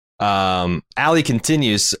 Allie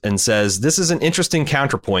continues and says, this is an interesting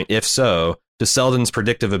counterpoint, if so, to Selden's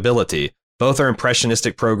predictive ability. Both are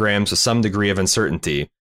impressionistic programs with some degree of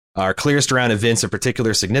uncertainty, are clearest around events of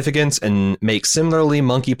particular significance, and make similarly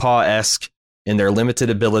monkey paw-esque in their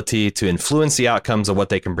limited ability to influence the outcomes of what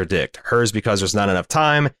they can predict. Hers because there's not enough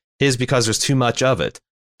time, his because there's too much of it.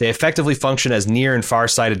 They effectively function as near and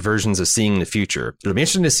far-sighted versions of seeing the future. It'll be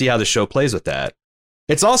interesting to see how the show plays with that.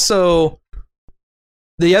 It's also...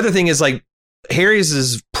 The other thing is, like, Harry's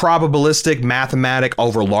is probabilistic, mathematic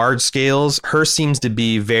over large scales. Her seems to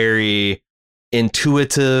be very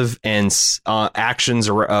intuitive and actions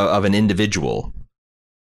of an individual.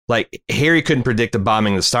 Like, Harry couldn't predict the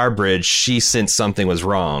bombing of the Star Bridge. She sensed something was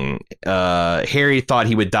wrong. Harry thought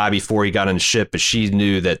he would die before he got on the ship, but she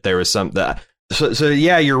knew that there was something. So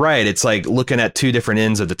yeah, you're right. It's like looking at two different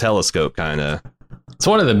ends of the telescope, kind of. It's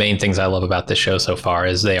one of the main things I love about this show so far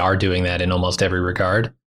is they are doing that in almost every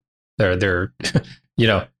regard. They're you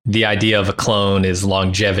know, the idea of a clone is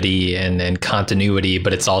longevity and continuity,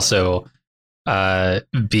 but it's also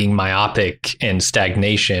being myopic and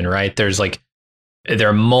stagnation, right? There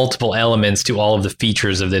are multiple elements to all of the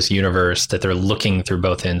features of this universe that they're looking through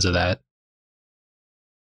both ends of that.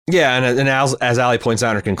 Yeah, and as Allie points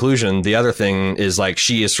out in her conclusion, the other thing is, like,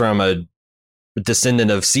 she is from a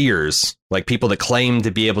descendant of seers, like people that claim to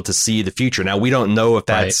be able to see the future. Now, we don't know if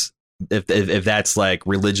that's if that's like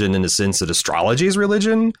religion in the sense that astrology is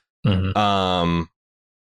religion,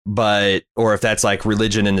 but or if that's like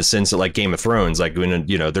religion in the sense that, like, Game of Thrones, like, when,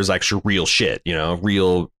 you know, there's actually real shit, you know,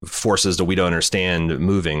 real forces that we don't understand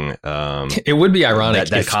moving. It would be ironic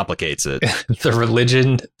that complicates it. The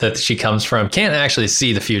religion that she comes from can't actually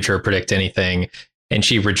see the future or predict anything, and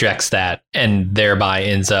she rejects that and thereby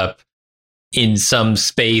ends up in some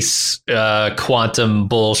space quantum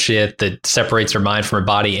bullshit that separates her mind from her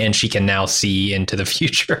body, and she can now see into the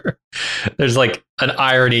future. There's like an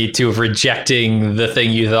irony to rejecting the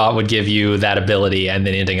thing you thought would give you that ability and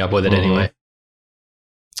then ending up with it anyway.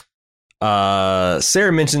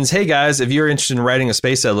 Sarah mentions, hey guys, if you're interested in riding a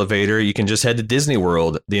space elevator, you can just head to Disney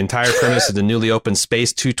World. The entire premise of the newly opened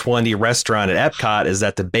Space 220 restaurant at Epcot is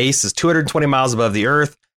that the base is 220 miles above the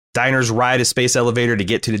Earth. Diners ride a space elevator to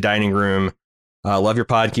get to the dining room. Love your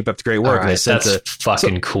pod. Keep up the great work. Right, that's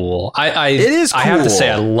fucking cool. It is cool. I have to say,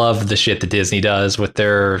 I love the shit that Disney does with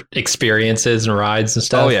their experiences and rides and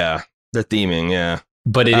stuff. Oh, yeah. The theming, yeah.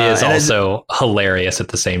 But it is also hilarious at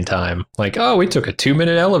the same time. Like, oh, we took a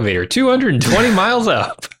 2-minute elevator, 220 miles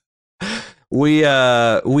up. We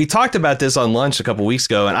talked about this on lunch a couple weeks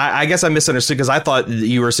ago, and I guess I misunderstood because I thought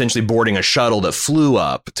you were essentially boarding a shuttle that flew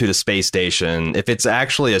up to the space station. If it's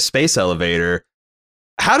actually a space elevator,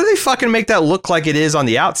 how do they fucking make that look like it is on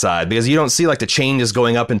the outside? Because you don't see, like, the changes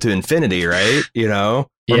going up into infinity, right? You know?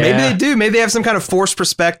 Or maybe they do. Maybe they have some kind of forced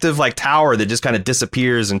perspective, like, tower that just kind of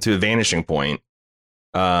disappears into a vanishing point.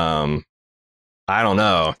 I don't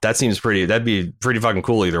know. That'd be pretty fucking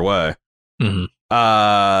cool either way.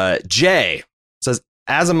 Jay says,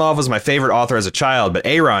 Asimov was my favorite author as a child, but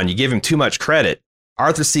Aaron, you give him too much credit.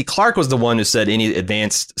 Arthur C. Clarke was the one who said any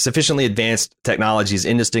sufficiently advanced technology is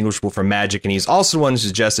indistinguishable from magic, and he's also the one who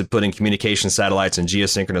suggested putting communication satellites in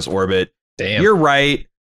geosynchronous orbit. Damn. You're right.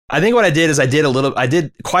 I think what I did is I did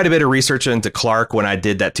quite a bit of research into Clarke when I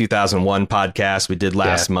did that 2001 podcast we did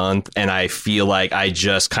last month, and I feel like I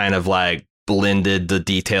just kind of like blended the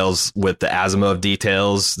details with the Asimov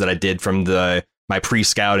details that I did from my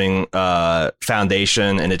pre-scouting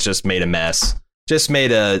foundation, and it just made a mess. Just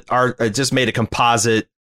made a composite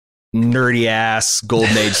nerdy ass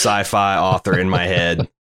golden age sci-fi author in my head.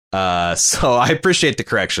 So I appreciate the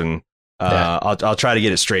correction. I'll try to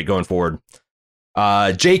get it straight going forward.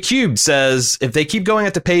 J Cube says, if they keep going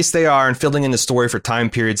at the pace they are and filling in the story for time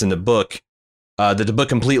periods in the book that the book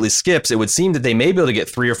completely skips, it would seem that they may be able to get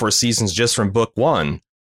 3 or 4 seasons just from book 1.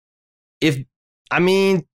 They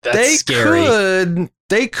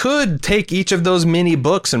could take each of those mini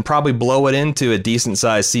books and probably blow it into a decent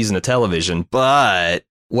sized season of television. But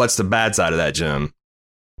what's the bad side of that, Jim?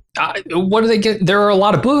 What do they get? There are a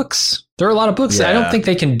lot of books. Yeah. I don't think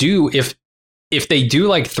they can do if they do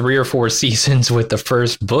like 3 or 4 seasons with the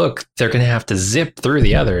first book, they're going to have to zip through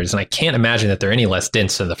the others. And I can't imagine that they're any less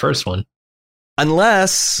dense than the first one.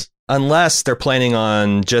 Unless they're planning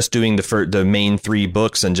on just doing the main 3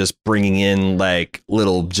 books and just bringing in like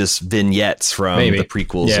little just vignettes from the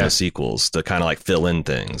prequels and the sequels to kind of like fill in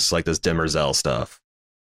things like this Demerzel stuff.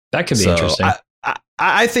 That could be interesting.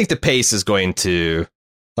 I think the pace is going to,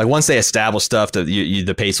 like, once they establish stuff, that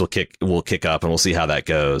the pace will kick up, and we'll see how that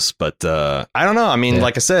goes. But I don't know. I mean,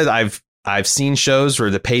 like I said, I've seen shows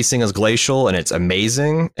where the pacing is glacial and it's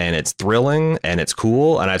amazing and it's thrilling and it's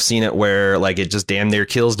cool. And I've seen it where like it just damn near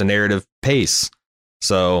kills the narrative pace.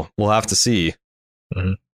 So we'll have to see.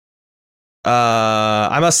 Mm-hmm.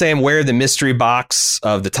 I must say I'm aware of the mystery box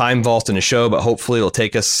of the time vault in the show, but hopefully it'll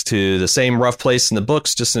take us to the same rough place in the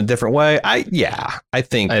books, just in a different way. I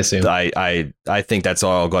think I think that's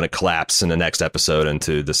all going to collapse in the next episode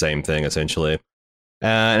into the same thing, essentially.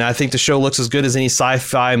 And I think the show looks as good as any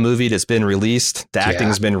sci-fi movie that's been released. The acting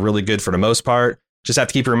has been really good for the most part. Just have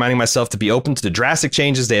to keep reminding myself to be open to the drastic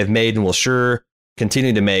changes they have made and will sure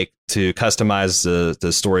continue to make to customize the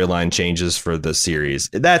storyline changes for the series.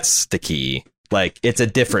 That's the key. Like, it's a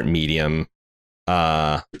different medium.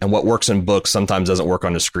 And what works in books sometimes doesn't work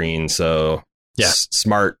on the screen. So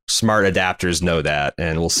smart adapters know that.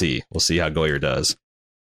 And we'll see. We'll see how Goyer does.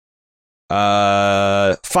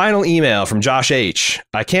 Final email from Josh H.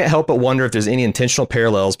 I can't help but wonder if there's any intentional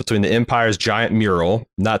parallels between the Empire's giant mural,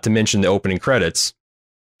 not to mention the opening credits,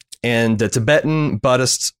 and the Tibetan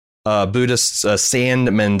Buddhists' sand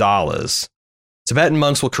mandalas. Tibetan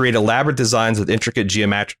monks will create elaborate designs with intricate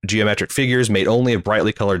geometric figures made only of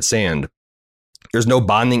brightly colored sand. There's no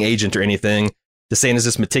bonding agent or anything. The sand is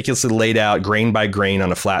just meticulously laid out grain by grain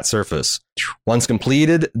on a flat surface. Once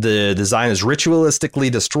completed, the design is ritualistically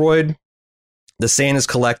destroyed. The sand is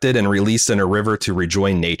collected and released in a river to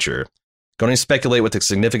rejoin nature. Going to speculate what the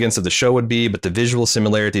significance of the show would be, but the visual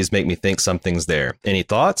similarities make me think something's there. Any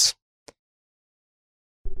thoughts?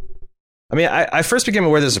 I mean, I first became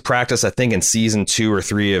aware there's a practice, I think, in season 2 or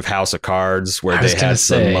 3 of House of Cards, where they had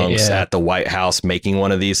some monks at the White House making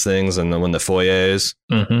one of these things and when the foyers.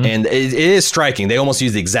 Mm-hmm. And it is striking. They almost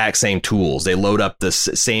use the exact same tools. They load up the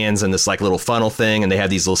sands in this like little funnel thing, and they have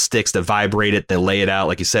these little sticks that vibrate it. They lay it out,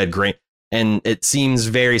 like you said, great. And it seems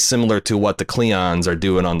very similar to what the Cleons are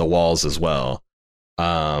doing on the walls as well.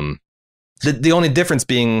 The only difference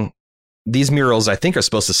being these murals, I think, are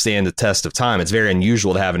supposed to stand the test of time. It's very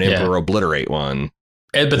unusual to have an emperor obliterate one.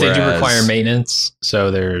 But they do require maintenance.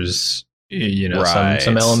 So there's,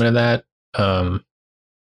 some element of that.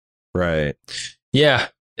 Right. Yeah.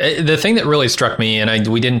 The thing that really struck me, and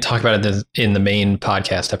we didn't talk about it in the main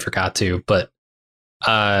podcast, I forgot to, but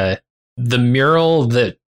the mural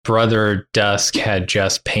that Brother Dusk had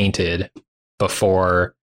just painted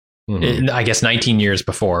before, I guess 19 years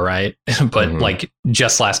before, right? But like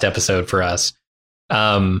just last episode for us,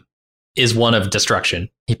 is one of destruction.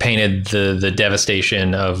 He painted the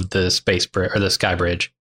devastation of the space or the sky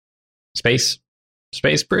bridge, space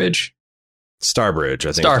bridge, Star Bridge.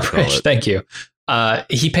 I think Star Bridge. Thank you.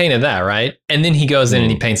 He painted that, right? And then he goes in and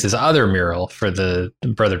he paints this other mural for the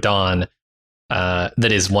Brother Dawn,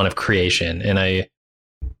 that is one of creation. And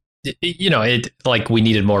it like we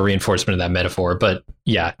needed more reinforcement of that metaphor, but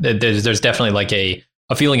yeah, there's definitely like a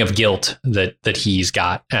feeling of guilt that he's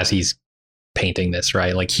got as he's painting this,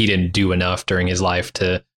 right? Like he didn't do enough during his life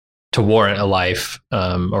to warrant a life,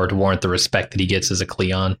 or to warrant the respect that he gets as a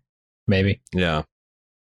Cleon, maybe. Yeah.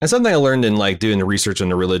 And something I learned in like doing the research on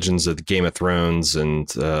the religions of Game of Thrones and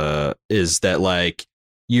is that like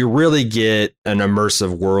you really get an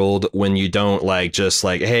immersive world when you don't like just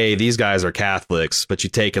like, hey, these guys are Catholics, but you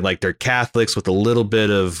take it like they're Catholics with a little bit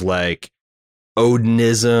of like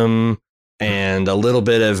Odinism and a little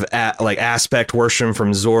bit of like aspect worship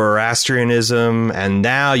from Zoroastrianism. And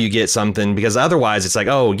now you get something, because otherwise it's like,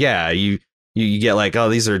 oh, yeah, you get like, oh,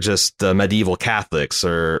 these are just medieval Catholics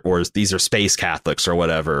or these are space Catholics or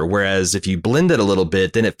whatever. Whereas if you blend it a little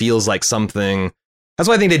bit, then it feels like something. That's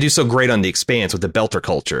why I think they do so great on The Expanse with the Belter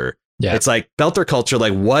culture. Yeah. It's like Belter culture,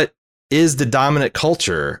 like what is the dominant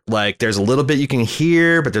culture? Like there's a little bit you can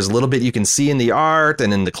hear, but there's a little bit you can see in the art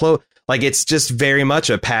and in the clothes. Like it's just very much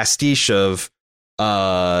a pastiche of,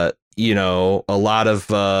 a lot of,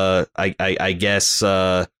 I guess,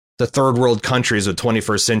 the third world countries of the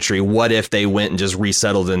 21st century. What if they went and just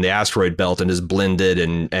resettled in the asteroid belt and just blended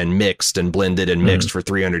and mixed and blended and mixed for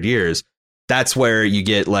 300 years? That's where you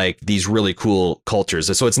get like these really cool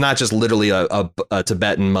cultures. So it's not just literally a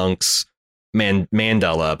Tibetan monk's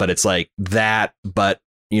mandala, but it's like that, but,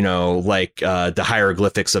 the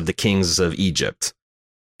hieroglyphics of the kings of Egypt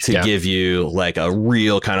to give you like a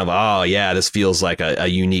real kind of, oh, yeah, this feels like a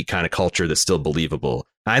unique kind of culture that's still believable.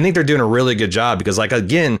 I think they're doing a really good job because, like,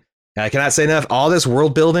 again, I cannot say enough. All this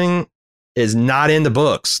world building is not in the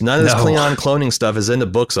books. None of this Klingon cloning stuff is in the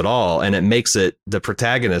books at all. And it makes it the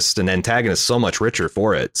protagonist and antagonist so much richer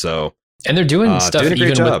for it. So, and they're doing stuff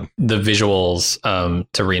even with the visuals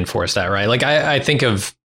to reinforce that, right? Like I think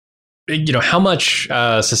of, how much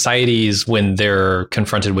societies, when they're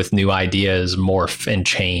confronted with new ideas, morph and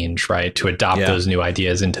change, right? To adopt those new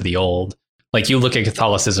ideas into the old. Like you look at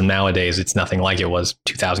Catholicism nowadays, it's nothing like it was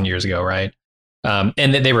 2,000 years ago, right?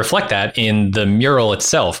 And they reflect that in the mural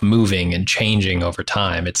itself, moving and changing over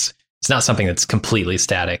time. It's not something that's completely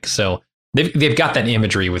static. So they've got that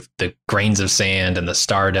imagery with the grains of sand and the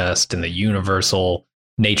stardust and the universal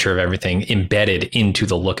nature of everything embedded into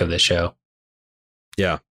the look of the show.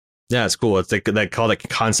 Yeah. Yeah, it's cool. It's like they call it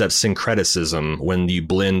concept syncretism, when you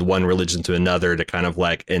blend one religion to another to kind of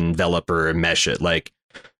like envelop or mesh it. Like,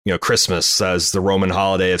 you know, Christmas as the Roman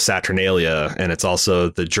holiday of Saturnalia, and it's also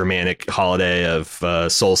the Germanic holiday of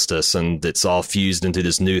solstice, and it's all fused into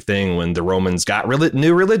this new thing when the Romans got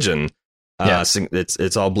new religion.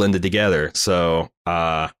 It's all blended together. So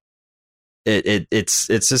it's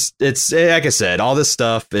like I said, all this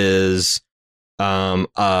stuff is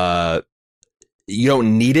you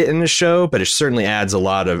don't need it in the show, but it certainly adds a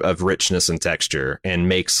lot of richness and texture, and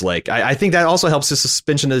makes like I think that also helps the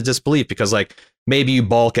suspension of disbelief, because like maybe you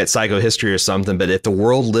balk at psychohistory or something, but if the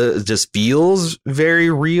world just feels very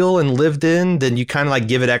real and lived in, then you kind of like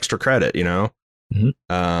give it extra credit, you know.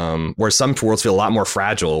 Mm-hmm. Where some worlds feel a lot more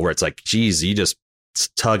fragile, where it's like, geez, you just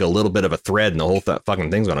tug a little bit of a thread and the whole fucking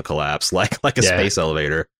thing's going to collapse, like a space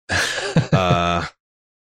elevator.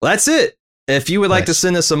 That's it. If you would like to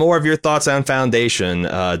send us some more of your thoughts on Foundation,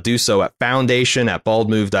 do so at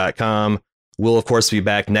foundation@baldmove.com. We'll, of course, be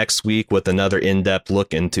back next week with another in-depth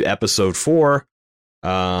look into episode 4.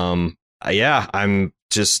 I'm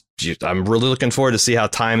really looking forward to see how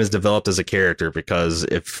Time is developed as a character, because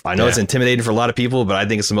if I know it's intimidating for a lot of people, but I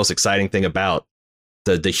think it's the most exciting thing about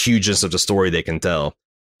the hugeness of the story they can tell.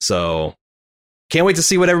 So can't wait to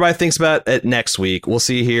see what everybody thinks about it next week. We'll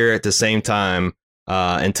see you here at the same time.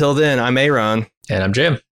 Until then, I'm Aaron. And I'm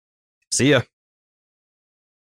Jim. See ya.